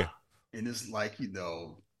right here. And it's like,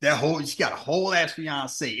 that whole. She got a whole ass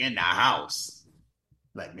fiance in the house.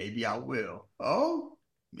 Like, maybe I will. Oh,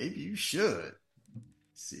 maybe you should.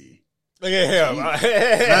 See. Look at him.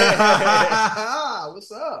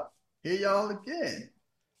 What's up? Here y'all again.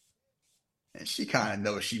 And she kind of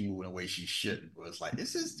knows she moving the way she shouldn't. But it's like,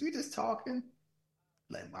 we just talking.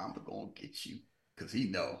 Like, Mama gonna get you. Because he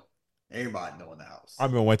know. Everybody know in the house. I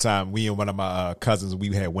remember one time, we and one of my cousins,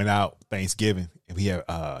 we had went out Thanksgiving. And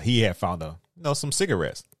he had found some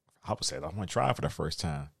cigarettes. I said, I'm going to try it for the first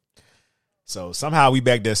time. So somehow we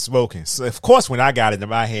back there smoking. So of course, when I got it in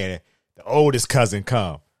my hand, the oldest cousin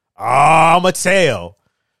come. Oh, I'm going to tell.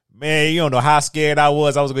 Man, you don't know how scared I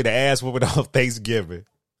was. I was going to ask whooping on Thanksgiving.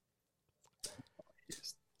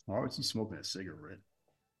 Why was he smoking a cigarette?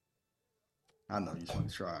 I know you just want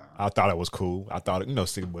to try. I thought it was cool. I thought,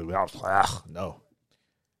 cigarette. I was like, no.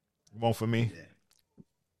 It won't for me.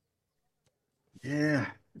 Yeah.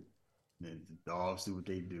 The dogs do what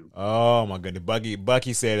they do. Oh, my goodness.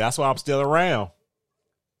 Bucky said, that's why I'm still around.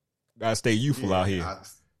 Gotta stay youthful out here.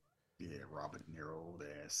 Robert De Niro, old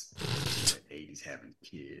ass. 80s having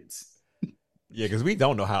kids. Yeah, because we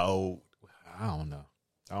don't know how old. I don't know.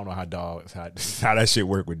 I don't know how that shit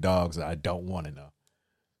work with dogs. I don't want to know.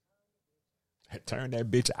 Turn that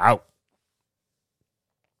bitch out.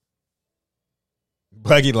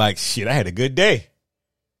 Buggy like, shit, I had a good day.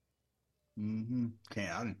 Mm-hmm.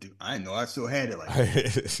 I didn't know I still had it like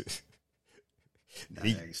that. Now I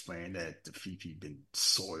explain that the Fifi been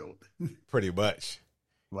soiled. Pretty much.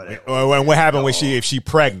 What happened when if she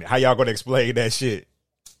pregnant? How y'all gonna explain that shit?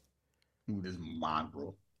 Ooh, this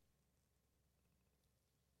mongrel.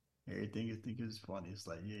 Everything you think is funny. It's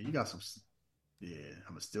like, yeah, you got some. Yeah,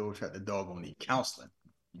 I'm still trying. The dog gonna need counseling.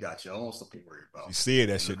 You got your own stuff to worry about. You see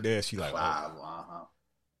that shit there? She like, like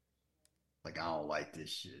I don't like this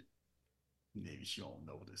shit. Maybe she don't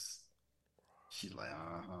know this. She's like,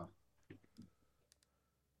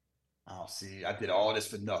 I don't see. I did all this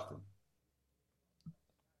for nothing.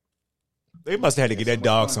 They must have had to get that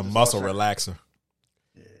dog some muscle relaxer.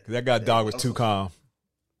 Yeah, that dog was too calm.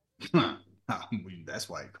 That's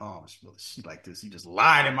why it calm. She like this. He just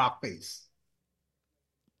lied in my face.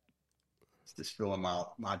 It's just feeling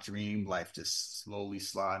my dream life just slowly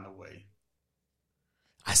sliding away.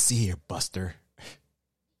 I see her, Buster.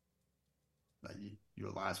 Like you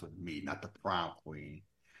aligns with me, not the prom queen.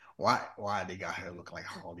 Why they got her looking like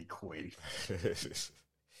Harley Quinn?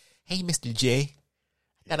 Hey, Mr. J.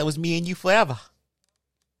 I thought it was me and you forever.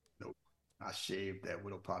 Nope. I shaved that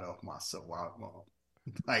widow powder off myself.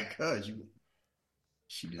 Like,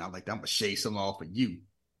 she not like that. I'm gonna shave something off of you.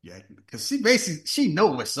 Yeah, because she know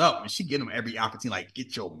what's up, and she get them every opportunity. Like,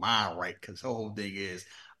 get your mind right, because her whole thing is,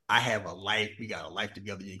 I have a life. We got a life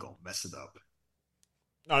together. You ain't gonna mess it up.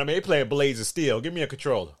 No, I mean they play Blades of Steel. Give me a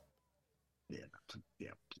controller. Yeah,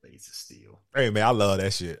 Blades of Steel. Hey man, I love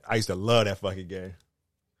that shit. I used to love that fucking game.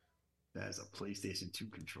 That's a PlayStation 2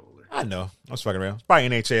 controller. I know. I was fucking around. It's probably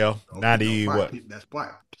NHL 90. What? That's probably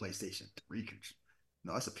a PlayStation 3 controller.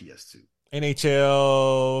 No, that's a PS2.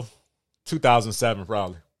 NHL 2007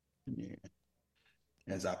 probably. Yeah.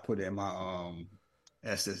 As I put in my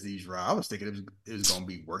SSD drive, I was thinking it was gonna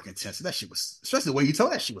be work intensive. That shit was, especially the way you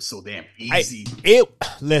told that shit was so damn easy.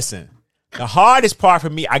 Listen, the hardest part for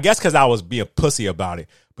me, I guess, because I was being pussy about it,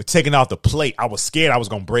 but taking off the plate, I was scared I was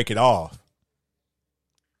gonna break it off.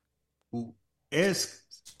 It's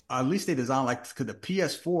at least they designed like, because the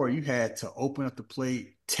PS4 you had to open up the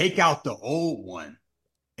plate, take out the old one,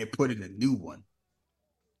 and put in a new one.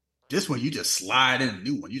 This one you just slide in a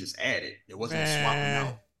new one. You just add it. It wasn't swapping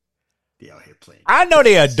out. They out here playing. I know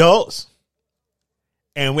they're adults,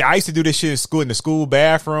 and I used to do this shit in the school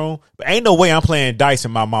bathroom. But ain't no way I'm playing dice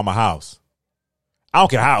in my mama house. I don't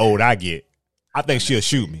care how old I get. I think she'll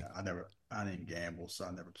shoot me. I didn't gamble, so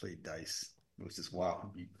I never played dice. It was just wild.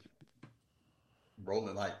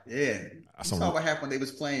 Rolling like, yeah. I saw what happened when they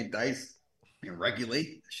was playing dice and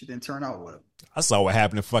regulate. Shit didn't turn out well. I saw what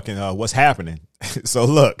happened in fucking What's Happening. So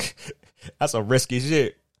look, that's some risky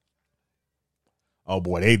shit. Oh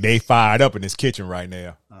boy, they fired up in this kitchen right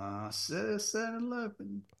now.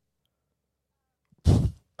 7-11.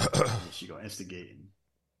 She gonna instigate.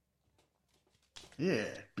 Yeah,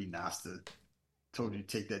 be nice to. Told you to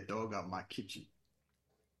take that dog out of my kitchen.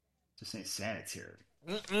 This ain't sanitary.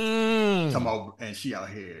 And she out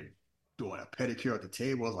here doing a pedicure at the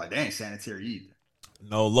table. I was like, that ain't sanitary either.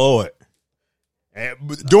 No Lord. And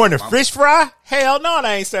during the fish fry? Hell no,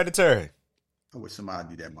 that ain't sanitary. I wish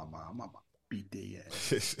somebody did that. My mom beat their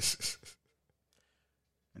ass.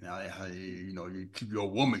 And now you keep your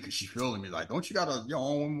woman because she feeling me. Like, don't you got your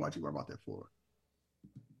own woman? What you worry about that for?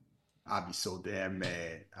 I'd be so damn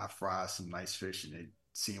mad. I fried some nice fish and they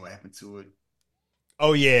seen what happened to it.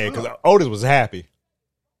 Oh yeah, because Otis was happy.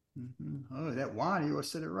 Mm-hmm. Oh, that wine, you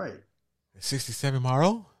said it right. 67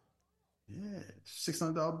 Maro? Yeah,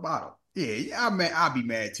 $600 bottle. Yeah, I'd be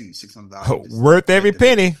mad too. $600 worth every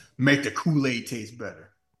penny. Make the Kool-Aid taste better.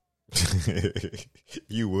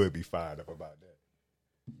 You would be fired up about that.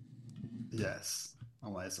 Yes,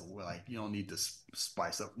 I'm like, so like you don't need to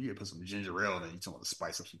spice up. You can put some ginger ale in it. You don't want to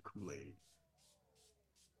spice up some Kool-Aid.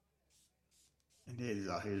 And then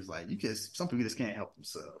out here is like, some people just can't help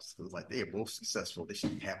themselves. Because like they're both successful. They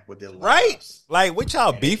should be happy with their lives. Right? Like, what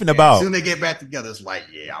y'all beefing about? As soon as they get back together, it's like,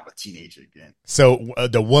 yeah, I'm a teenager again. So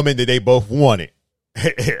the woman that they both wanted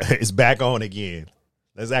is back on again.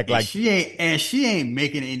 Let's act like she ain't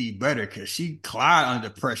making it any better because she cried under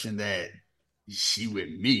the pressure that she with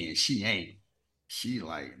me and she ain't. She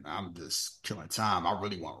like, I'm just killing time. I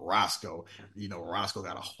really want Roscoe. Roscoe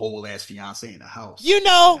got a whole ass fiance in the house.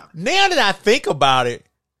 Now that I think about it,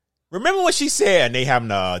 remember what she said? And they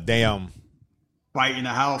having a damn fight in the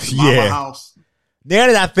house, mama house. Now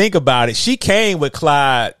that I think about it, she came with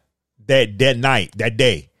Clyde that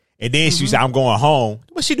day. And then she said, I'm going home.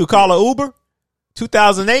 What she do? Call her Uber?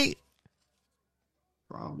 2008?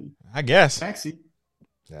 Probably. I guess. Taxi.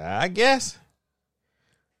 I guess.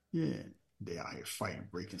 Yeah. They out here fighting,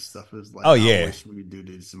 breaking stuff. It's like, oh, yeah. I wish we could do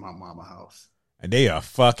this in my mama house. And they are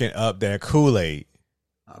fucking up their Kool-Aid.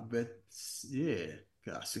 I bet, yeah.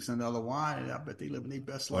 Got $600 wine, and I bet they living their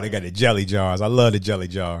best life. Oh, they got the jelly jars. I love the jelly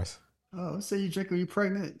jars. Oh, let's say you drink when you're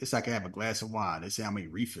pregnant. It's like I have a glass of wine. They say how many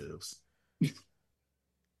refills. I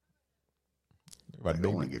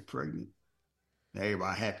don't want to get pregnant.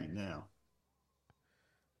 Everybody happy now.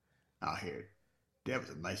 Out here. That was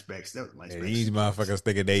a nice back. That was a nice back. These motherfuckers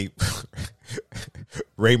thinking they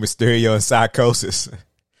Rey Mysterio and Psychosis.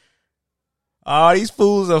 All these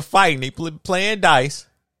fools are fighting. They playing dice.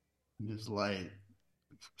 Just like,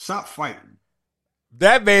 stop fighting.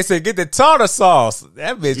 That man said, "Get the tartar sauce."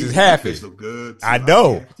 That bitch is happy. Look good too. I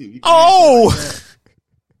know.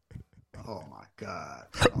 Oh my god!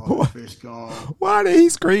 All the fish gone. Why did he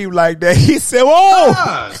scream like that? He said,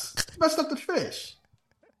 "Whoa!" Messed up the fish.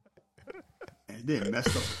 And then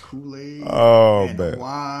messed up the Kool-Aid. Oh, and man. The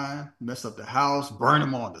wine. Messed up the house. Burned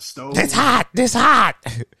them on the stove. It's hot. This hot.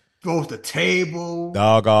 Goes the table.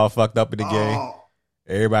 Dog all fucked up in the game.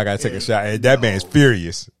 Everybody got to take a shot. And that man's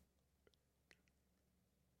furious.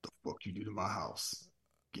 The fuck you do to my house?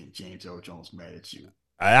 Getting James Earl Jones mad at you.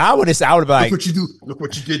 I would be like, look what you do. Look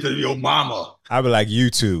what you did to your mama. I'd be like, you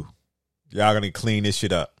two. Y'all going to clean this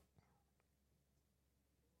shit up.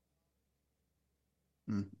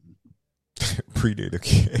 Predator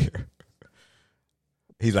care.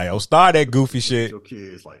 He's like, oh, start that goofy shit. Your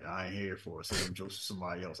kids like, I ain't here for it. Say them jokes to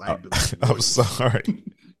somebody else. I ain't doing I'm sorry.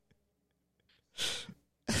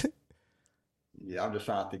 Yeah, I'm just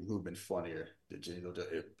trying to think who'd been funnier.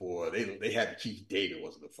 Boy, they had to keep David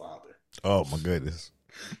wasn't the father. Oh my goodness.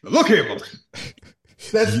 Look here, mother.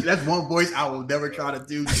 That's one voice I will never try to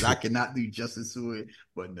do because I cannot do justice to it.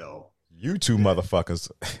 But no, you two motherfuckers.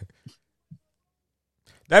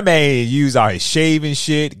 That man used all his shaving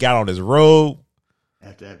shit, got on his robe.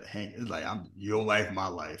 After have to hang, it's like I'm your life, my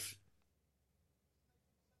life.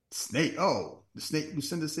 Snake. Oh, the snake you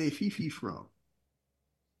sent to say Fifi from.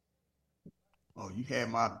 Oh, you had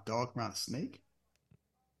my dog around a snake?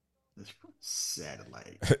 That's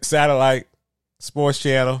Satellite, sports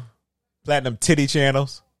channel, platinum titty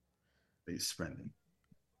channels. They spending.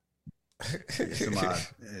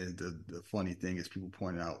 The funny thing is people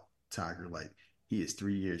point out Tiger like he is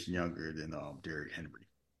 3 years younger than Derrick Henry.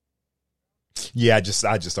 Yeah, I just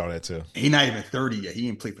saw that too. He's not even 30 yet. He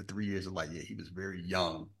didn't play for 3 years. Like, yeah, he was very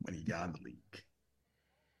young when he got in the league.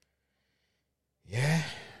 Yeah.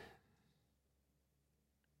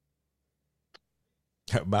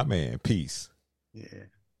 My man, peace. Yeah.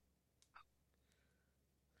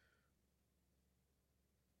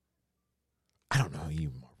 I don't know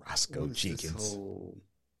you, Roscoe Jenkins.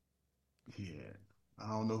 Yeah. I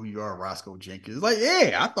don't know who you are, Roscoe Jenkins. Like,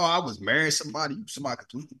 yeah, I thought I was marrying somebody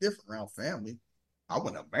completely different around family. I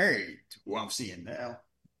wouldn't have married to who I'm seeing now.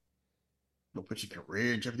 Don't put your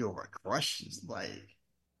career in jeopardy over a crush. It's like,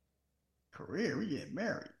 career, we getting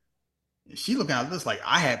married. And she looking at this like,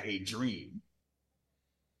 I have a dream.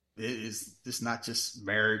 It's not just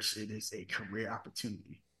marriage, it is a career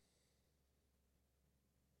opportunity.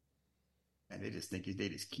 And they just think they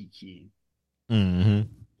just kikiing. Mm-hmm.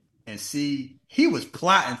 And see, he was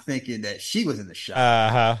plotting thinking that she was in the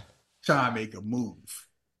shot. Trying to make a move.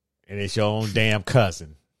 And it's your own damn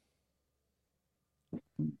cousin.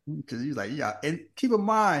 Because he's like, yeah. And keep in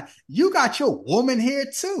mind, you got your woman here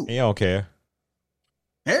too. He don't care.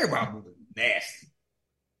 Everybody moving nasty.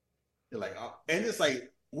 You're like, oh. And it's like,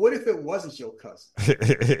 what if it wasn't your cousin?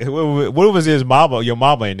 What was his mama, your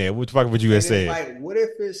mama in there? What the fuck would you have said? Like, what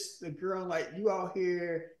if it's the girl, like, you out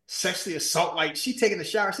here sexually assault, like, she taking a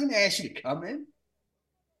shower, she didn't ask you to come in.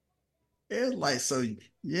 It's like, so,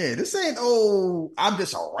 yeah, this ain't, I'm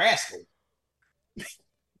just a rascal.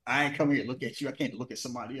 I ain't come here to look at you. I can't look at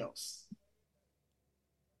somebody else.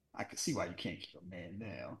 I can see why you can't keep a man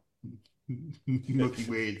now. Look, you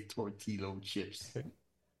wearing tortilla chips.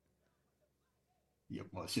 Your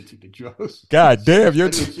mother should take the drugs. God damn, your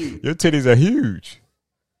titties are huge.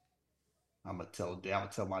 I'm gonna tell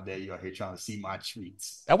my dad you out here trying to see my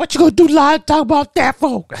treats. Now what you gonna do live talk about that,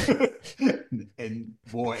 folk? And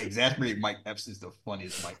boy, exasperated Mike Epps is the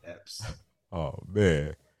funniest Mike Epps. Oh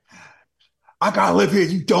man. I gotta live here,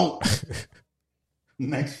 you don't.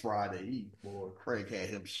 Next Friday, Craig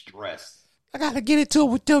had him stressed. I gotta get into it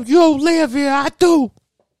with them. You don't live here, I do.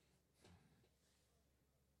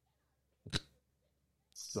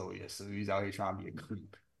 So he's out here trying to be a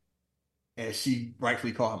creep. And she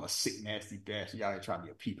rightfully called him a sick, nasty bastard. He out here trying to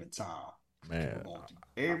be a peeping Tom. Man.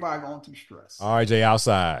 Everybody going through stress. RJ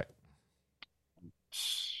outside.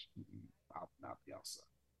 I'll not be outside.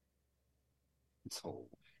 This whole,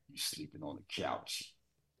 you sleeping on the couch.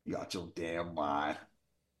 You got your damn mind.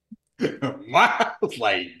 I was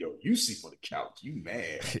like, yo, you sleep on the couch. You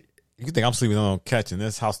mad. You think I'm sleeping on the couch in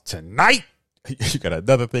this house tonight? You got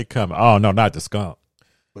another thing coming. Oh, no, not the skunk.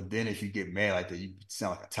 But then if you get mad like that, you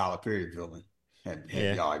sound like a Tyler Perry villain. And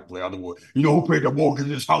Yeah. y'all like Blair Underwood. You know who paid the mortgage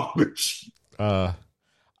in this house, bitch?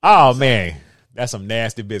 Oh man, that's some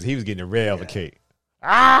nasty business. He was getting a rail of a cake.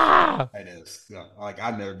 Ah, That is like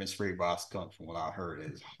I've never been sprayed by a skunk. From what I heard,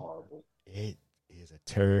 it is horrible. it is a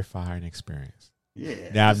terrifying experience.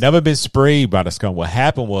 Yeah. Now I've never been sprayed by the skunk. What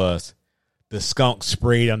happened was the skunk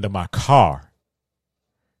sprayed under my car.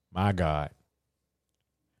 My God,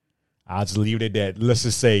 I'll just leave it at that. Let's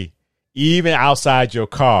just say, even outside your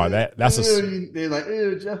car, that's they're like,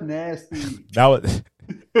 ew, Jeff nasty. That was.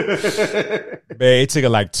 Man, it took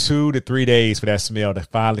like 2 to 3 days for that smell to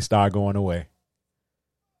finally start going away.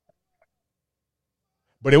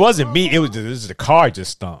 But it wasn't me. It was just the car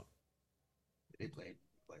just stunk. They like,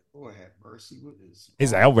 Lord have mercy. What is?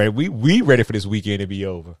 It's like, all right, we ready for this weekend to be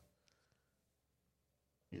over.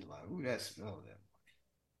 He's like, ooh, that smell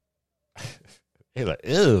that. He's like,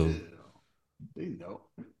 ew. They know.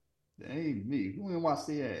 That ain't me. Who ain't wash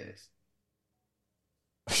their ass?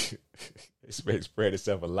 It spread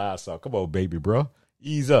itself a Lysol. Come on, baby, bro.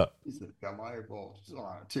 Ease up. He said, got my eyeballs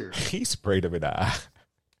on a tear. He sprayed him in the eye.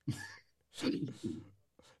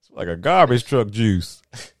 It's like a garbage truck juice.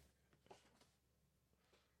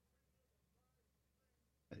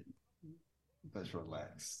 Let's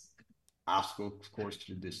relax. Obstacle course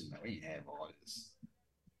tradition. Now, we ain't have all this.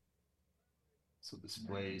 So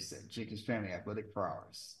displays that Jenkins family athletic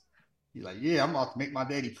prowess. He's like, yeah, I'm about to make my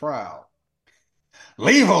daddy proud.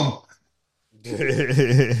 Leave him.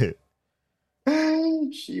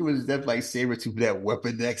 She was definitely like Sabretooth for that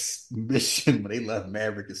Weapon X mission when they left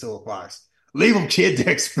Maverick and Silver Fox. Leave him, kid,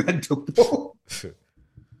 they're expendable.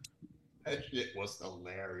 That shit was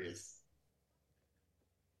hilarious.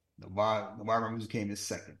 The Nobody came in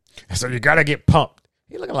second. So you gotta get pumped.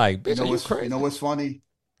 He looking like, bitch, you crazy? You know what's funny?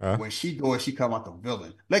 Huh? When she goes, she come out the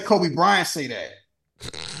villain. Let Kobe Bryant say that.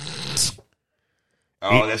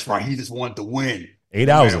 Oh, that's right. He just wanted to win. 8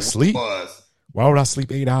 No hours matter of what sleep? it was. Why would I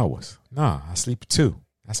sleep 8 hours? Nah, I sleep 2.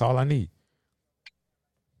 That's all I need.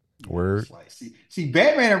 Word. Like, see,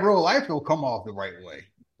 Batman in real life don't come off the right way.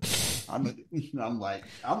 I'm like,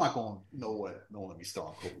 I'm not going to know what. Don't let me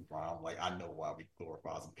start Kobe Bryant. I'm like, I know why we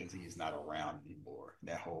glorify him because he's not around anymore.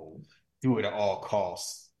 That whole do it at all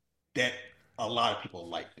costs. That a lot of people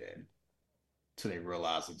like that until they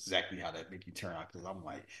realize exactly how that make you turn out. Because I'm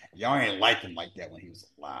like, y'all ain't like him like that when he was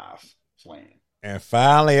alive playing. And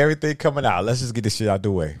finally, everything coming out. Let's just get this shit out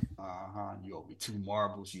the way. You owe me 2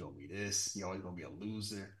 marbles. You owe me this. You're always gonna be a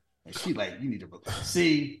loser. And she like, you need to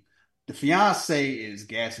see. The fiance is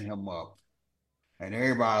gassing him up, and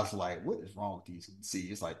everybody's like, "What is wrong with these?" See,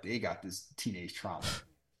 it's like they got this teenage trauma.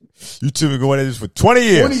 You two been going at this for 20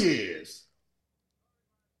 years. 20 years.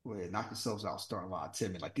 Well, knock yourselves out, starting a lot of 10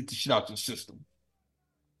 minutes. Like, get the shit out your system.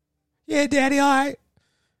 Yeah, daddy, all right.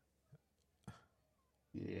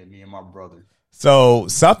 Yeah, me and my brother. So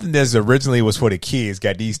something that's originally was for the kids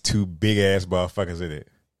got these 2 big ass motherfuckers in it.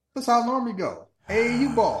 That's how normally go. Hey, you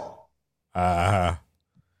ball.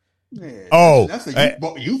 Man, Oh, that's a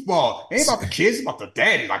youth ball. It ain't about the kids, it's about the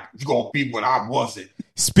daddy. Like, you gonna be what I wasn't.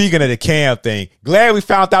 Speaking of the cam thing, glad we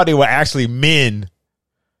found out they were actually men.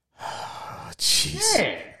 Jeez.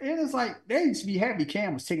 Yeah, and it's like they used to be happy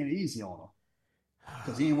Cam was taking it easy on him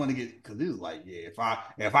because he didn't want to get. Because it was like, yeah,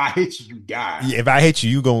 if I hit you, you die. Yeah, if I hit you,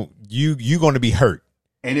 you gonna be hurt.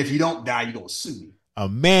 And if you don't die, you gonna sue me. A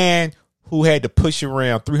man who had to push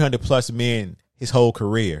around 300 plus men his whole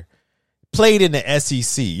career played in the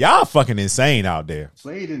SEC. Y'all fucking insane out there.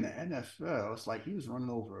 Played in the NFL. It's like he was running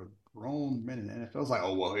over grown men in the NFL. It's like,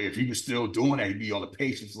 oh well, if he was still doing that, he'd be on the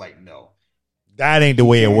pace. It's like, no. That ain't the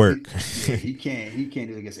way it worked. He can't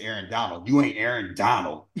do it against Aaron Donald. You ain't Aaron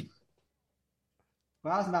Donald.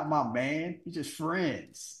 Well, that's not my man. We're just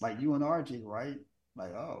friends. Like you and RJ, right?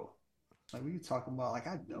 Like, oh. Like what you talking about? Like,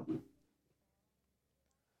 I know. I'm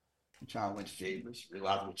trying to win favors,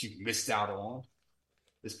 realize what you missed out on.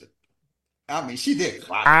 I mean, she did.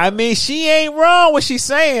 I mean, she ain't wrong what she's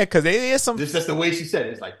saying because there is some. That's the way she said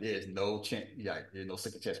it. It's like there's no chance. Yeah, there's no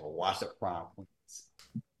second chance for washed up crime.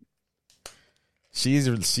 She,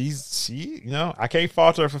 you know, I can't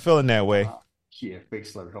fault her for feeling that way. She had fake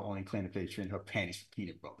slur. Her only claim to fame trend her panties for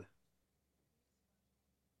peanut butter.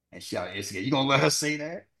 And she out instigate. You gonna let her say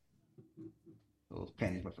that? Those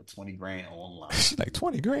panties went for 20 grand online. She's like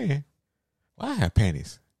 20 grand. Why I have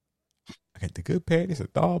panties? I got the good panties, the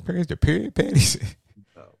thong panties, the period panties.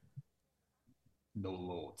 No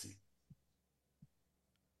loyalty.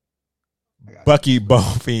 Bucky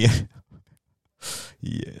Buffy.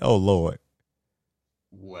 Yeah. Oh Lord.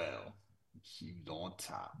 Well, she's on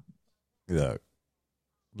top. Look,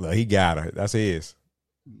 he got her. That's his.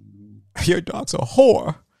 Your dog's a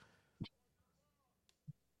whore.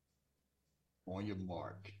 On your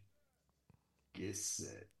mark. Get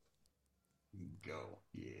set. Go.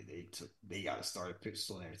 Yeah, they got to start a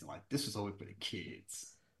pistol and everything. Like, this was only for the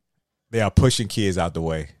kids. They are pushing kids out the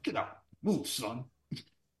way. Get out. Move, son.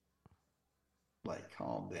 Like,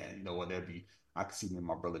 calm down. You know what? I can see me and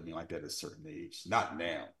my brother being like that at a certain age. Not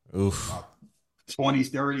now. Oof. 20s,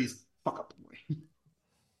 30s. Fuck up the way.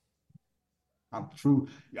 I'm true.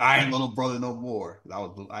 I ain't little brother no more.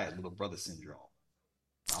 I had little brother syndrome.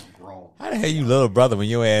 I'm grown. How the hell you little brother when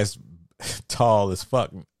your ass tall as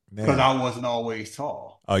fuck? Because I wasn't always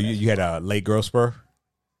tall. Oh, you had a late growth spur?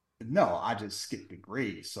 No, I just skipped the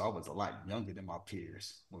grade, so I was a lot younger than my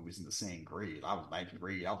peers when we was in the same grade. I was ninth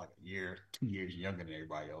grade. I was like 2 years younger than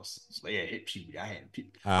everybody else. So they had hip puberty. I had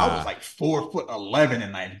I was like 4'11"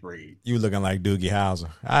 in ninth grade. You were looking like Doogie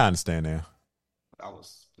Howser. I understand now. I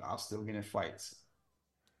was still getting fights.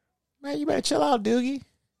 Man, you better chill out, Doogie.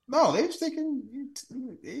 No, they was thinking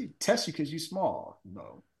they test you because you small.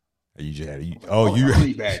 No. You just had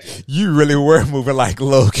you really were moving like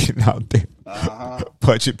Logan out there,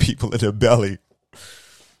 punching people in the belly.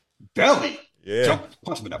 Belly, yeah,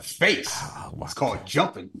 punch him in the face. It's called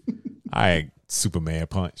jumping. I ain't Superman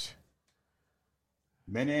punch.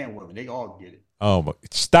 Men and women, they all get it. Oh my!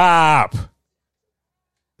 Stop.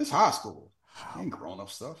 It's high school. Ain't grown up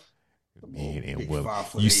stuff. Men and women.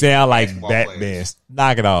 You sound like Batman.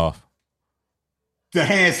 Knock it off. The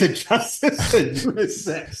hands of justice and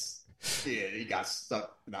unisex. Yeah, he got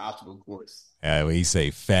stuck in the obstacle course. Yeah, when he say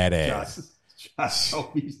fat ass. Josh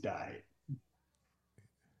Hope's died.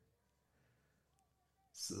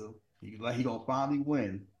 So he gonna finally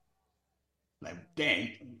win. Like, dang.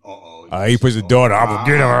 He puts the daughter. I'm gonna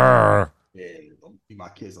get her. Yeah, don't leave my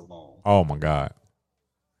kids alone. Oh my God.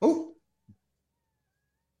 Oh.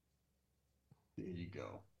 There you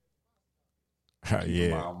go.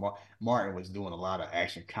 Yeah. Martin was doing a lot of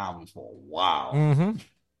action comedies for a while. Mm-hmm.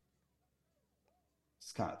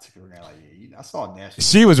 Just kind of took her around like, yeah, I saw National.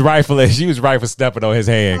 She was right for stepping on his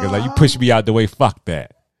hand because like you pushed me out the way. Fuck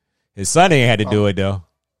that. His son ain't had to do it though.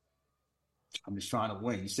 I'm just trying to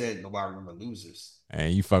win. You said nobody remember losers.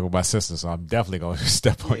 And you fuck with my sister, so I'm definitely gonna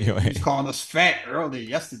step on your hand. He was calling us fat earlier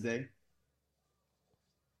yesterday.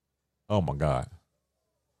 Oh my God.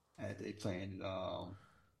 And they playing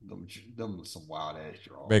them some wild ass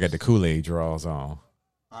draws. They got the Kool-Aid draws on.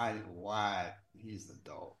 Why he's the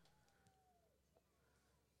dog.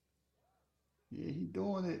 Yeah, he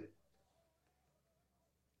doing it.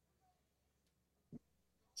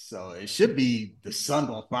 So it should be the son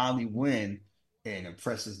gonna finally win and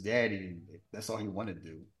impress his daddy. That's all he wanted to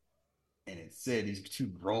do. And it said these two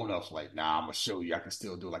grown-ups like, nah, I'm gonna show you I can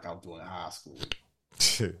still do it like I was doing in high school.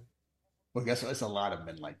 But guess what? It's a lot of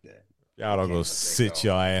men like that. Y'all don't go sit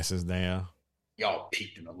your asses down. Y'all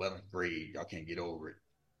peaked in 11th grade. Y'all can't get over it.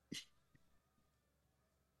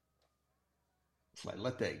 It's like,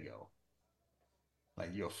 let that go.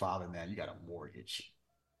 Like, you're a father now. You got a mortgage.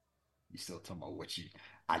 You still talking about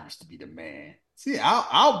I used to be the man. See,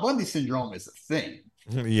 Al Bundy syndrome is a thing.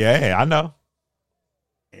 Yeah, I know.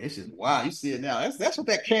 It's just, wow, you see it now. That's what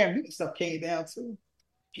that Cam Newton stuff came down to.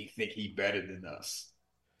 He think he better than us.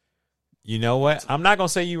 You know what? I'm not going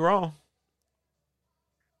to say you wrong.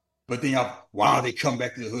 But then they come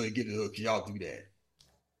back to the hood and get the hood because y'all do that.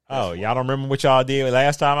 Y'all don't remember what y'all did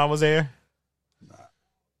last time I was there? Nah.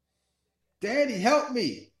 Daddy, help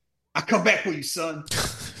me. I come back for you, son.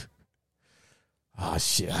 Oh,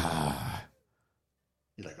 shit. He's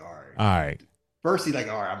like, all right. All right. First, he's like,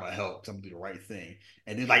 all right, I'm going to help. I'm going to do the right thing.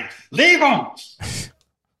 And then like, leave him.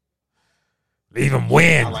 Leave him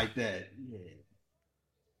win. I like that. Yeah.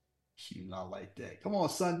 She not like that. Come on,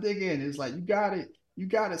 son, dig in. It's like, you got it. You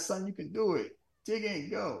got it, son. You can do it. Dig in,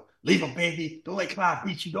 go. Leave him, baby. Don't let Clyde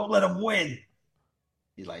beat you. Don't let him win.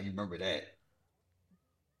 He's like, you remember that.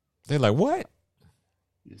 They're like, what?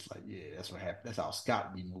 It's like, yeah, that's what happened. That's how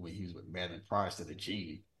Scott be moving. He was with Madeline Price to the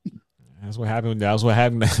Genie. That's what happened. That's what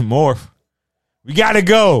happened to Morph. We got to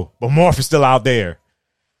go. But Morph is still out there.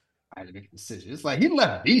 I had to make a decision. It's like, he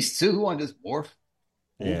left Beast, too. Who wanted this Morph?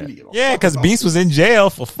 Yeah, because Beast was in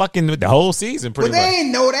jail for fucking the whole season, pretty much. They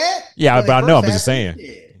didn't know that. Yeah, but I know. I'm just saying.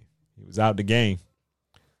 Yeah. He was out the game.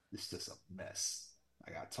 It's just a mess.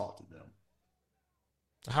 I got to talk to them.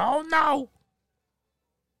 Oh, no.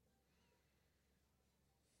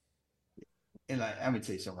 And like, I'm going to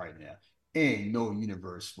tell you something right now. Ain't no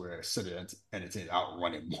universe where Southern Entertainment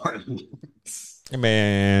outrunning Martin Lawrence.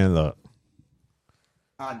 Man, look.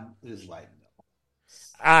 It's like,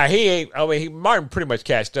 he ain't. Martin pretty much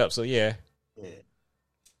catched up. So yeah. Yeah.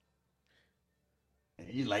 And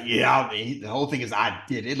he's like, yeah, I mean, the whole thing is I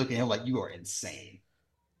did it. They look at him like you are insane.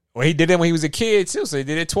 Well, he did it when he was a kid too, so he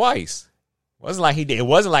did it twice. It wasn't like he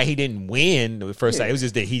didn't win the first time. It was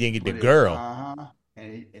just that he didn't get the girl.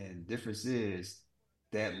 And the difference is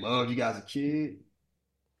that love you guys a kid,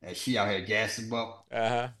 and she out here gassing him up. I'm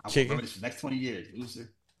gonna remember this for the next 20 years.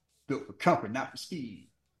 Loser, built for comfort, not for speed.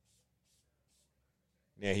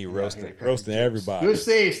 Yeah, he roasting everybody. Good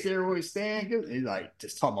save, steroid stand. Good. He's like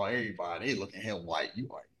just talking about everybody. They look at him like you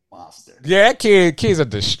are a monster. Yeah, that kids are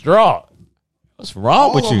distraught. What's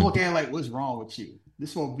wrong with you? Look at him like, what's wrong with you?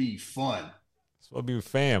 This won't be fun. This won't be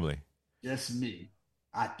family. Just me.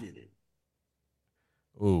 I did it.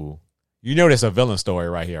 Ooh, you know that's a villain story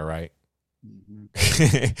right here, right? Mm-hmm.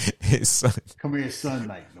 His son. Come here, son.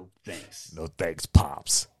 Like, no thanks. No thanks,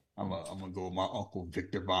 pops. I'm gonna go with my uncle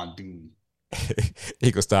Victor Von Doom.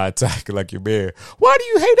 He gonna start attacking like your man. Why do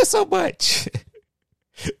you hate us so much?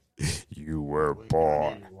 You were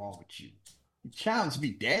born. What's wrong with you? You challenged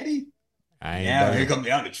me, Daddy. Now here come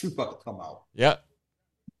the truth about to come out. Yep.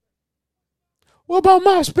 What about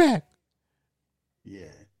Mouse back?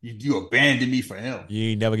 Yeah, you abandoned me for him. You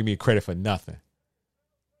ain't never give me credit for nothing.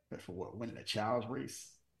 For what? Winning a child's race.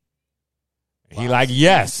 He like,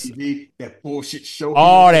 yes. TV, that bullshit show.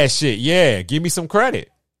 All that shit. Yeah, give me some credit.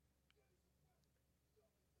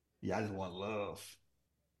 Yeah, I just want love.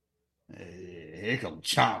 Here come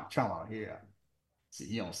Chomp out here. See,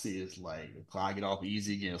 you don't see it's like Clyde get off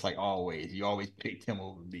easy again. It's like always. You always picked him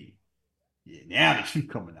over me. Yeah, now the truth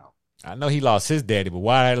coming out. I know he lost his daddy, but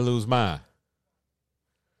why did I lose mine?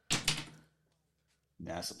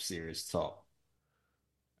 Now some serious talk.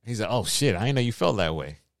 He's like, oh shit, I didn't know you felt that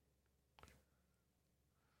way.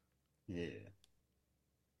 Yeah.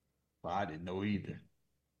 But I didn't know either.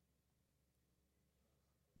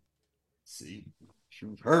 See,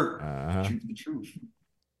 truth hurt. Truth the truth.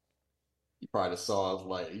 You probably saw us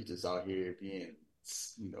like he's just out here being,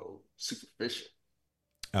 superficial.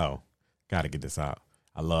 Oh, gotta get this out.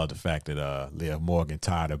 I love the fact that Liv Morgan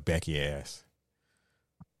tired of Becky ass.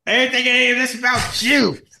 Everything ain't this about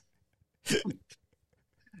you.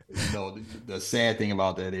 The sad thing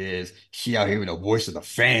about that is she out here with the voice of the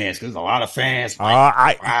fans because there's a lot of fans.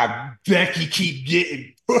 Becky keep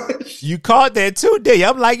getting pushed. You caught that too, did you?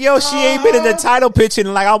 I'm like, yo, she ain't been in the title picture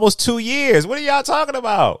in like almost 2 years. What are y'all talking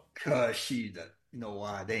about? Because she's you know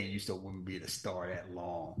why? They ain't used to women be the star that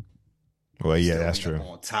long. Well, yeah, that's true.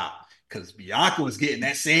 On top. Because Bianca was getting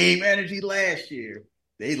that same energy last year.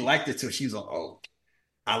 They liked it till she was on,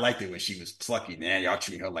 I liked it when she was plucky. Man, y'all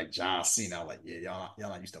treat her like John Cena. I'm like, yeah, y'all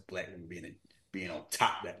not used to black women being on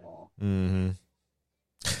top that long. Mm-hmm.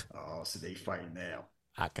 Oh, so they fighting now.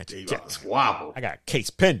 I got they about to squabble. I got a case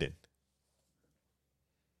pending.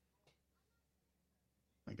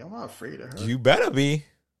 Like, I'm not afraid of her. You better be.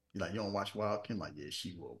 You're like, you don't watch Wild King? Like, yeah,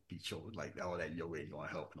 she will beat you. Like, all that yoga ain't gonna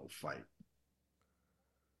help no fight.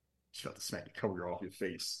 She got to smack the cover off your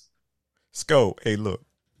face. Scope, hey, look.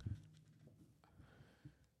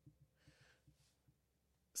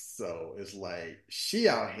 So it's like she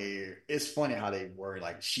out here. It's funny how they were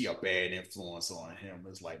like she a bad influence on him.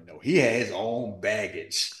 It's like no, he had his own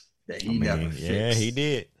baggage that he never fixed. Yeah, he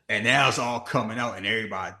did. And now it's all coming out, and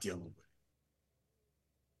everybody dealing with it.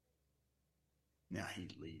 Now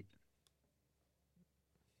he's leaving.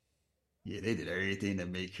 Yeah, they did everything to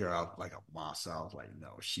make her out like a monster. I was like,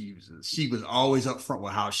 no, she was always up front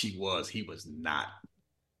with how she was. He was not.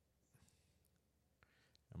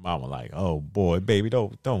 Mama like, oh boy, baby,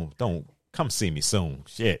 don't come see me soon.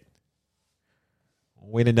 Shit.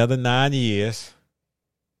 Wait another 9 years.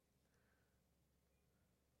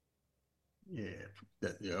 Yeah,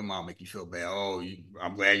 your mom make you feel bad. Oh,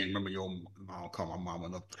 I'm glad you remember your. I don't call my mama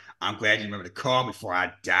enough. I'm glad you remember to call before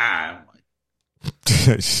I die. I'm like,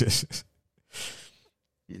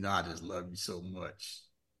 I just love you so much.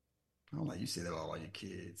 I'm like, you say that about all your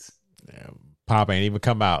kids. Yeah, Pop ain't even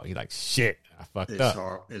come out. He like, shit, I fucked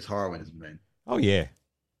up. It's hard when it's men. Oh yeah,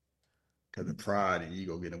 because the pride and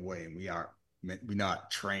ego get away, and we're not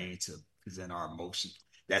trained to present our emotions.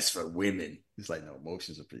 That's for women. It's like no,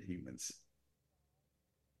 emotions are for humans.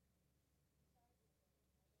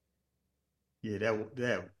 Yeah,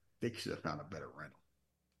 that they should have found a better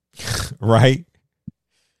rental. Right?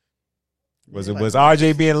 Was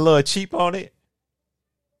RJ being a little cheap on it?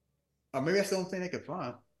 Maybe that's the only thing they could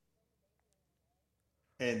find.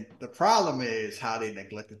 And the problem is how they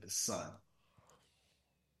neglected the son.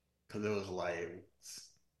 Because it was like,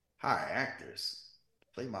 hire actors,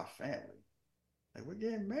 play my family. Like, we're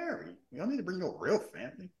getting married. We don't need to bring no real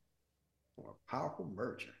family for a powerful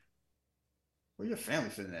merger. Where your family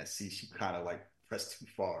fit in that seat? She kind of like pressed too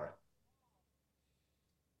far.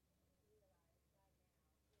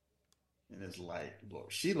 And it's like,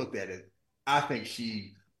 look, she looked at it. I think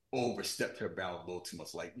she overstepped her bounds a little too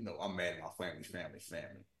much. Like, I'm mad at my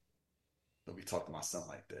family. Don't be talking to my son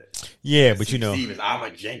like that. Yeah, but Stevens, I'm a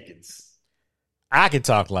Jenkins. I can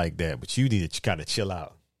talk like that, but you need to kind of chill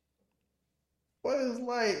out. But it's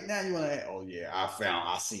like, now you want to, oh yeah,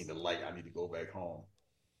 I seen the light. I need to go back home.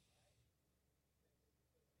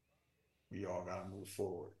 We all got to move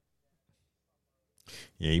forward.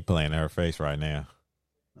 Yeah, you playing in her face right now.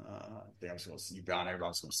 Damn, I'm just going to see you bound.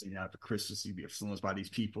 Everybody's going to see you after Christmas. You be influenced by these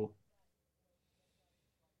people.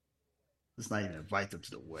 Let's not even invite them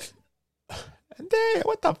to the wedding. Damn,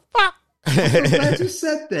 what the fuck? I'm so glad you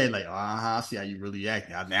said that. Like, I see how you really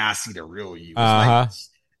acting. Now I see the real you. Like,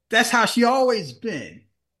 that's how she always been.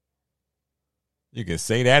 You can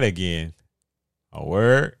say that again. A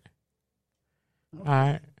word. Okay. All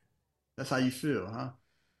right. That's how you feel, huh?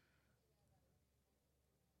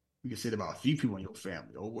 You can say it about a few people in your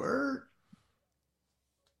family. A word.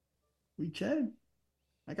 We can.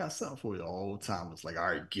 I got something for you the whole time. It's like, all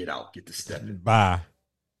right, get out, get to stepping. Bye.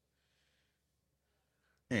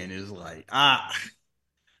 And it's like, I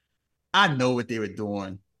know what they were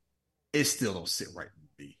doing. It still don't sit right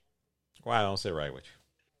with me. Why don't sit right with you?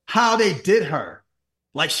 How they did her.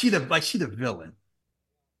 Like she the villain.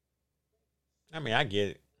 I mean, I get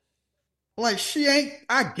it. Like she ain't,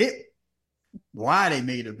 I get why they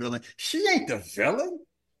made her villain. She ain't the villain.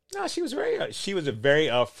 No, she was very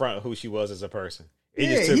upfront who she was as a person.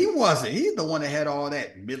 He wasn't. He's the one that had all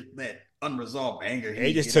that unresolved anger.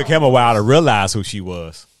 It just took him a while to realize who she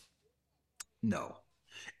was. No,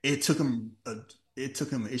 it took him an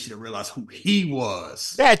issue to realize who he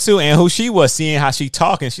was. That too, and who she was. Seeing how she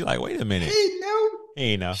talking, she like, wait a minute. He knew. He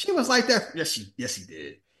ain't know. She was like that. Yes, he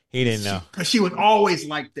did. He didn't know. Because she was always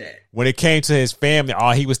like that. When it came to his family,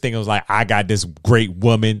 all he was thinking was like, I got this great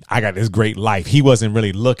woman. I got this great life. He wasn't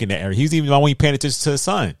really looking at her. He was even when he paying attention to his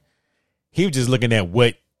son. He was just looking at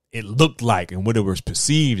what it looked like and what it was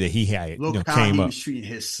perceived that he had. Look how he was treating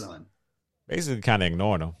his son. Basically, kind of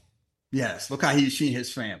ignoring him. Yes, look how he was treating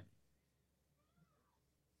his family.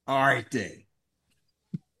 All right, then.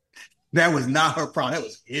 That was not her problem. That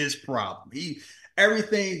was his problem.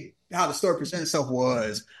 Everything, how the story presented itself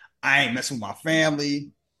was, I ain't messing with my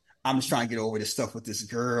family. I'm just trying to get over this stuff with this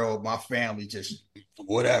girl. My family just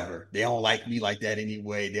whatever. They don't like me like that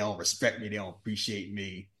anyway. They don't respect me. They don't appreciate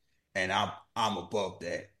me. And I'm above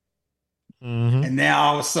that. Mm-hmm. And now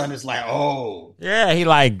all of a sudden it's like, oh. Yeah, he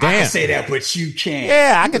like, damn. I can say that, but you can't.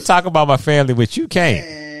 Yeah, I can talk about my family, but you can't.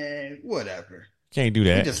 Man, whatever. Can't do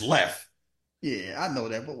that. He just left. Yeah, I know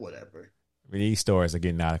that, but whatever. I mean, these stories are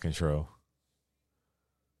getting out of control.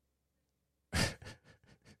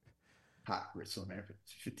 Hot rich on man,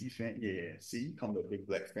 50 fan. Yeah, see, you come to a big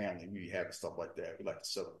black family, we having stuff like that. We like to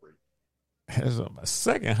celebrate. That's my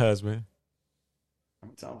second husband. How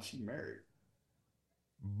many times was she married?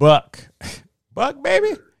 Buck,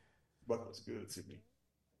 baby. Buck was good to me.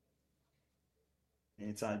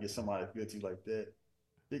 Anytime you get somebody good to you like that,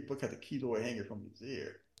 Big Buck had the keloid hanger from his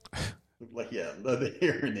ear. Looked like he had a leather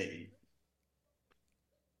hearing aid.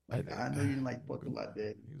 Like, I know you didn't like Buck a lot,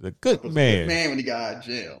 Dad. He was a good man. A good man when he got out of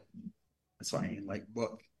jail. That's why I ain't like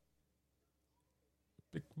Buck.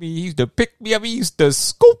 He used to pick me up. He used to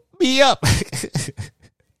scoop me up.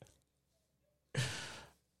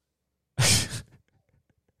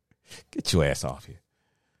 Get your ass off here.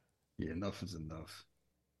 Yeah, enough is enough.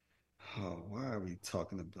 Oh, why are we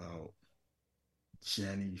talking about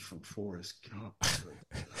Jenny from Forrest Gump?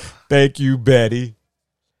 Thank you, Betty.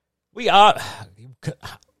 We are,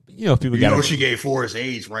 people got. She gave Forrest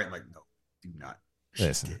AIDS, right? Like, no, do not.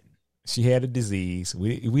 Listen, she had a disease.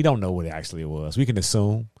 We don't know what it actually was. We can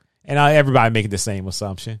assume, and everybody making the same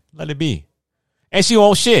assumption. Let it be. And she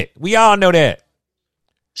won't shit. We all know that.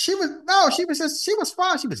 She was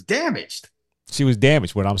fine. She was damaged. She was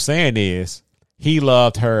damaged. What I'm saying is, he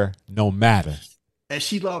loved her no matter, and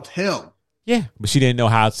she loved him. Yeah, but she didn't know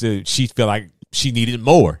how to. She felt like she needed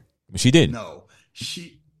more, but she didn't. No,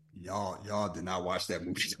 y'all did not watch that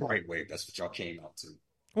movie the right way. That's what y'all came out to.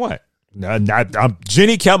 What?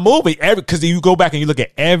 Jenny kept moving because you go back and you look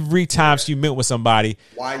at every time she met with somebody.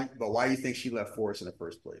 Why do you think she left Forrest in the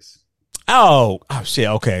first place? Oh shit.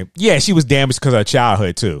 Okay, yeah, she was damaged because of her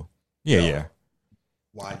childhood too. Yeah.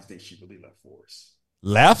 Why do you think she really left Forrest?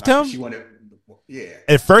 Left him? She wanted. Yeah.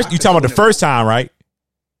 At first, you talking about the first time, right?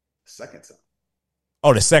 Second time.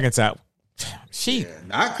 Oh, the second time.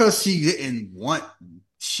 Not because she didn't want.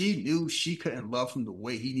 She knew she couldn't love him the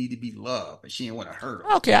way he needed to be loved, and she didn't want to hurt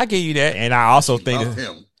him. Okay, I give you that, and I also think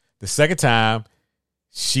that the second time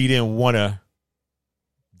she didn't want to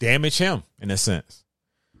damage him in a sense.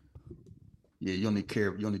 Yeah, you only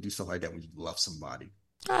care. You only do stuff like that when you love somebody.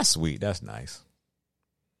 That's sweet. That's nice.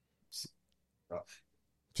 Uh,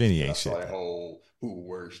 Jenny I ain't saw shit. that whole who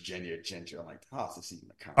works Jenny or Ginger. I'm like, how's this even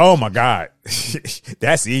a conversation? Oh my God,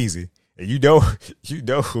 that's easy. And you know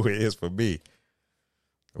who it is for me.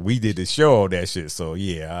 We did the show on that shit, so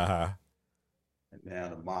yeah. And now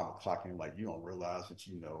the mom is clocking like, you don't realize what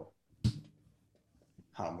you know,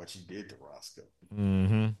 how much you did to Roscoe.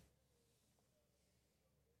 Mm-hmm.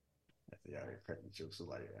 Yeah, they cracking jokes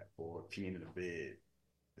like that. Boy, peeing in the bed.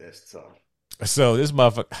 That's tough. So this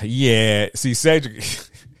motherfucker, yeah. See, Cedric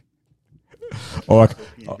or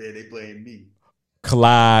In bed, they blame me.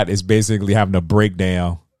 Clyde is basically having a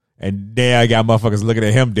breakdown, and now I got motherfuckers looking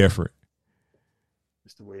at him different.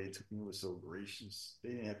 Just the way they took me was so gracious.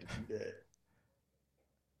 They didn't have to do that.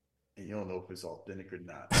 And you don't know if it's authentic or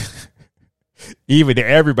not. Even to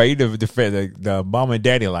everybody, the mom and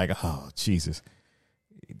daddy, are like, oh Jesus,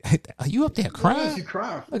 are you up there crying? You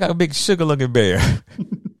crying? Look like a big sugar looking bear.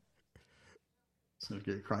 So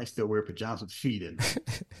crying, still wear pajamas with feet in.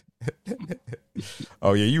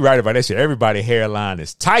 Oh yeah, you right about that shit. Everybody hairline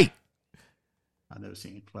is tight. I never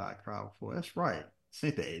seen Clyde cry before. That's right.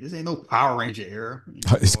 This ain't no Power Ranger era.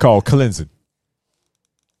 It's called cleansing.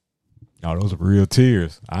 Oh, those are real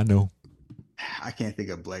tears. I know. I can't think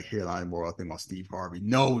of black hairline anymore. I think about Steve Harvey.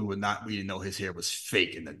 No, we would not. We didn't know his hair was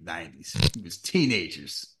fake in the 90s. He was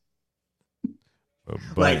teenagers.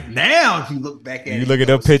 Like now, if you look back at it, you look at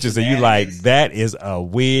those pictures and you like, that is a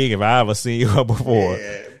wig if I ever seen her before.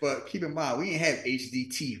 Yeah, but keep in mind, we didn't have HD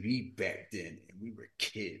TV back then, and we were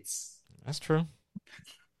kids. That's true.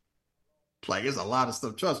 Like, there's a lot of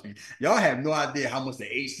stuff. Trust me, y'all have no idea how much the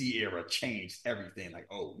HD era changed everything. Like,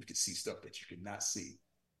 oh, we could see stuff that you could not see.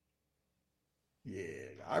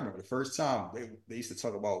 Yeah, I remember the first time they used to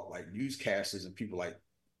talk about like newscasters and people like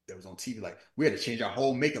that was on TV. Like, we had to change our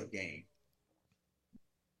whole makeup game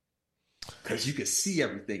because you could see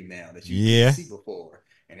everything now that you couldn't see before,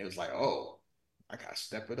 and it was like, oh, I gotta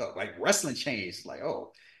step it up. Like wrestling changed. Like,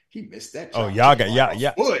 oh, he missed that. Oh, y'all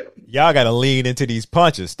got to lean into these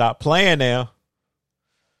punches. Stop playing now.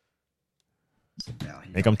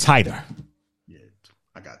 Make them tighter. Yeah,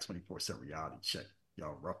 I got 24/7 reality check.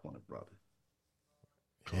 Y'all rough on it, brother.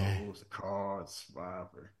 Yeah. The cards,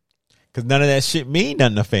 Survivor. Because none of that shit mean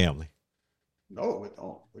nothing to family. No, we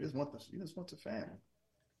don't. We just want the family.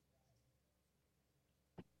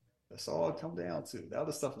 That's all it come down to. The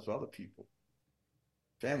other stuff is for other people.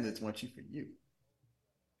 Family just wants you for you.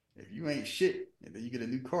 If you ain't shit, and then you get a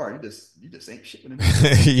new car, you just ain't shit with a new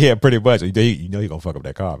car. Yeah, pretty much. You know you're gonna fuck up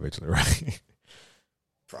that car eventually, right?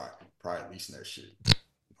 Probably leasing that shit.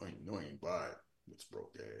 No, you ain't buy it. It's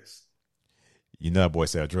broke ass. You know that boy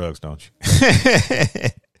sell drugs, don't you?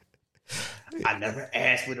 I never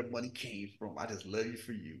asked where the money came from. I just love you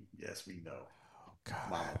for you. Yes, we know. Oh, God.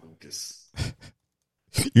 Mama Lucas.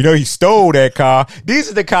 You know he stole that car. These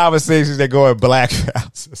are the conversations that go in black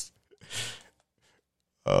houses.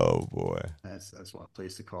 Oh boy, that's one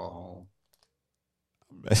place to call home.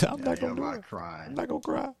 I'm not gonna cry. I'm not gonna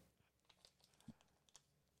cry.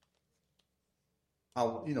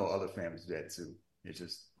 Other families do that too. It's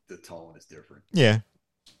just the tone is different. Yeah.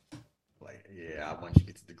 Like, yeah, I want you to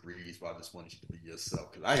get the degrees, but I just want you to be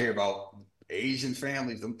yourself. Because I hear about Asian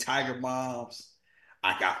families, them tiger moms.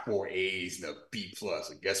 I got 4 A's and a B plus.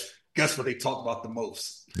 And guess what they talk about the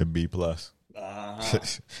most? The B plus. Uh-huh.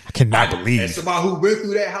 I cannot believe. As somebody who went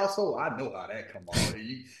through that household, I know how that come on.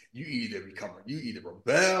 You either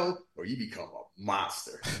rebel or you become a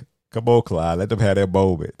monster. Come on, Clyde. Let them have that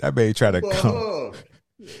moment. That baby try to come.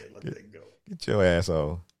 Yeah, let that go. Get your ass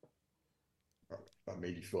on. If I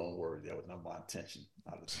made you feel unworthy, that was not my intention.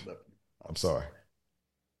 I just love you. I'm sorry.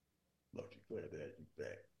 Love you. Glad that you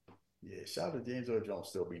back. Yeah, shout out to James Earl Jones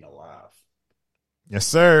still being alive. Yes,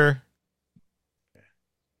 sir.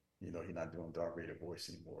 He's not doing Darth Vader voice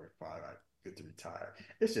anymore. Probably like good to retire.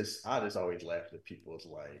 It's just, I just always laugh at people. It's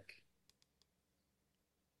like,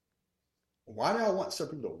 why do y'all want some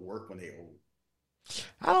people to work when they old?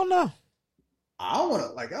 I don't know. I don't want to,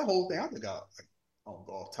 like, that whole thing. I think I'll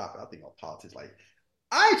go off topic. I think on politics. Like,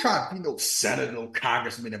 I ain't trying to be no senator, no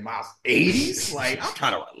congressman in my 80s. Like, I'm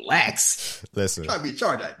trying to relax. Listen. I'm trying to be in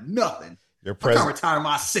charge of nothing. I'm trying to retire in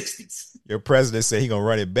my 60s. Your president said he gonna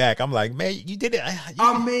run it back. I'm like, man, you did it.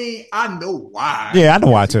 I know why. Yeah, I know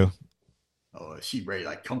why too. Oh, she ready,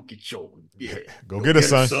 like, come get your, yeah. Go get her,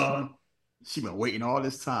 son. She been waiting all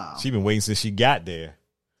this time. She been waiting since she got there.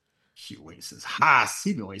 She been waiting since high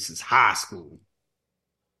school.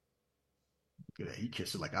 Look at that. He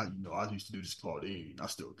kissed her like, I used to do this Claudine. I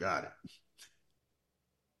still got it.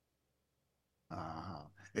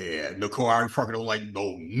 Yeah, Nicole Ari Parker don't like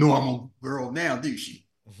no normal girl now, do she?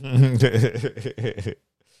 I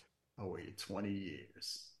waited 20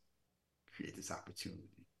 years to create this opportunity.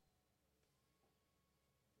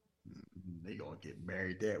 They gonna get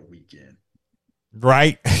married that weekend.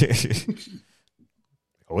 Right?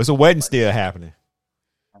 Oh, it's a wedding still happening.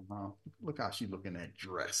 Look how she looking that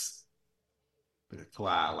dress. With a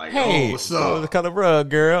cloud like, hey, oh, what's up? The color rug,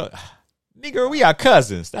 girl. Nigga, we are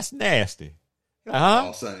cousins. That's nasty. All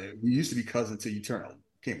of a sudden, we used to be cousins until you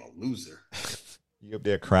became a loser. You up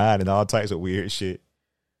there crying and all types of weird shit.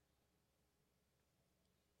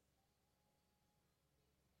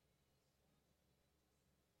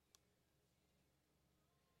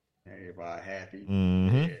 Everybody happy.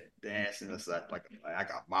 Mm-hmm. Yeah, dancing. It's like I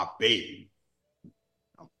got my baby.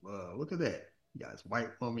 Look at that. You got this white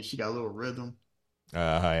woman. She got a little rhythm.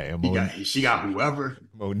 She got whoever.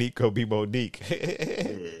 Monique go be Monique.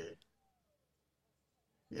 Yeah.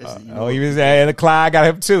 Yes, he was there, and Clyde got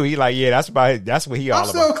him too. He like, yeah, that's what he all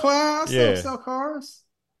about. I'm still Clyde. Still sell cars.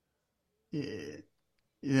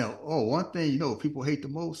 Yeah. One thing, people hate the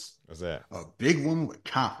most? What's that? A big woman with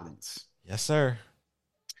confidence. Yes, sir.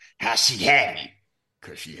 How's she happy?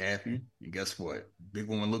 Because she happy. And guess what? Big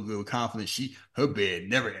woman look good with confidence. Her bed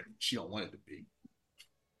never empty. She don't want it to be.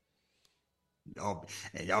 Y'all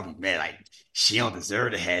be mad like she don't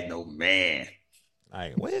deserve to have no man.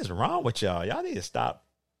 Like, what is wrong with y'all? Y'all need to stop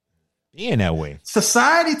being that way.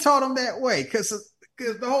 Society taught them that way because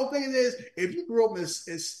the whole thing is if you grew up in a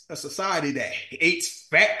society that hates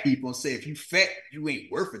fat people and say if you fat you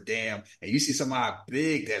ain't worth a damn, and you see somebody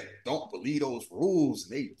big that don't believe those rules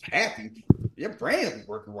and they happy, your brain will be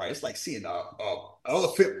working right. It's like seeing a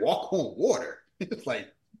elephant walk on water. It's like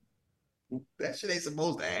that shit ain't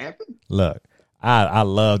supposed to happen. Look, I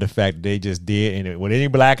love the fact that they just did, and what any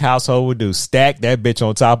black household would do, stack that bitch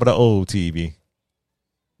on top of the old TV.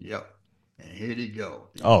 Yep. And here they go.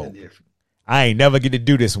 I ain't never get to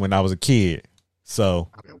do this when I was a kid. So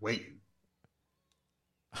I've been waiting.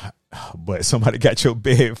 But somebody got your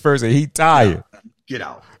bed first and he tired. Get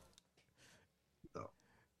out.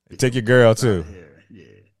 Take your girl too. Yeah.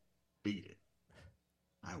 Beat it.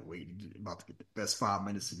 I'm waiting. About to get the best 5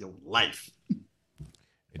 minutes of your life.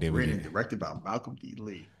 Written and directed by Malcolm D.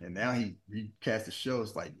 Lee. And now he recast the show.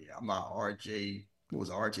 It's like, I'm not RJ. What was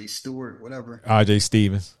it, RJ Stewart? Whatever. RJ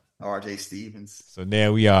Stevens. RJ Stevens. So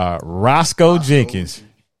now we are Roscoe Jenkins.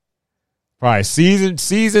 Probably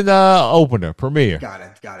season opener, premiere. Got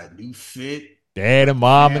a new fit. Dad and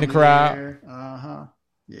mom in the crowd.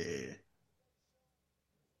 Yeah.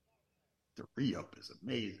 The re-up is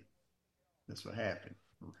amazing. That's what happened.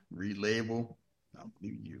 Relabel. I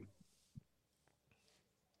believe you.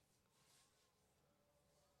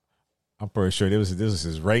 I'm pretty sure this is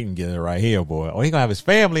his rating getter right here, boy. Oh, he gonna have his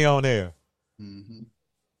family on there. Mm-hmm.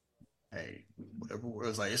 Hey, whatever it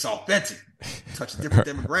was, like it's authentic. Touch a different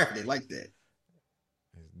demographic. They like that.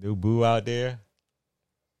 New boo out there.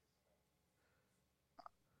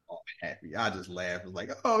 Oh, happy. I just laughed. It was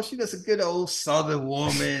like, oh, she just a good old Southern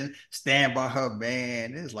woman, stand by her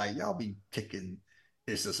man. It's like y'all be picking.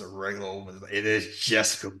 It's just a regular woman. It is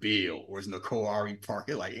Jessica Biel or it's Nicole Ari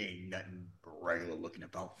Parker. Like ain't nothing regular looking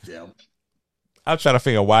about them. I'm trying to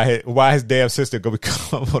figure out why his damn sister gonna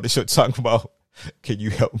come on the show talking about, can you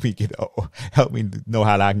help me know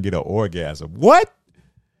how I can get an orgasm? What?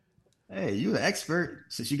 Hey, you an expert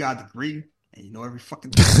since you got a degree and you know every fucking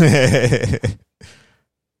thing.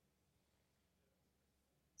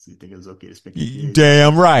 So you think it was okay to speak?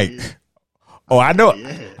 Damn right. Oh, I know.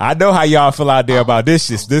 Yeah. I know how y'all feel out there about this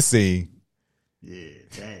scene. Yeah,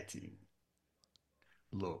 tag team.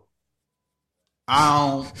 Look,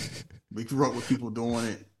 we grew up with people doing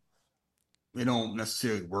it. It don't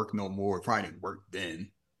necessarily work no more. It probably didn't work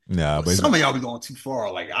then. No, but some of y'all be going too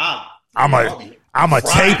far. Like I'm a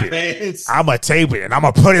tape it. I'm a tape it and I'm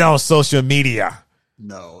gonna put it on social media.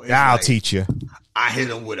 No, I'll teach you. I hit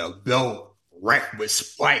him with a belt wrapped with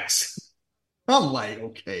spikes. I'm like,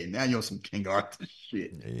 okay, now you're on some King Arthur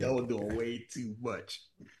shit. Yeah. Y'all doing way too much.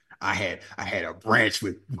 I had a branch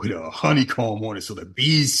with a honeycomb on it, so the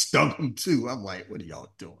bees stung him too. I'm like, what are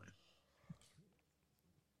y'all doing?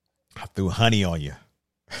 I threw honey on you.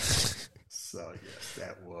 So yes,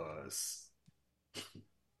 that was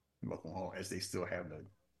welcome home as they still have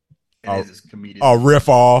the comedian. Riff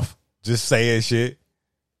off, just saying shit.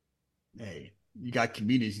 Hey, you got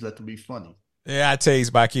comedians, you let them be funny. Yeah, I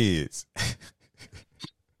taste my kids.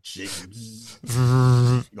 Jenkins.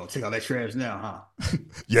 You gonna take all that trash now, huh?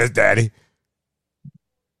 Yes, Daddy.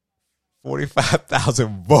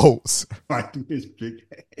 45,000 volts. Right through his big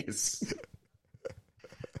ass.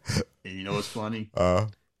 And you know what's funny?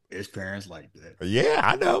 His parents like that. Yeah,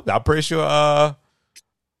 I know. I'm pretty sure.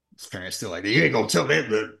 His parents still like that. You ain't gonna tell them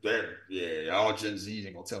that. Yeah, all Gen Z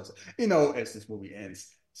ain't gonna tell us. You know, as this movie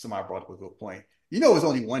ends, somebody brought up a good point. You know, there's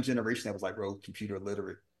only one generation that was like real computer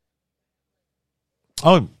literate.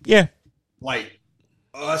 Oh yeah, like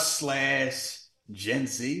us / Gen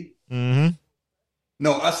Z. Mm-hmm.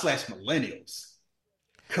 No, us / millennials.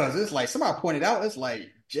 Because it's like somebody pointed out, it's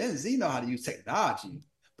like Gen Z know how to use technology,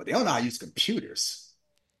 but they don't know how to use computers.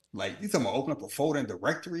 Like you talking about open up a folder and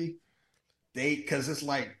directory. Because it's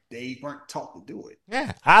like they weren't taught to do it.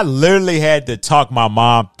 Yeah, I literally had to talk my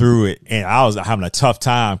mom through it, and I was having a tough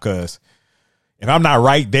time because if I'm not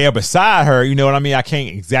right there beside her, you know what I mean? I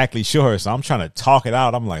can't exactly show her, so I'm trying to talk it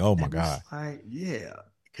out. I'm like, oh my God. Like, yeah.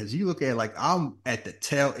 Because you look at it, like I'm at the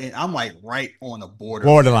tail end. I'm like right on the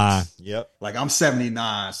borderline. Yep. Like I'm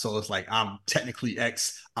 79, so it's like I'm technically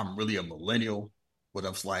X. I'm really a millennial, but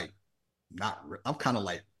I'm like I'm kind of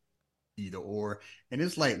like either or. And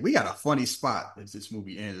it's like we got a funny spot as this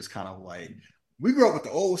movie ends. It's kind of like we grew up with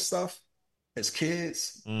the old stuff as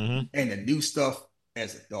kids and the new stuff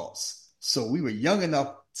as adults. So we were young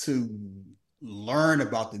enough to learn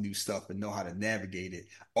about the new stuff and know how to navigate it.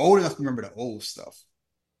 Old enough to remember the old stuff.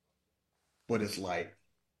 But it's like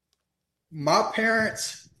my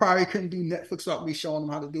parents probably couldn't do Netflix without me showing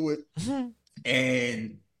them how to do it.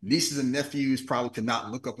 And nieces and nephews probably could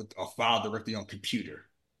not look up a file directly on computer.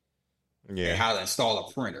 Yeah. And how to install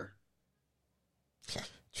a printer.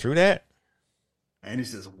 True that. And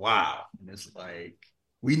it's just wow. And it's like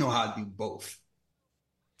we know how to do both.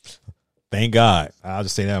 Thank God. I'll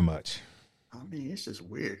just say that much. I mean, it's just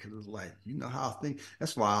weird because it's like, you know how I think.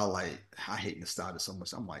 That's why I hate nostalgia so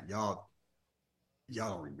much. I'm like, y'all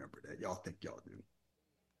don't remember that. Y'all think y'all do.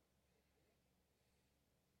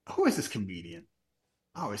 Who is this comedian?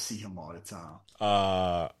 I always see him all the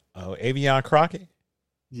time. Avion Crockett?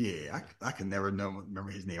 Yeah, I can never remember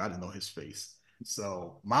his name. I didn't know his face.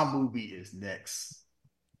 So my movie is next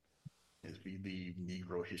as we leave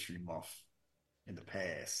Negro History Month in the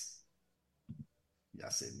past. Yeah, I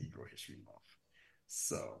said Negro History Month.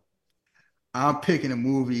 So I'm picking a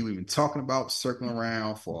movie we've been talking about, circling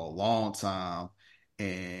around for a long time.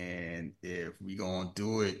 And if we gonna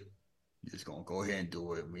do it, we're just gonna go ahead and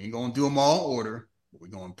do it. We ain't gonna do them all in order, but we're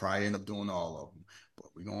gonna probably end up doing all of them. But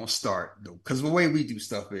we're gonna start though, because the way we do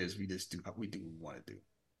stuff is we do what we want to do,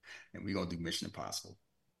 and we're gonna do Mission Impossible.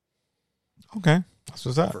 Okay, that's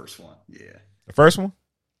what's up. First one, yeah. The first one.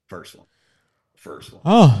 First one.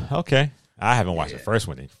 Oh, okay. I haven't watched the first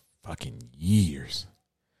one in fucking years.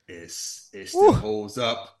 It still holds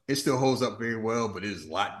up. It still holds up very well, but it is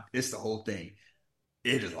a lot. It's the whole thing.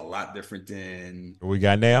 It is a lot different than what we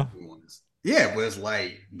got now. Yeah, but it's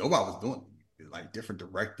like nobody was doing it. Like different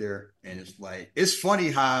director, and it's like it's funny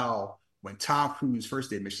how when Tom Cruise first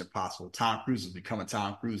did Mission Impossible, Tom Cruise was becoming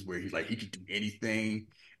Tom Cruise, where he's like he could do anything,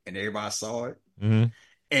 and everybody saw it. Mm-hmm.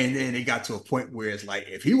 And then it got to a point where it's like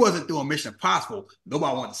if he wasn't doing Mission Impossible,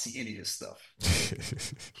 nobody wanted to see any of his stuff.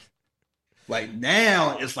 Like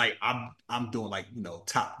now, it's like I'm doing like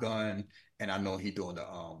Top Gun. And I know he's doing the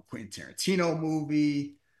Quentin Tarantino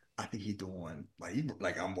movie. I think he's doing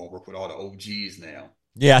like I'm gonna work with all the OGs now.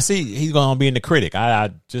 Yeah, I see he's gonna be in The Critic.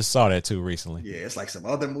 I just saw that too recently. Yeah, it's like some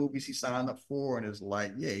other movies he signed up for, and it's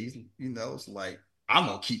like, yeah, he's it's like I'm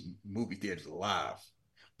gonna keep movie theaters alive.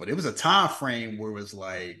 But it was a time frame where it was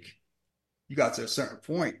like you got to a certain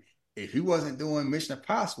point. If he wasn't doing Mission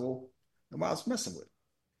Impossible, nobody was messing with it.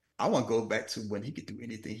 I want to go back to when he could do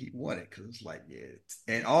anything he wanted because it's like, yeah.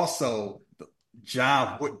 And also,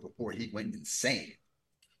 John Wick before he went insane.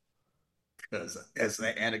 Because as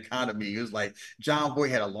an Anaconda, it was like John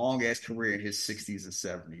Wick had a long ass career in his 60s and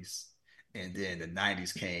 70s. And then the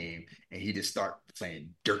 90s came and he just started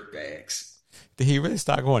playing dirtbags. Did he really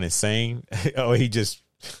start going insane? Or he just.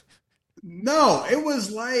 No, it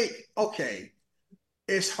was like, okay.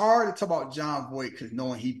 It's hard to talk about John Voight because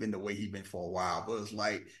knowing he'd been the way he'd been for a while, but it's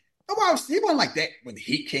like he wasn't like that when the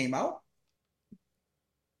Heat came out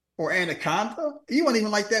or Anaconda. He wasn't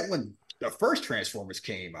even like that when the first Transformers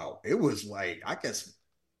came out. It was like I guess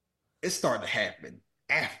it started to happen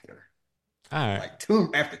after. All right.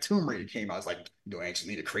 Like after Tomb Raider came out, it's like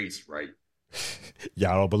Angelina crazy, right?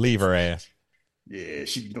 Y'all don't believe her ass. Yeah,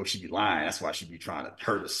 she be lying. That's why she be trying to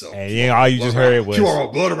hurt herself. And all you just heard was she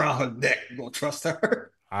wore blood around her neck. You gonna trust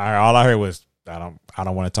her? All I heard was I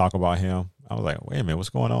don't want to talk about him. I was like, wait a minute, what's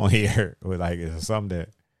going on here? Like, is it something that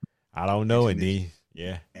I don't know?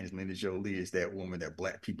 Yeah. Angelina Jolie is that woman that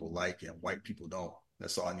black people like and white people don't.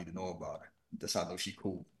 That's all I need to know about her. That's how I know she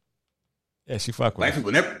cool. Yeah, she fuck with black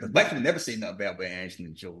people never say nothing bad about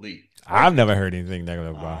Angelina Jolie. I've never heard anything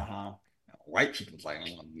negative about her. white people was like,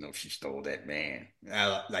 she stole that man.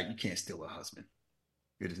 Like, you can't steal a husband.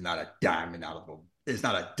 It is not a diamond out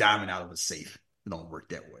of a safe. It don't work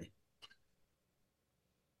that way.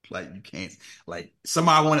 Like, you can't, like,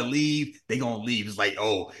 somebody want to leave, they gonna leave. It's like,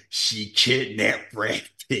 oh, she kidnapped Brad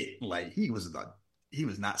Pitt. Like, he was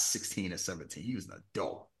not 16 or 17. He was an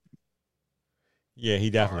adult. Yeah, he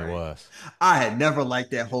definitely was. I had never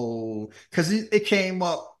liked that whole, because it came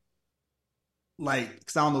up, like,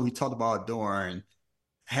 because I don't know, we talked about it during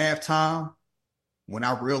halftime, when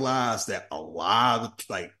I realized that a lot of,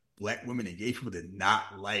 like, black women and gay people did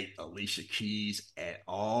not like Alicia Keys at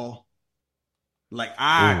all. Like,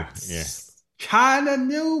 I kind of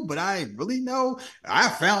knew, but I didn't really know. I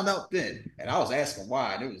found out then, and I was asking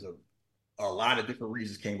why, and it was a lot of different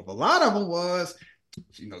reasons came up. A lot of them was,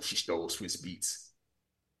 she stole Swiss Beats.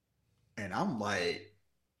 And I'm like,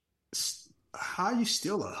 how you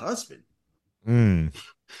steal a husband?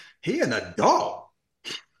 He an adult.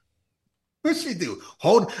 What she do?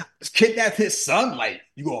 Kidnap his son? Like,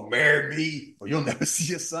 you gonna marry me or you'll never see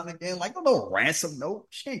your son again? Like, no ransom note.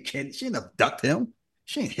 She ain't abduct him.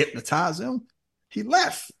 She ain't hypnotize him. He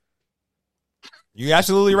left. You're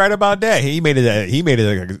absolutely right about that. He made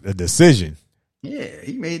it a decision. Yeah,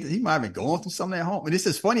 he might have been going through something at home. And this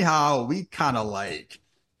is funny how we kind of like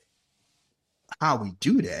how we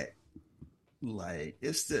do that. Like,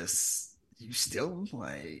 it's this, you still,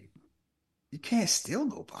 like, you can't steal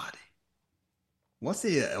nobody. Once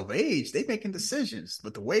they're of age, they making decisions.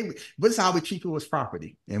 But this is how we treat people as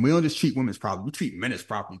property. And we don't just treat women as property. We treat men as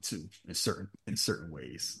property too, in certain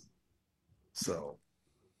ways. So,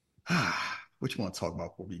 what you want to talk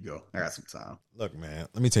about before we go? I got some time. Look, man,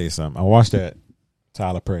 let me tell you something. I watched that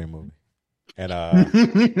Tyler Perry movie. And I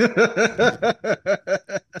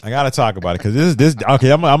gotta talk about it because this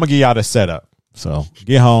okay, I'm gonna give y'all the setup. So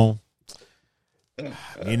get home. Me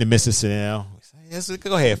and the missus sit down. Let's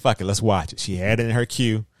go ahead, fuck it, let's watch it. She had it in her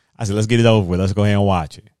queue. I said, let's get it over with. Let's go ahead and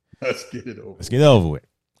watch it. Let's get it over with.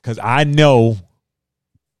 Because I know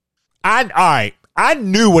I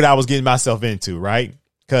knew what I was getting myself into, right?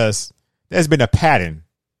 Because there's been a pattern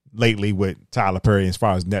lately with Tyler Perry as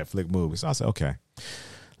far as Netflix movies. So I said, okay,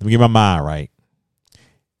 let me get my mind right.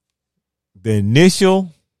 The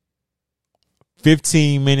initial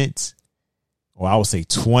 15 minutes, or I would say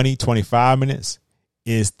 20, 25 minutes,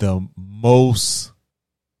 is the most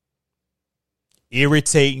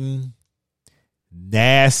irritating,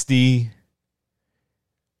 nasty.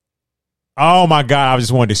 Oh my God, I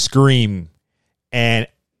just wanted to scream. And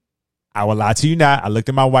I will lie to you not. I looked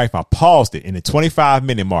at my wife. I paused it in the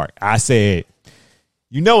 25-minute mark. I said,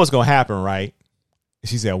 you know what's going to happen, right?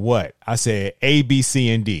 She said, what? I said, A, B, C,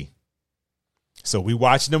 and D. So we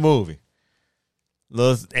watched the movie.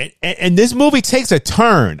 And this movie takes a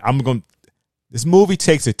turn. This movie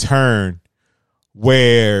takes a turn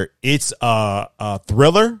where it's a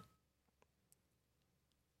thriller,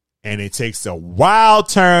 and it takes a wild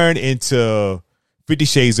turn into 50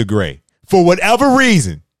 Shades of Grey. For whatever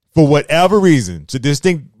reason. So this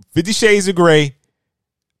thing, 50 Shades of Grey,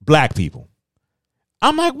 black people.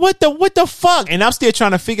 I'm like, what the fuck? And I'm still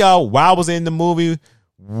trying to figure out why I was in the movie.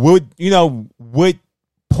 What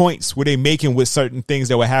points were they making with certain things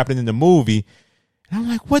that were happening in the movie? And I'm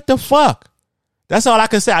like, what the fuck? That's all I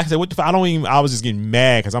can say. I can say, what the fuck? I was just getting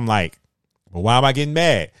mad because I'm like, well, why am I getting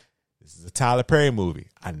mad? This is a Tyler Perry movie.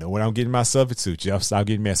 I know what I'm getting myself into. Jeff, stop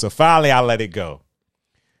getting mad. So finally, I let it go.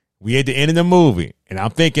 We at the end of the movie, and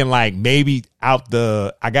I'm thinking like maybe I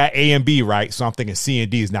got A and B right, so I'm thinking C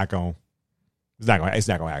and D is not going to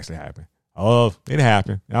actually happen. Oh, it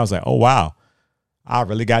happened. And I was like, oh wow, I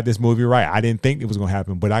really got this movie right. I didn't think it was going to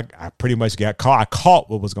happen, but I pretty much got caught. I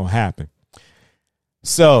caught what was going to happen.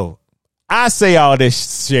 So I say all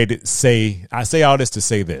this to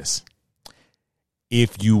say this.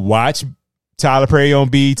 If you watch Tyler Perry on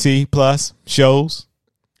BET Plus shows,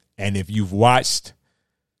 and if you've watched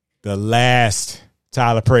the last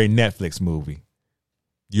Tyler Perry Netflix movie,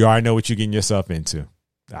 you already know what you're getting yourself into.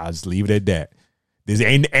 I'll just leave it at that. There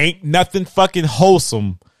ain't nothing fucking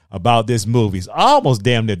wholesome about this movie. It's almost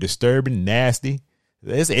damn near disturbing, nasty.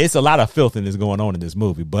 It's a lot of filthiness going on in this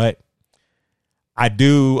movie, but I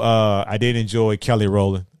did enjoy Kelly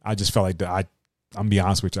Rowland. I just felt like I'm gonna be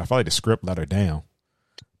honest with you, I felt like the script let her down.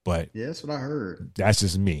 But yeah, that's what I heard. That's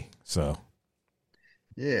just me. So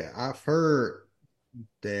yeah, I've heard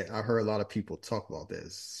a lot of people talk about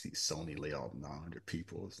this. See Sony lay off 900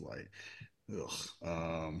 people. It's like,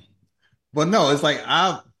 ugh. But no, it's like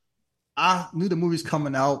I knew the movie's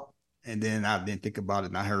coming out, and then I didn't think about it,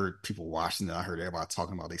 and I heard people watching it. I heard everybody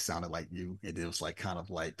talking about it. They sounded like you, and it was like kind of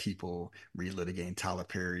like people relitigating Tyler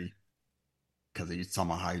Perry because he's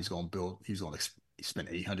talking about how he's going to spend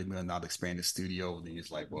 $800 million to expand the studio. And then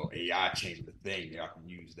he's like, well, AI changed the thing. I can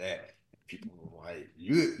use that. People were like,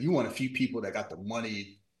 you want a few people that got the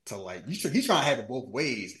money to like, he's trying to have it both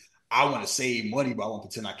ways. I want to save money, but I want to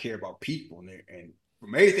pretend I care about people. And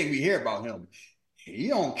from everything we hear about him, he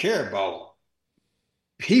don't care about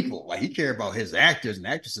people. Like, he care about his actors and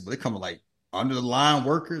actresses, but they come like under the line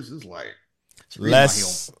workers. It's like,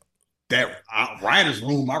 it's that writer's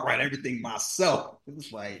room, I write everything myself.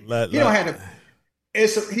 It's like, he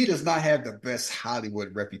does not have the best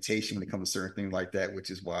Hollywood reputation when it comes to certain things like that, which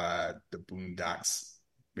is why the Boondocks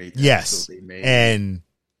made that. Yes. They made. And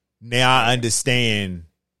now I understand.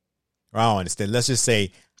 I don't understand. Let's just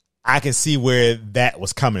say I can see where that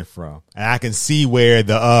was coming from. And I can see where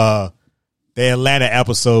the Atlanta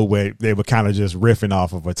episode where they were kind of just riffing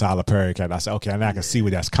off of a Tyler Perry character. I said, okay, now I can see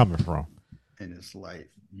where that's coming from. And it's like,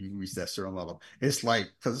 you reach that certain level. It's like,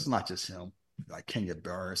 because it's not just him. Like Kenya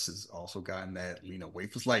Barris has also gotten that. Lena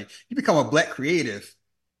Waithe. It's like, you become a black creative,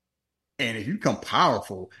 and if you become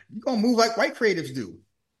powerful, you're going to move like white creatives do.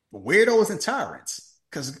 Weirdos and tyrants.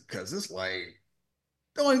 Because it's like,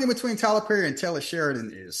 the only thing between Tyler Perry and Taylor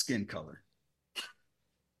Sheridan is skin color.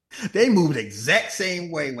 They move the exact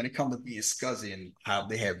same way when it comes to being scuzzy and how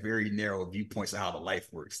they have very narrow viewpoints of how the life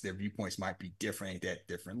works. Their viewpoints might be different, ain't that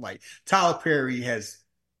different. Like Tyler Perry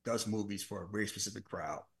does movies for a very specific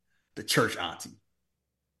crowd. The church auntie.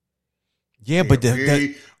 Yeah, but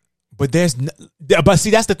see,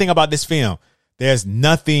 that's the thing about this film. There's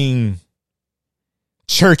nothing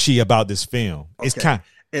churchy about this film. Okay. It's kind.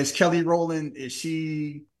 Is Kelly Rowland? Does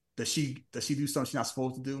she do something she's not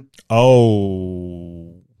supposed to do?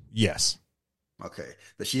 Oh, yes. Okay.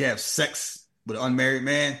 Does she have sex with an unmarried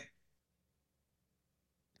man?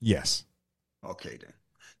 Yes. Okay,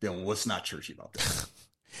 then what's not churchy about that?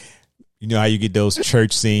 You know how you get those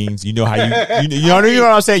church scenes. You know how you know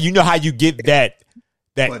what I'm saying. You know how you get that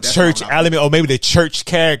church element, or maybe the church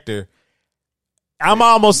character. I'm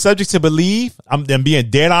almost subject to believe. I'm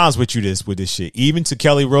being dead honest with you with this shit. Even to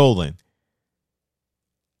Kelly Rowland,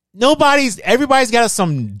 everybody's got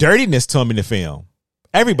some dirtiness to them in the film.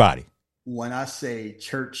 Everybody. When I say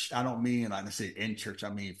church, I don't mean like I say in church.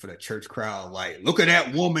 I mean for the church crowd. Like, look at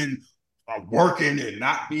that woman working and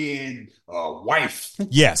not being a wife.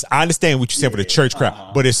 Yes, I understand what you said for the church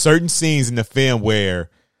crowd, but there's certain scenes in the film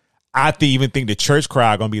where I even think the church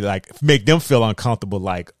crowd gonna be like, make them feel uncomfortable.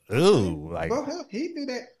 Like, ooh, like he do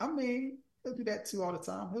that. I mean, he'll do that too all the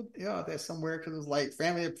time. He'll that somewhere because it's like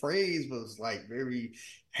Family of Praise was like very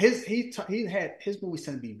he had his movies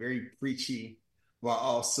tend to be very preachy, while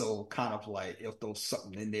also kind of like he'll throw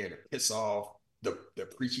something in there to piss off the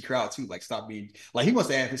preachy crowd too. Like, stop being like, he wants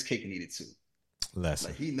to have his cake and eat it too.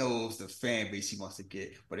 Like, he knows the fan base he wants to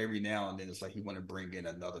get, but every now and then it's like he want to bring in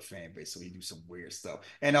another fan base, so he do some weird stuff.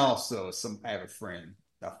 And also, I have a friend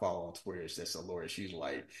I follow on Twitter that's a lawyer. She's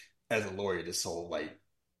like, as a lawyer, this whole like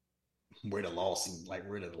where did the law seem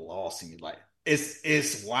like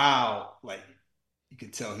it's wild. Like, you can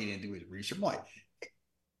tell he didn't do his research. I'm like,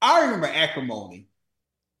 I remember Acrimony,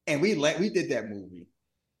 and we did that movie,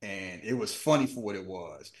 and it was funny for what it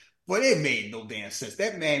was. But it made no damn sense.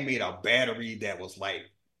 That man made a battery that was like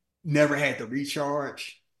never had to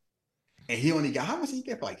recharge, and he only got, how much did he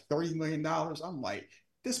get for like $30 million? I'm like,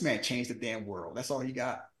 this man changed the damn world. That's all he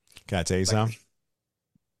got. Can I tell you something?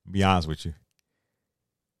 Be honest with you.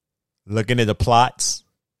 Looking at the plots,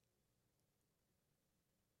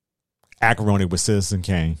 Acrimony with Citizen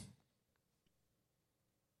Kane.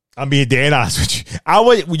 I'm being dead honest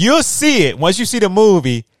with you. You'll see it once you see the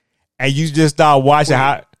movie, and you just start watching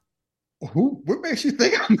how. What makes you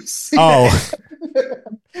think I'm gonna see that?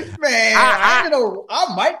 Man,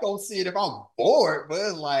 I might go see it if I'm bored, but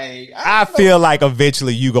it's like I feel like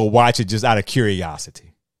eventually you go watch it just out of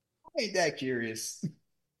curiosity. I ain't that curious.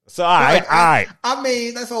 So all right. I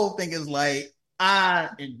mean, that's the whole thing is like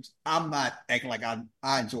I'm not acting like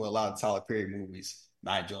I enjoy a lot of Tyler Perry movies.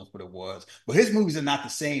 Not enjoying what it was, but his movies are not the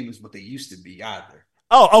same as what they used to be either.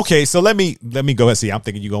 Oh, okay. So let me go ahead and see. I'm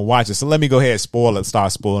thinking you're gonna watch it. So let me go ahead and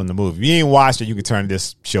start spoiling the movie. If you ain't watched it, you can turn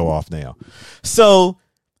this show off now. So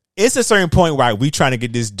it's a certain point where we trying to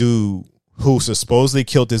get this dude who supposedly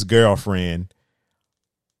killed his girlfriend.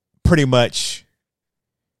 Pretty much,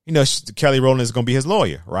 Kelly Rowland is gonna be his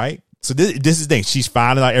lawyer, right? So this is the thing. She's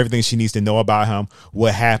finding out everything she needs to know about him,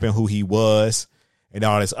 what happened, who he was, and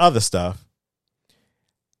all this other stuff.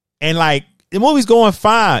 And like, the movie's going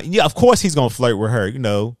fine. Yeah, of course he's going to flirt with her.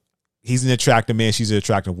 He's an attractive man. She's an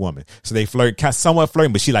attractive woman. So they flirt, somewhat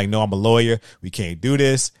flirting, but she like, no, I'm a lawyer. We can't do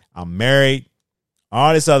this. I'm married.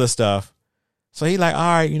 All this other stuff. So he like, all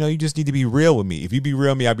right, you just need to be real with me. If you be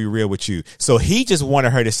real with me, I'll be real with you. So he just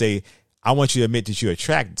wanted her to say, I want you to admit that you're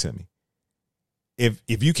attracted to me.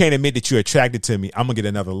 If you can't admit that you're attracted to me, I'm going to get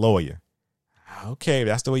another lawyer. Okay,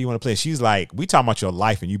 that's the way you want to play. She's like, we talking about your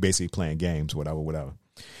life and you basically playing games, whatever.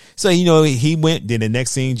 So, he went, then the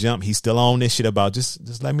next scene jump. He's still on this shit about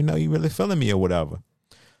just let me know you really feeling me or whatever.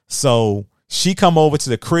 So she come over to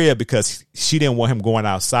the crib because she didn't want him going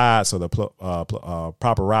outside so the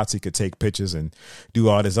paparazzi could take pictures and do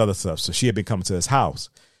all this other stuff. So she had been coming to his house.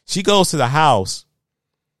 She goes to the house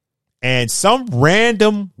and some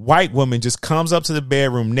random white woman just comes up to the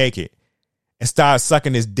bedroom naked and starts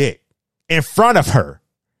sucking his dick in front of her.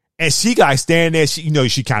 And she got standing there.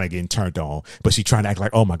 She kind of getting turned on, but she trying to act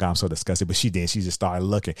like, oh my God, I'm so disgusted. But she just started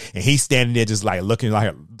looking, and he's standing there just like looking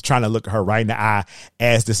like trying to look at her right in the eye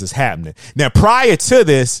as this is happening. Now, prior to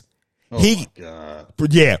this,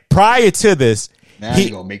 prior to this, now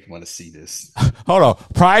you're gonna make me want to see this. Hold on.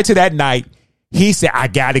 Prior to that night, he said, I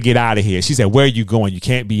got to get out of here. She said, where are you going? You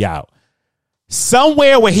can't be out.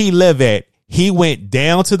 Somewhere where he lived at, he went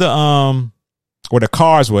down to the where the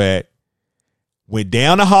cars were at. Went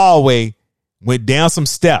down the hallway, went down some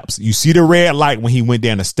steps. You see the red light when he went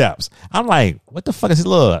down the steps. I'm like, what the fuck is his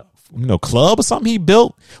little, club or something he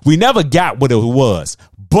built? We never got what it was.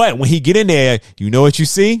 But when he get in there, you know what you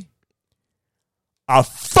see? A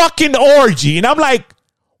fucking orgy. And I'm like,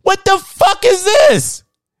 what the fuck is this?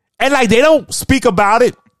 And like, they don't speak about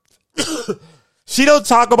it. She don't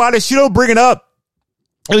talk about it. She don't bring it up.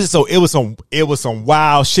 It was some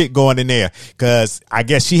wild shit going in there because I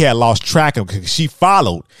guess she had lost track of because she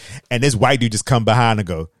followed, and this white dude just come behind and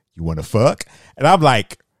go, "You want to fuck?" And I'm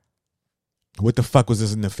like, "What the fuck was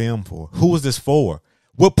this in the film for? Who was this for?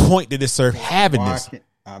 What point did it serve having this?"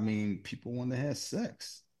 I mean, people want to have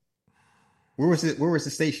sex. Where was it? Where was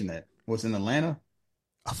the station at? Was it in Atlanta?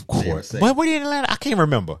 Of course. Where were they in Atlanta? I can't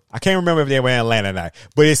remember if they were in Atlanta or not,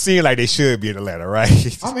 but it seemed like they should be in Atlanta, right?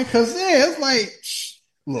 I mean, because it's like.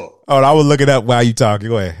 Look. Oh, I will look it up while you talking.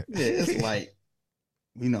 Go ahead. Yeah, it's like,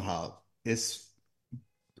 we know how it's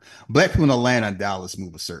black people in Atlanta and Dallas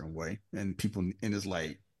move a certain way. And it's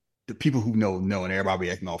like the people who know, and everybody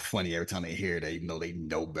be acting all funny every time they hear it, even though they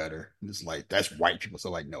know better. And it's like, that's white people.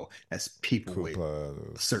 So like, no, that's people with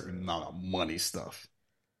a certain amount of money stuff.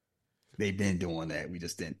 They've been doing that. We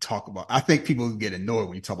just didn't talk about. I think people get annoyed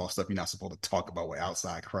when you talk about stuff you're not supposed to talk about with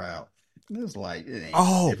outside crowd. And it's like, it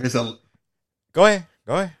ain't. If it's Go ahead.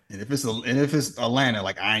 And if it's Atlanta,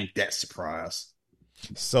 like I ain't that surprised.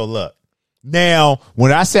 So look, now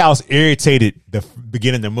when I say I was irritated the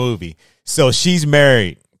beginning of the movie, so she's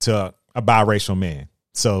married to a biracial man.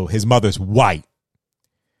 So his mother's white.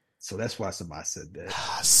 So that's why somebody said that.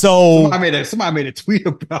 So somebody made a tweet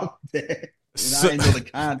about that. And I didn't know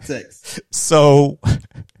the context. So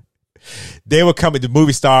they were coming. The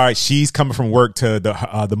movie started. She's coming from work to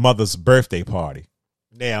the mother's birthday party.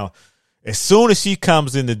 Now, as soon as she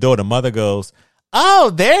comes in the door, the mother goes,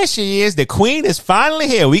 "Oh, there she is. The queen is finally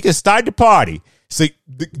here. We can start the party." So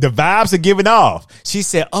the vibes are giving off. She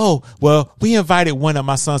said, "Oh, well, we invited one of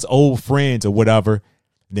my son's old friends or whatever."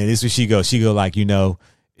 And then this is where she goes. She go like,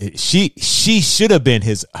 she should have been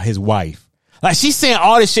his wife. Like she's saying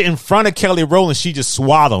all this shit in front of Kelly Rowland. She just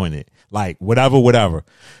swallowing it. Like whatever.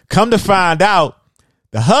 Come to find out,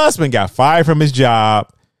 the husband got fired from his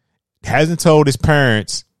job, hasn't told his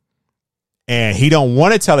parents. And he don't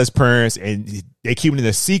want to tell his parents, and they keep it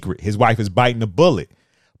a secret. His wife is biting the bullet.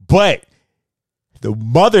 But the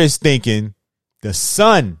mother is thinking the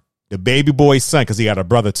son, the baby boy's son, because he got a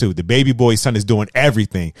brother too. The baby boy's son is doing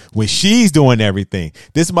everything when she's doing everything.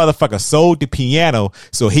 This motherfucker sold the piano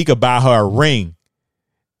so he could buy her a ring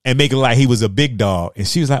and make it like he was a big dog. And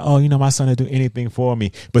she was like, "Oh, my son will do anything for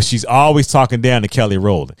me." But she's always talking down to Kelly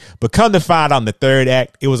Rowland. But come to find out in the third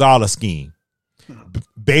act, it was all a scheme.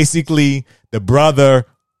 Basically, the brother,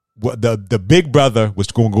 the big brother was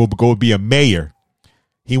going to go be a mayor.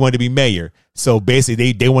 He wanted to be mayor. So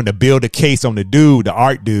basically, they wanted to build a case on the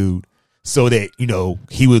art dude, so that,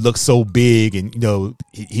 he would look so big and,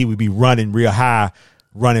 he would be running real high,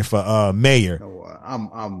 running for mayor.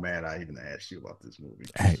 I'm mad I even asked you about this movie.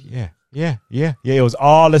 Yeah. It was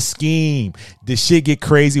all a scheme. The shit get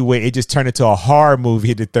crazy where it just turned into a horror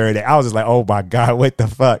movie at the third act. I was just like, oh my God, what the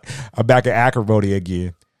fuck? I'm back at acrimony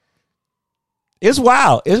again. It's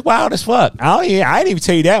wild. It's wild as fuck. I didn't even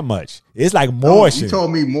tell you that much. It's like more shit. You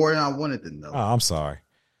told me more than I wanted to know. Oh, I'm sorry.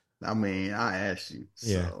 I mean, I asked you.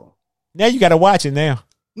 Yeah. So. Now you got to watch it now.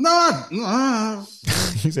 No.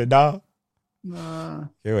 You said no? Nah.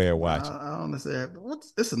 Go ahead, watch it. I don't say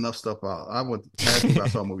it's enough stuff out. I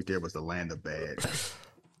saw a movie there was The Land of Bad.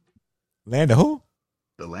 Land of who?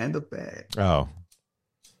 The Land of Bad. Oh,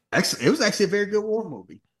 Actually, it was actually a very good war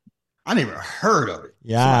movie. I never heard of it.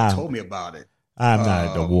 Yeah. Somebody told me about it. I'm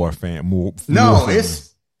not a war fan. No,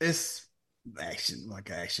 it's action, like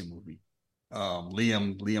an action movie.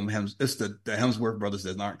 Liam Hems. It's the Hemsworth brothers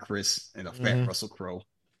that aren't Chris and a fat Russell Crowe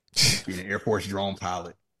being an Air Force drone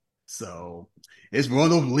pilot. So it's one of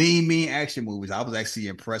those lean, mean action movies. I was actually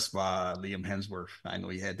impressed by Liam Hemsworth. I know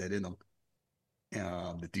he had that in him.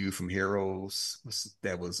 The dude from Heroes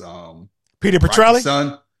that was Peter Petrelli.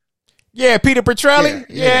 Son. Yeah, Peter Petrelli.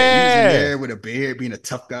 Yeah. He was in there with a beard, being a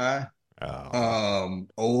tough guy. Oh.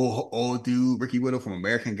 Old dude Ricky Whittle from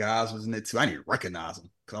American Gods was in it too. I didn't even recognize him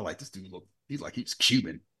because I like this dude. He's like he's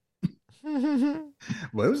Cuban. But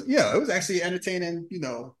it was actually entertaining.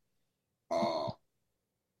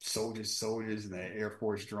 Soldiers, and the Air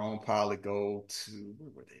Force drone pilot go to where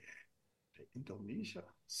were they at? Indonesia,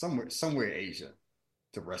 somewhere in Asia,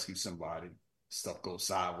 to rescue somebody. Stuff goes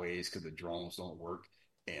sideways because the drones don't work.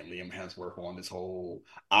 And Liam Hemsworth on this whole,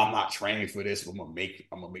 I'm not trained for this, but I'm gonna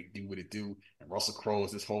make do what it do. And Russell Crowe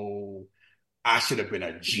is this whole, I should have been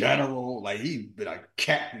a general, like he's been a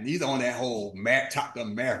captain. He's on that whole Top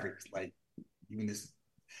Gun Mavericks, like even this.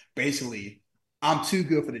 Basically, I'm too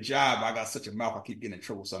good for the job. I got such a mouth, I keep getting in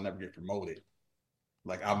trouble, so I'll never get promoted.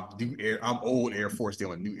 Like I'm old Air Force, they're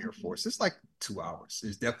on new Air Force. It's like 2 hours.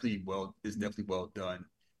 It's definitely well done,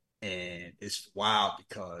 and it's wild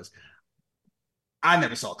because I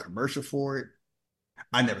never saw a commercial for it.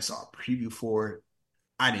 I never saw a preview for it.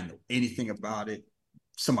 I didn't know anything about it.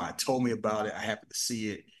 Somebody told me about it. I happened to see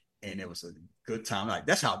it, and it was a good time. Like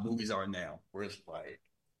that's how movies are now. Where it's like,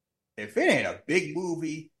 if it ain't a big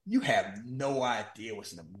movie, you have no idea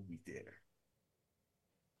what's in the movie theater.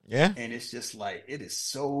 Yeah, and it's just like it is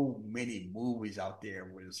so many movies out there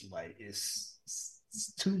where it's like it's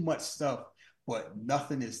too much stuff, but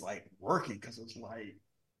nothing is like working because it's like,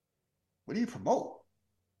 what do you promote?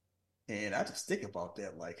 And I just think about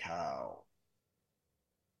that, like how,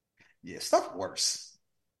 stuff worse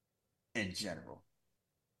in general.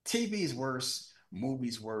 TV's worse,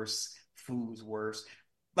 movies worse, food's worse.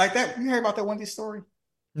 Like that, you heard about that Wendy's story?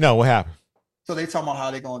 No, what happened? So they talking about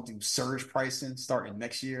how they're going to do surge pricing starting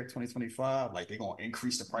next year, 2025. Like they're going to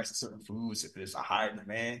increase the price of certain foods if there's a higher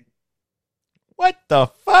demand. What the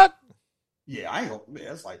fuck? Yeah, I ain't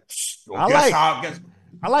gonna. It's like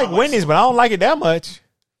I like Wendy's, but I don't like it that much.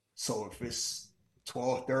 So if it's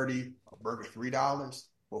 $12.30, a burger $3,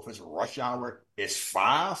 or if it's rush hour, it's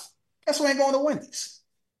 $5. Guess we ain't going to Wendy's.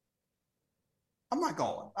 I'm not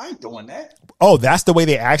going. I ain't doing that. Oh, that's the way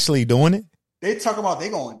they're actually doing it? They talk about they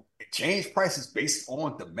going to change prices based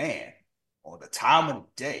on demand, or the time of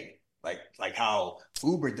the day. Like how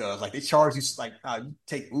Uber does. Like they charge you, like how you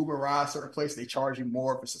take Uber rides a certain place, they charge you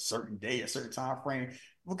more if it's a certain day, a certain time frame.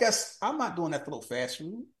 Well, guess I'm not doing that for little fast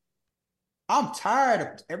food. I'm tired of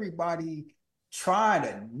everybody trying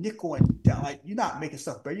to nickel and down. Like you're not making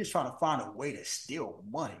stuff better. You're just trying to find a way to steal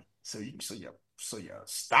money. So your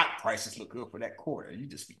stock prices look good for that quarter. You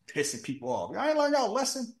just be pissing people off. I ain't learned y'all a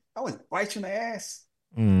lesson. I always bite you in the ass.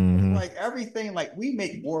 Mm-hmm. Like everything, like we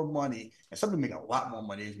make more money, and some people make a lot more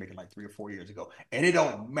money than making like 3 or 4 years ago, and it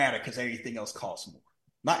don't matter because everything else costs more.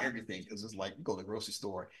 Not everything, because it's like you go to the grocery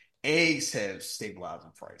store, eggs have stabilized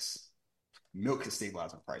in price, milk has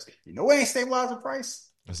stabilized in price. You know what ain't stabilized in price?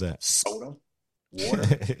 What's that? Soda, water.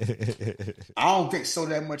 I don't drink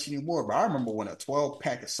soda that much anymore, but I remember when a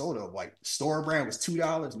 12-pack of soda, like store brand was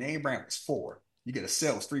 $2, name brand was $4. You get a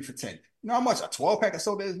sale, it's 3 for $10. You know how much a 12-pack of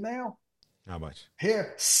soda is now? How much?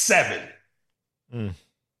 Here, $7.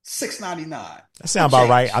 $6.99. That sounds about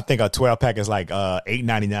right. I think a 12-pack is like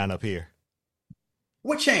 $8.99 up here.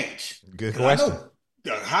 What changed? Good question. I know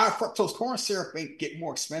the high fructose corn syrup ain't get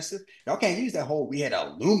more expensive. Y'all can't use that whole. We had an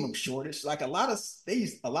aluminum shortage. Like a lot of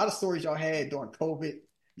stores y'all had during COVID.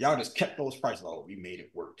 Y'all just kept those prices. Oh, we made it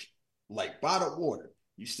work. Like bottled water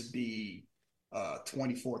used to be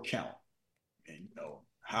 24 count, and you know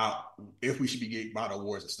how if we should be getting bottled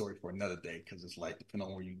water is a story for another day because it's like depending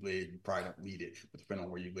on where you live, you probably don't need it, but depending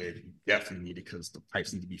on where you live, you definitely need it because the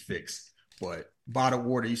pipes need to be fixed. But bottled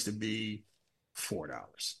water used to be $4.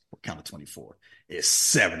 Count of 24. It's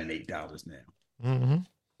 $7 and $8 now. Mm-hmm.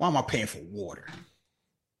 Why am I paying for water?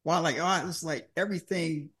 Why it's like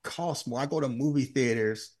everything costs more. I go to movie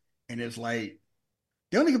theaters and it's like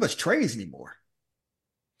they don't give us trays anymore.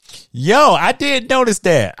 Yo, I did notice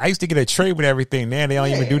that. I used to get a tray with everything. Now they don't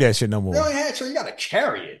even do that shit no more. They don't have a tray. You got to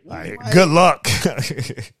carry it. Like, good luck.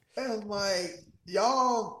 It's like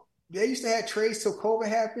y'all. They used to have trays till COVID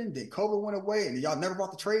happened. Then COVID went away, and y'all never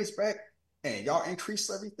brought the trays back. And y'all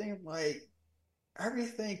increased everything. Like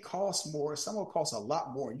everything costs more. Some will cost a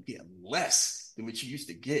lot more. You get less than what you used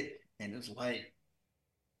to get. And it's like,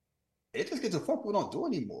 it just gets to the point people don't do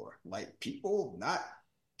anymore. Like, people not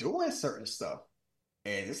doing certain stuff.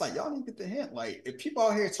 And it's like, y'all need to get the hint. Like, if people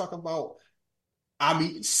out here talking about, I'm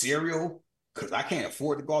eating cereal because I can't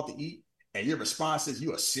afford to go out to eat, and your response is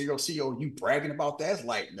you a cereal CEO, you bragging about that, it's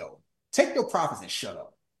like, no. Take your profits and shut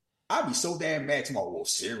up. I'd be so damn mad to my, well,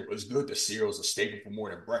 cereal is good. The cereal's a staple for more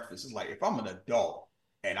than breakfast. It's like, if I'm an adult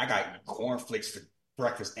and I got to eat cornflakes for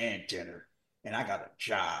breakfast and dinner, and I got a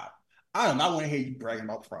job, I do not want to hear you bragging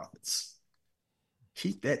about profits.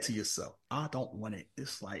 Keep that to yourself. I don't want it.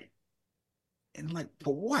 It's like, and like,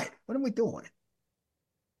 for what? What are we doing?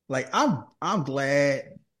 Like, I'm glad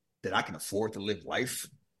that I can afford to live life.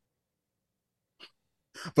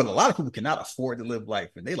 But a lot of people cannot afford to live life,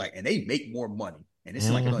 and they make more money, and it's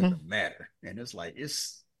like it don't even matter. And it's like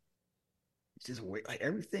it's just like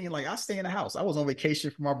everything. Like, I stay in the house. I was on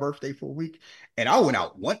vacation for my birthday for a week, and I went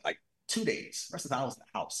out 2 days. The rest of the time I was in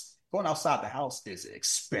the house. Going outside the house is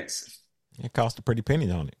expensive. It cost a pretty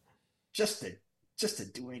penny on it. Just to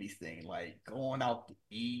do anything, like going out to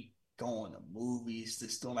eat, going to movies,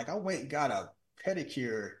 just doing, like, I went and got a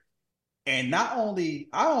pedicure. And not only,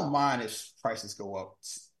 I don't mind if prices go up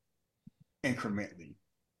incrementally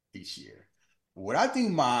each year. What I do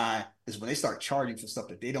mind is when they start charging for stuff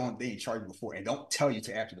that they ain't charged before and don't tell you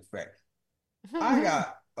to after the fact. I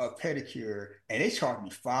got a pedicure and they charged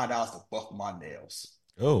me $5 to buff my nails.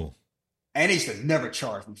 Oh. And they used to never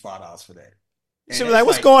charge me $5 for that. She was like,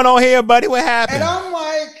 what's going on here, buddy? What happened? And I'm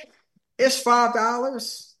like, it's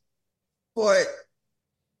 $5, but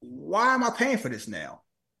why am I paying for this now?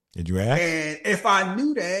 Did you ask? And if I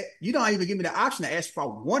knew that, you don't even give me the option to ask if I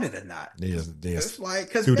wanted it or not. It's like,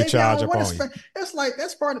 because do the maybe charge I don't up want on to spend. It's like,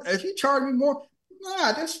 that's part of, if you charge me more,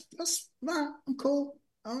 I'm cool.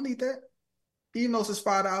 I don't need that. Even though it's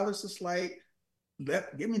 $5, it's like,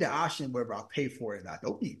 give me the option whether I'll pay for it or not.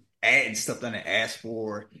 Don't be adding stuff that I ask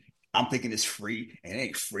for. I'm thinking it's free, and it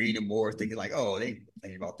ain't free anymore. Thinking like, oh, they ain't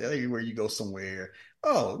thinking about that. Everywhere you go somewhere,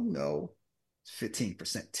 oh,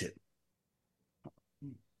 15% tip.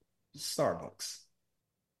 Starbucks.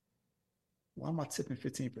 Why am I tipping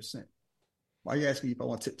 15%? Why you asking me if I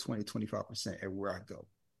want to tip 20, 25% everywhere I go?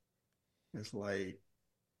 It's like,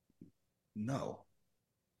 no.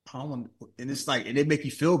 I don't want, and it's like, and it make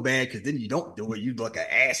you feel bad because then you don't do it. You look like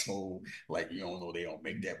an asshole, like you don't know they don't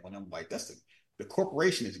make that one. I'm like, that's the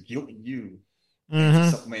corporation is guilting you.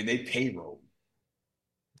 Man, they payroll.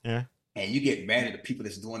 Yeah. And you get mad at the people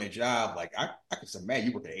that's doing their job. Like, I can say, man,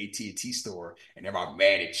 you work at an AT&T store and everybody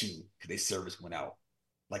mad at you because their service went out.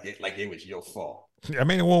 Like it was your fault. I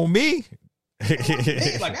mean, it wasn't me.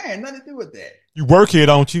 Like, I had nothing to do with that. You work here,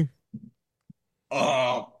 don't you?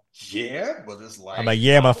 Yeah, but it's like, I'm like,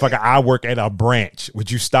 yeah, motherfucker, I work at a branch.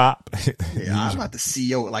 Would you stop? Yeah, I'm not the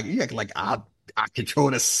CEO. Like, you act like I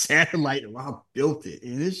control the satellite and I built it.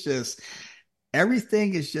 And it's just,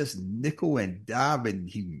 everything is just nickel and diming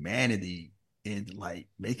humanity and like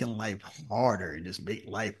making life harder and just make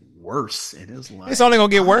life worse. And it's like, it's only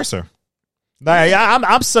gonna get worse. Like,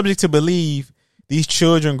 I'm subject to believe these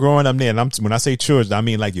children growing up there. And when I say children, I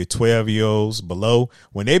mean like your 12-year-olds below.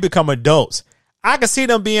 When they become adults, I can see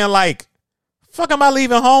them being like, "Fuck, am I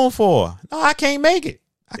leaving home for? No, I can't make it.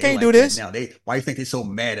 I can't do this." Now why you think they're so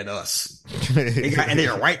mad at us? And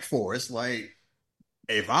they're right for it. It's like,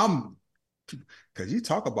 if I'm, because you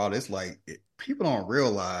talk about it, it's like people don't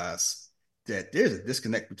realize that there's a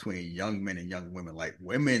disconnect between young men and young women. Like,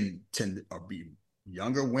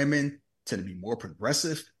 younger women tend to be more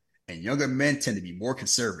progressive and younger men tend to be more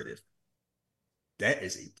conservative. That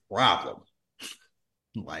is a problem.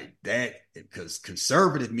 Like that, because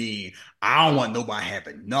conservative mean I don't want nobody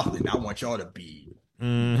having nothing. I want y'all to be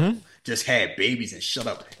just have babies and shut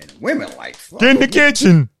up. And women like, get in the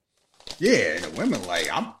kitchen. Yeah, and the women like,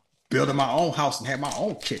 I'm building my own house and have my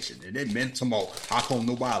own kitchen. And then men talking about, how come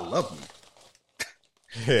nobody love me?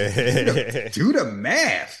 Do the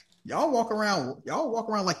math. Y'all walk around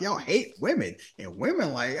like y'all hate women, and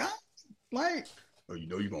women like, oh, you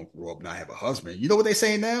know you're gonna grow up and not have a husband. You know what they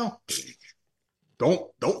say now?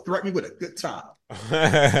 Don't threaten me with a good time.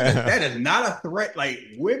 That is not a threat. Like,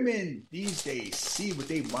 women these days see what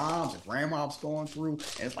they moms and grandmoms going through,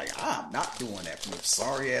 and it's like, I'm not doing that from a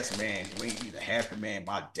sorry ass man who ain't even half the man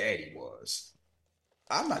my daddy was.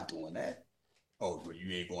 I'm not doing that. Oh, well,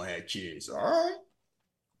 you ain't gonna have kids. All right.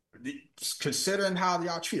 Considering how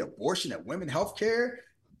y'all treat abortion and women health care,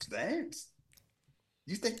 thanks.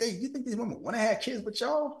 You think these women want to have kids with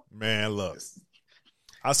y'all? Man, look.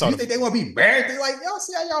 You think they want to be married? They like, y'all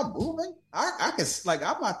see how y'all moving? I can, like,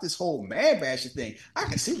 I'm not this whole man bashing thing. I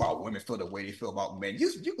can see why women feel the way they feel about men.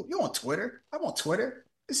 You on Twitter? I'm on Twitter.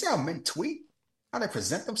 You see how men tweet? how they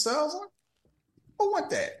present themselves. Who want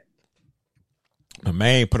that? My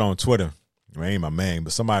man put on Twitter. Well, ain't my man,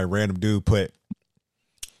 but somebody random dude put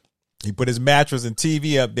his mattress and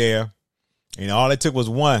TV up there, and all it took was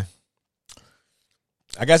one.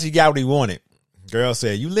 I guess he got what he wanted. Girl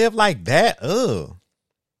said, "You live like that? Ugh."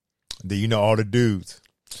 Then you know all the dudes.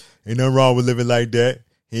 Ain't nothing wrong with living like that.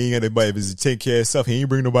 He ain't got nobody. If it's to take care of stuff, he ain't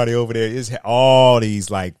bring nobody over there. It's all these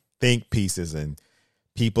like think pieces and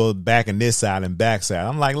people backing this side and backside.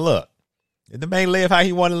 I'm like, look, if the man live how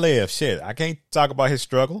he want to live, shit, I can't talk about his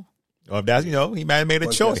struggle. Or if that's, he might have made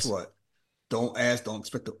a choice. Guess what? Don't ask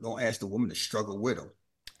the woman to struggle with him.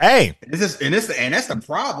 Hey, and that's the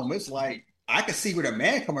problem. It's like I can see where the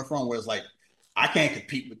man coming from, where it's like I can't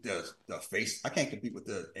compete with the face. I can't compete with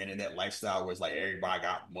the internet lifestyle where it's like everybody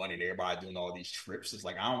got money and everybody doing all these trips. It's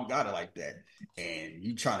like I don't got it like that. And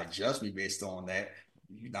you trying to judge me based on that.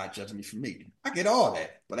 You're not judging me for me. I get all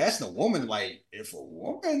that. But asking a woman, like, if a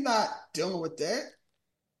woman not dealing with that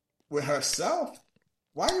with herself,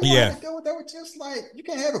 why you want to deal with that with just like, you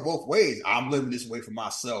can't have it both ways. I'm living this way for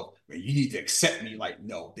myself, but you need to accept me. Like,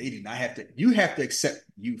 no, they do not have to. You have to accept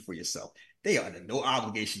you for yourself. They are under no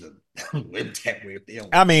obligation to live that way if they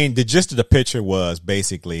don't. I mean, the gist of the picture was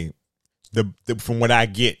basically, from what I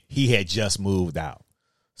get, he had just moved out.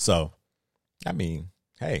 So, I mean,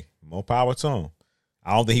 hey, more power to him.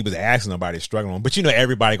 I don't think he was asking nobody struggling, but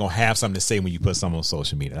everybody gonna have something to say when you put something on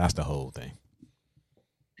social media. That's the whole thing.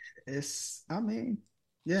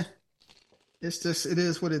 Yeah, it's just, it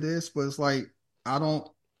is what it is. But it's like,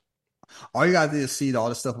 all you gotta do is see all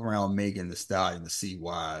the stuff around Megan Thee Stallion to see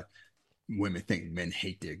why women think men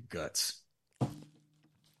hate their guts.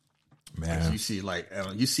 Man, like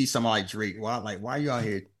you see somebody like Drake. Why you out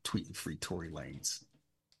here tweeting free Tory Lanez?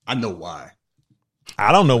 I know why.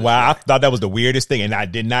 I don't know why. I thought that was the weirdest thing, and I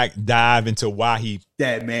did not dive into why he.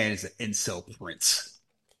 That man is an incel prince.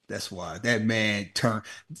 That's why that man turned.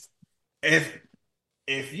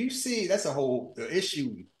 If you see, that's the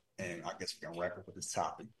issue, and I guess we can wrap up with this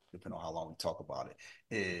topic, depending on how long we talk about it.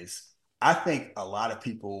 Is I think a lot of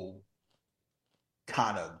people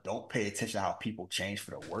kind of don't pay attention to how people change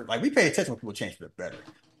for the worse. Like, we pay attention when people change for the better.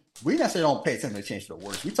 We necessarily don't pay attention to change for the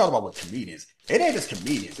worse. We talk about with comedians. It ain't just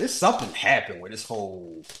comedians. There's something happened with this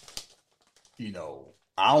whole, I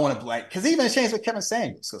don't want to because even it changed with Kevin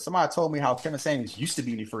Samuels. So somebody told me how Kevin Samuels used to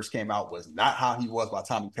be when he first came out was not how he was by the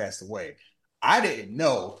time he passed away. I didn't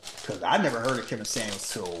know because I never heard of Kevin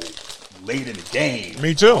Samuels till late in the game.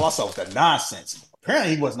 Me too. Also, with the nonsense.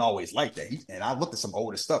 Apparently, he wasn't always like that. And I looked at some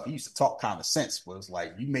older stuff. He used to talk common sense. But it was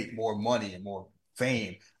like, you make more money and more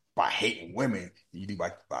fame by hating women than you do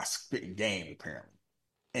by spitting game, apparently.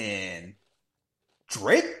 And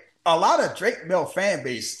Drake, a lot of Drake male fan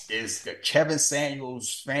base is the Kevin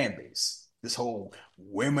Samuels fan base. This whole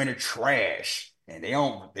women are trash and they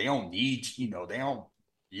don't need, you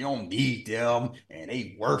don't need them and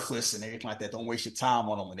they worthless and everything like that. Don't waste your time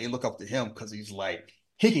on them. And they look up to him because he's like,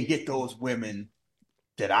 he can get those women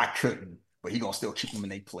that I couldn't, but he gonna still keep them in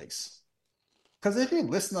their place. Because if you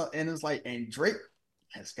listen and it's like, and Drake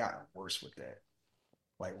has gotten worse with that.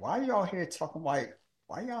 Like, why are y'all here talking why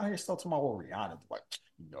y'all here still talking about Rihanna? Like,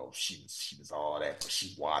 she was all that, but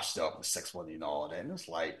she washed up with sex money and all that. And it's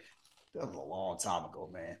like, that was a long time ago,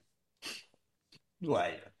 man.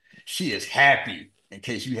 Like, she is happy, in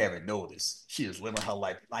case you haven't noticed. She is living her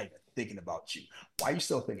life, not even thinking about you. Why are you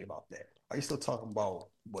still thinking about that? Why are you still talking about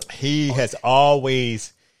what? He has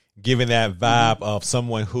always given that vibe of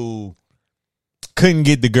someone who couldn't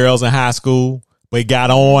get the girls in high school, but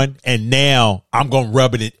got on, and now I'm going to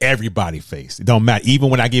rub it in everybody's face. It don't matter. Even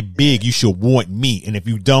when I get big, you should want me. And if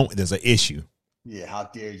you don't, there's an issue. Yeah, how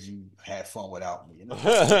dare you have fun without me?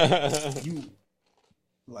 You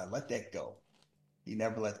let that go. He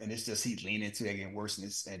never let, and it's just he lean into it, getting worse.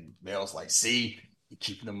 And Mel's like, see, you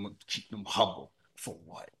keep them humble for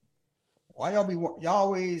what? Why y'all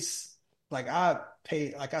always I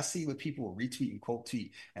see what people retweet and quote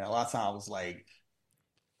tweet, and a lot of times I was like,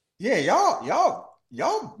 yeah,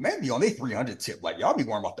 y'all maybe on their 300 tip. Like, y'all be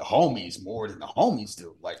worrying about the homies more than the homies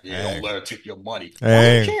do. Like, yeah, don't let her take your money.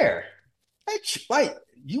 Why you care? Like,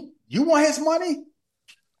 you want his money?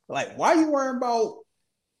 Like, why you worrying about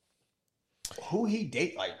who he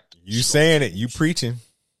date? Like, you saying it, you preaching.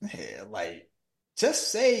 Yeah, like,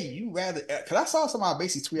 just say you rather, because I saw somebody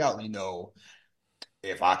basically tweet out,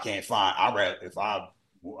 if I can't find,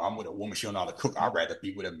 I'm with a woman, she don't know how to cook, I'd rather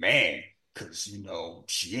be with a man. Because,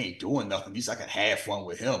 she ain't doing nothing. At least I can have fun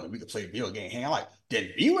with him and we can play video game. Hang like, then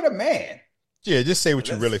be with a man. Yeah, just say what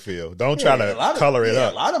you really feel. Don't try to color it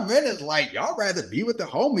up. A lot of men is like, y'all rather be with the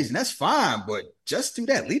homies, and that's fine, but just do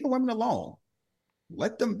that. Leave the women alone.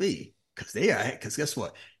 Let them be. Because guess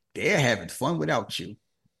what? They're having fun without you,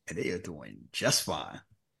 and they are doing just fine.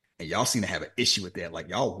 And y'all seem to have an issue with that. Like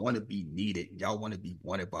y'all want to be needed, y'all want to be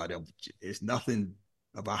wanted by them. It's nothing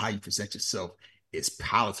about how you present yourself. It's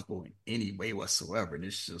palatable in any way whatsoever. And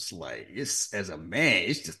it's just like, it's as a man,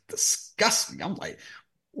 it's just disgusting. I'm like,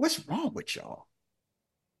 what's wrong with y'all?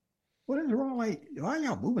 What is wrong? Like, why are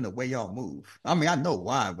y'all moving the way y'all move? I mean, I know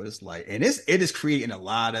why, but it's like, and it is creating a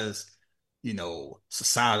lot of,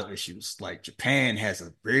 societal issues. Like Japan has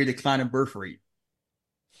a very declining birth rate.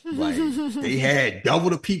 Like they had double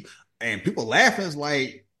the people, and people laughing is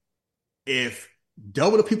like, if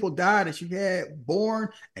double the people died that you had born,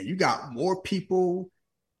 and you got more people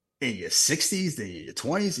in your 60s than in your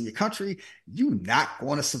 20s in your country, you're not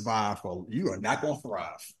going to survive. You are not going to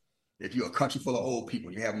thrive. If you're a country full of old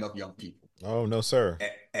people, you have enough young people. Oh, no, sir.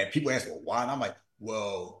 And people ask, well, why? And I'm like,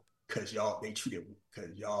 well, because y'all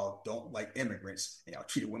don't like immigrants, and y'all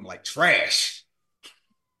treated women like trash.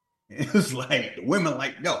 And it's like the women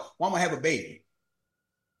like, no, why am I have a baby?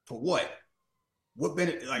 For what? What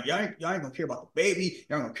benefit? Like y'all ain't gonna care about the baby.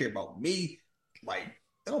 Y'all ain't gonna care about me. Like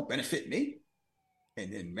that don't benefit me.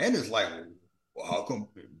 And then men is like, well, how come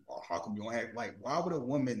you don't have, like, why would a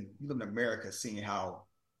woman, you live in America seeing how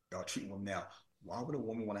y'all treat women now, why would a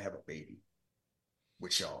woman want to have a baby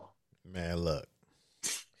with y'all? Man, look.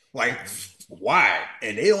 Like, why?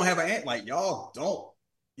 And they don't have an aunt. Like, y'all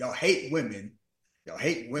hate women. Y'all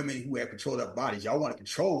hate women who have control of their bodies. Y'all want to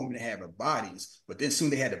control women that have their bodies, but then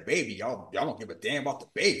soon they had a baby. Y'all don't give a damn about the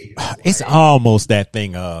baby. It's almost that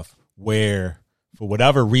thing of where, for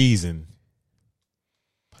whatever reason,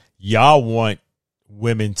 y'all want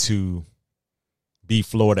women to be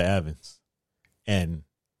Florida Evans, and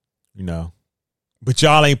but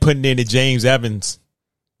y'all ain't putting in the James Evans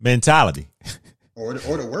mentality. Or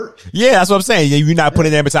the work. Yeah, that's what I'm saying. You're not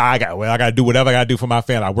putting in mentality. I got to do whatever I got to do for my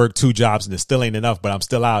family. I work 2 jobs and it still ain't enough, but I'm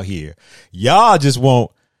still out here. Y'all just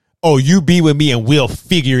want, you be with me and we'll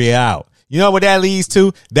figure it out. You know what that leads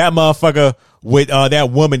to? That motherfucker with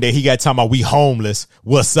that woman that he got talking about, we homeless.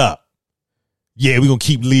 What's up? Yeah, we're going to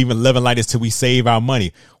keep living like this till we save our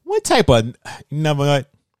money. What type of,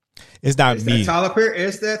 it's not me.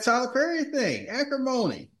 It's that Tyler Perry thing.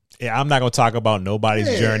 Acrimony. Yeah, I'm not going to talk about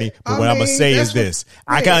nobody's journey, but what I'm going to say is this.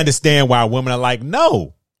 I can understand why women are like,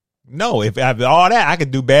 no, if I have all that, I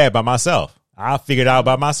can do bad by myself. I'll figure it out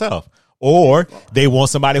by myself. Or they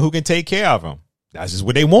want somebody who can take care of them. That's just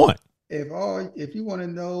what they want. If you want to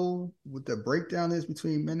know what the breakdown is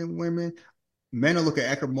between men and women, men will look at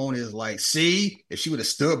acrimony as like, see, if she would have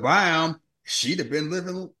stood by him, she'd have been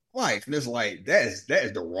living life. And it's like, that is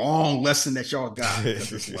the wrong lesson that y'all got.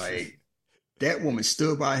 Because it's like, that woman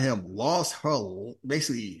stood by him,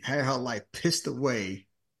 basically had her life pissed away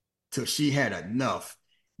till she had enough.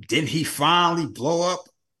 Then he finally blow up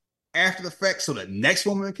after the fact so the next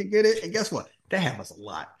woman can get it. And guess what? That happens a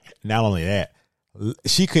lot. Not only that,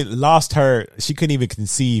 she couldn't even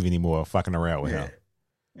conceive anymore fucking around with him.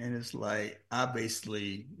 And it's like, I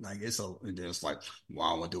basically, like, and then it's like, well,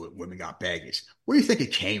 I don't want to do it. Women got baggage. Where do you think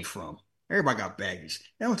it came from? Everybody got baggage.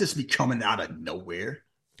 They don't just be coming out of nowhere.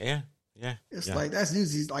 Yeah. It's like, that's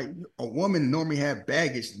usually like a woman normally have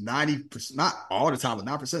baggage 90%, not all the time, but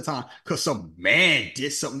 9% of the time, because some man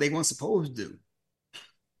did something they weren't supposed to do.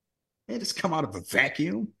 They just come out of a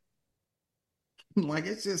vacuum. Like,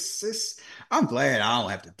 I'm glad I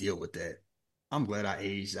don't have to deal with that. I'm glad I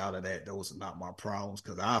aged out of that. Those are not my problems,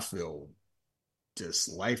 because I feel just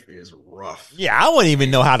life is rough. Yeah, I wouldn't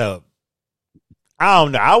even know how to, I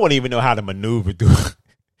don't know. I wouldn't even know how to maneuver through it.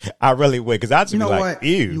 I really would, because I'd just be like,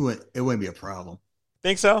 ew. It wouldn't be a problem.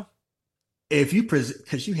 Think so? If you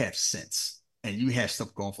because you have sense and you have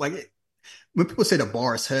stuff going. Like, when people say the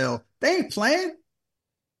bar is hell, they ain't playing.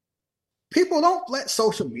 People don't let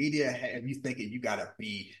social media have you thinking you gotta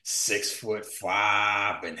be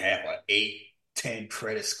 6'5" and have an 810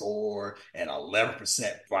 credit score and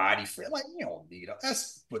 11% body fat. Like, you don't need it.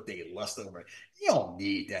 That's what they lust over. You don't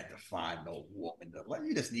need that to find no woman.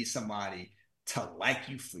 You just need somebody to like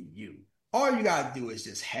you for you. All you gotta do is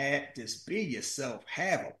just be yourself,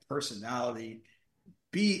 have a personality,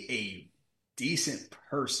 be a decent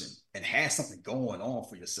person, and have something going on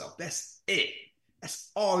for yourself. That's it.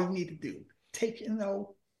 That's all you need to do. Take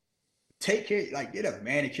care, like, get a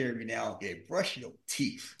manicure every now and then, brush your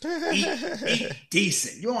teeth, eat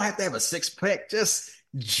decent. You don't have to have a 6-pack, just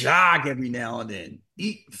jog every now and then,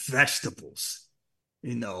 eat vegetables,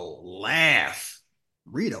 laugh.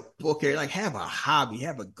 Read a book, like, have a hobby,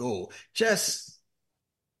 have a goal. Just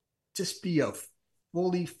be a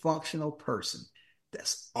fully functional person.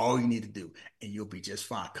 That's all you need to do, and you'll be just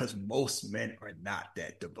fine. Because most men are not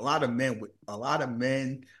that. A lot of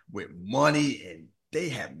men with money, and they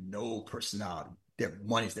have no personality. Their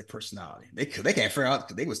money's their personality. They can't figure out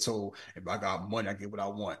because they was told, if I got money, I get what I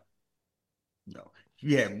want. No, if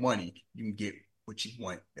you have money, you can get what you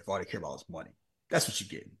want. If all they care about is money, that's what you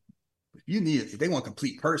get. If they want a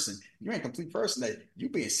complete person, you ain't a complete person. That you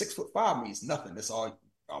being 6'5" means nothing. That's all.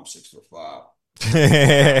 I'm 6'5".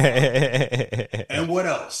 And what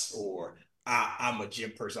else? Or I'm a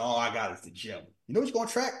gym person. All I got is the gym. You know what you're going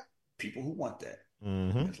to attract? People who want that.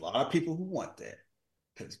 Mm-hmm. There's a lot of people who want that.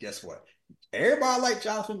 Because guess what? Everybody liked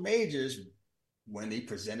Jonathan Majors when he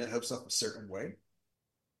presented himself a certain way.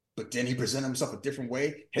 But then he presented himself a different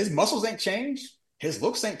way. His muscles ain't changed. His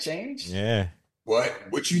looks ain't changed. Yeah. But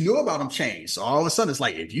what you knew about him changed. So all of a sudden, it's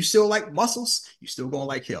like, if you still like muscles, you still gonna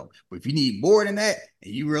like him. But if you need more than that,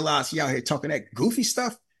 and you realize he out here talking that goofy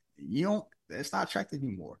stuff, it's not attractive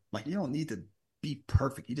anymore. Like, you don't need to be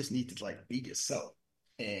perfect. You just need to like be yourself.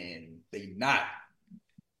 And they not.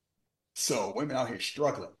 So women out here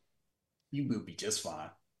struggling, you will be just fine.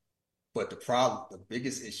 But the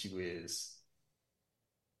biggest issue is,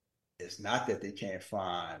 it's not that they can't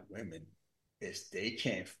find women. It's they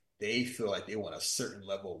feel like they want a certain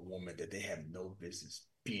level of woman that they have no business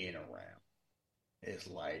being around. It's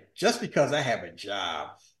like, just because I have a job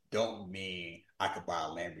don't mean I could buy a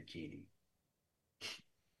Lamborghini.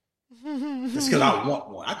 Just because I want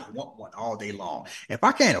one. I can want one all day long. If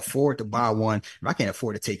I can't afford to buy one, if I can't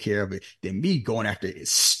afford to take care of it, then me going after it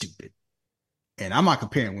is stupid. And I'm not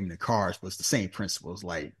comparing women to cars, but it's the same principles.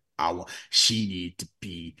 Like, she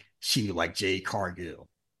need like Jade Cargill.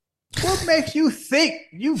 What makes you think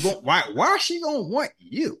why is she gonna want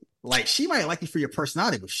you? Like, she might like you for your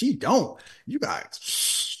personality, but she don't. You got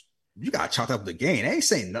chalked up the game. I ain't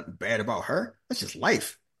saying nothing bad about her. That's just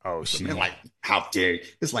life. Oh, she like, how dare you?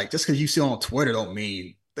 It's like, just because you see on Twitter don't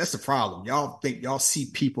mean that's the problem. Y'all think y'all see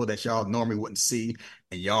people that y'all normally wouldn't see,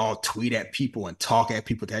 and y'all tweet at people and talk at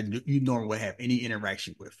people that you normally would have any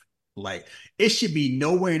interaction with. Like, it should be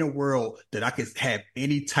nowhere in the world that I could have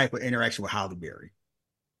any type of interaction with Halle Berry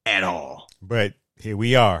at all. But here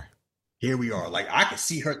we are. Like, I could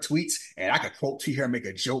see her tweets and I could quote tweet her and make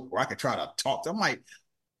a joke, or I could try to talk to her. I'm like,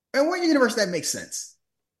 in what universe that makes sense?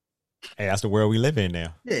 Hey, that's the world we live in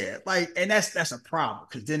now. Yeah, like, and that's a problem,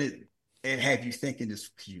 because then it have you thinking, this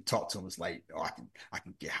you talk to them, it's like, oh, I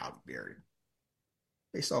can get Halle Berry.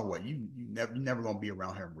 They saw what you never gonna be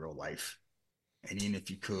around her in real life, and even if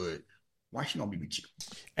you could, why she gonna be with you?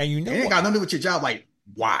 And it ain't got nothing to do with your job. Like,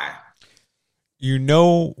 why? You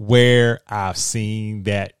know where I've seen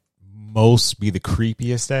that most be the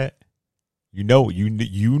creepiest at? You know,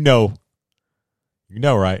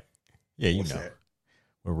 right? Yeah, you know. That?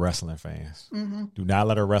 We're wrestling fans. Mm-hmm. Do not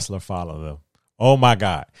let a wrestler follow them. Oh my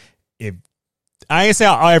God. If I ain't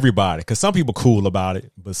saying everybody, because some people cool about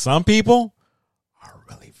it, but some people are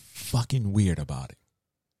really fucking weird about it.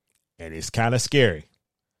 And it's kind of scary.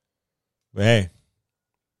 But hey.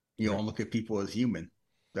 You don't look at people as human.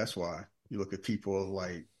 That's why. You look at people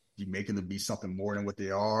like you making them be something more than what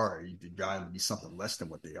they are, or you got them to be something less than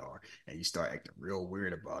what they are, and you start acting real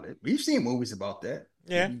weird about it. We've seen movies about that.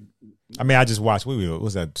 Yeah. I mean, I just watched, what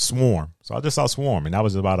was that, Swarm. So I just saw Swarm, and that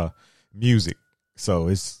was about a music. So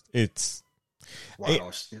it's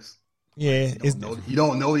wow. You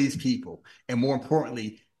don't know these people. And more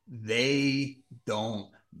importantly, they don't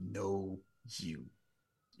know you.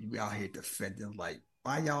 You out here defending, like,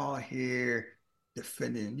 why y'all here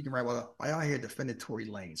defending? You can write, well, why y'all here defending Tory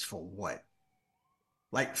Lanez for what?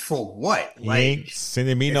 Like, for what? He like, ain't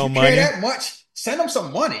sending me no if you money. Care that much? Send him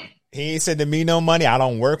some money. He ain't sending me no money. I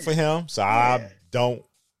don't work for him, so I don't.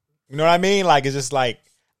 You know what I mean? Like, it's just like,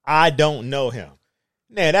 I don't know him.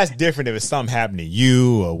 Man, that's different if it's something happened to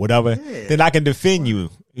you or whatever. Yeah. Then I can defend you,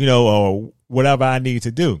 or whatever I need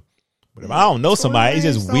to do. But if I don't know somebody, it's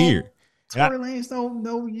just weird. Tory Lanez don't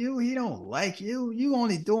know you. He don't like you. You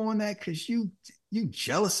only doing that because you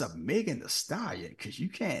jealous of Megan Thee Stallion because you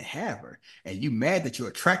can't have her, and you mad that you're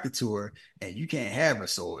attracted to her and you can't have her.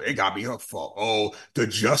 So it gotta be her fault. Oh, the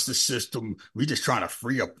justice system. We just trying to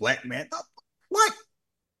free a black man. What?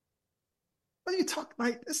 What are you talking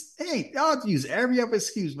like this? Hey, y'all use every other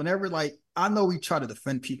excuse whenever, like, I know we try to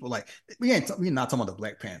defend people. Like, we're not talking about the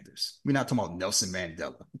Black Panthers. We're not talking about Nelson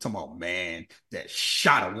Mandela. We're talking about a man that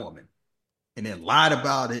shot a woman and then lied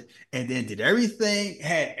about it, and then did everything,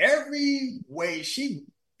 had every way she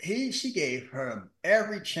gave her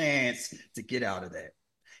every chance to get out of that.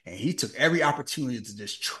 And he took every opportunity to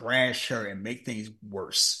just trash her and make things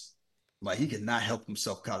worse. Like, he could not help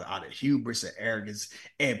himself out of hubris and arrogance.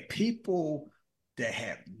 And people that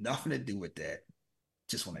have nothing to do with that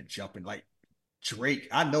just want to jump in. Like Drake,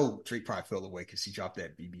 I know Drake probably fell away because he dropped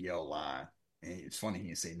that BBL line. And it's funny he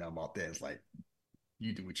didn't say nothing about that. It's like,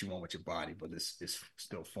 you do what you want with your body, but it's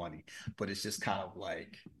still funny. But it's just kind of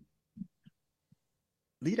like,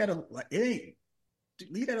 leave that alone.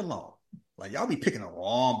 Like, y'all be picking the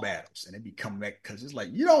wrong battles and it be coming back because it's like,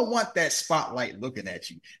 you don't want that spotlight looking at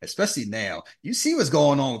you, especially now. You see what's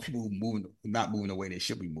going on with people who not moving the way they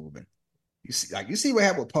should be moving. You see what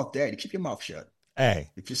happened with Puff Daddy. Keep your mouth shut. Hey,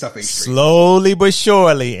 if your stuff ain't straight. Slowly but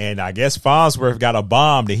surely, and I guess Farnsworth got a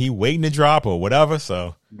bomb that he waiting to drop or whatever.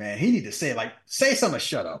 So man, he need to say something.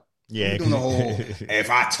 Shut up. Yeah, doing the whole. If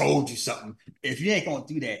I told you something, if you ain't gonna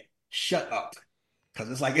do that, shut up.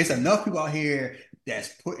 Because it's like it's enough people out here that's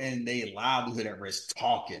putting their livelihood at risk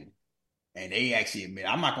talking, and they actually admit.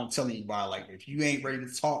 I'm not gonna tell anybody like if you ain't ready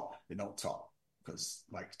to talk, then don't talk. Because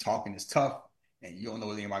like talking is tough, and you don't know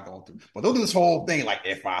what anybody going through. But don't do this whole thing like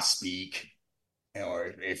if I speak.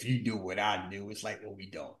 Or if you do what I do, it's like, well, we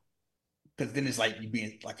don't. Because then it's like you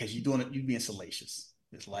being like, because you're doing it, you being salacious.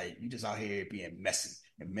 It's like you just out here being messy,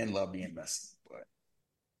 and men love being messy. But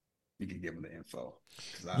you can give them the info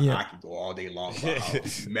because I can go all day long about how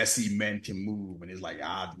messy men can move, and it's like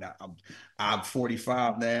I'm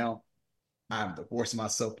 45 now. I'm divorcing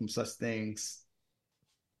myself from such things.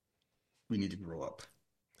 We need to grow up.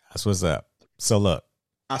 That's what's up. So look,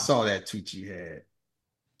 I saw that tweet you had.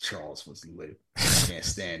 Charles was lit. I can't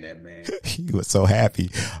stand that, man. He was so happy.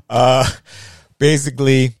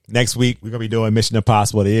 Basically, next week we're gonna be doing Mission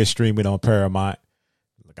Impossible. It is streaming on Paramount.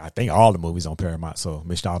 Look, I think all the movies on Paramount. So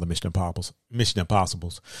all the Mission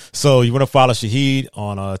Impossibles. So you want to follow Shahid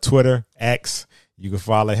on Twitter, X. You can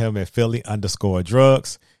follow him at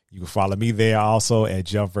Philly_drugs. You can follow me there also at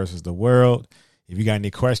Jeff versus the World. If you got any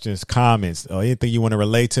questions, comments, or anything you want to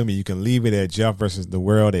relate to me, you can leave it at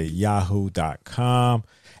jeffversustheworld@yahoo.com.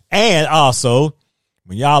 And also,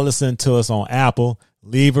 when y'all listen to us on Apple,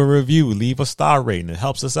 leave a review, leave a star rating. It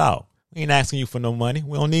helps us out. We ain't asking you for no money.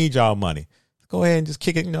 We don't need y'all money. Go ahead and just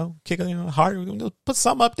kick it, hard. Put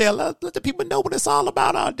something up there. Let the people know what it's all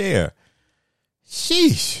about out there.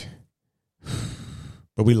 Sheesh.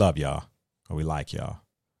 But we love y'all. Or we like y'all.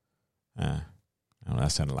 I know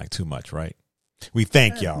that sounded like too much, right? We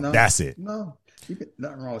thank y'all. No, that's it. No,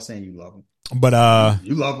 nothing wrong with saying you love them. But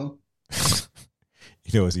you love them.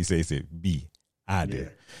 You know what he says? I do. Yeah.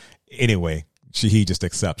 Anyway, he just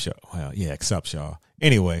accepts y'all. Well, yeah, accepts y'all.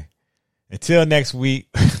 Anyway, until next week,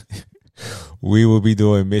 we will be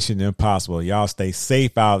doing Mission Impossible. Y'all stay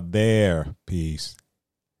safe out there. Peace.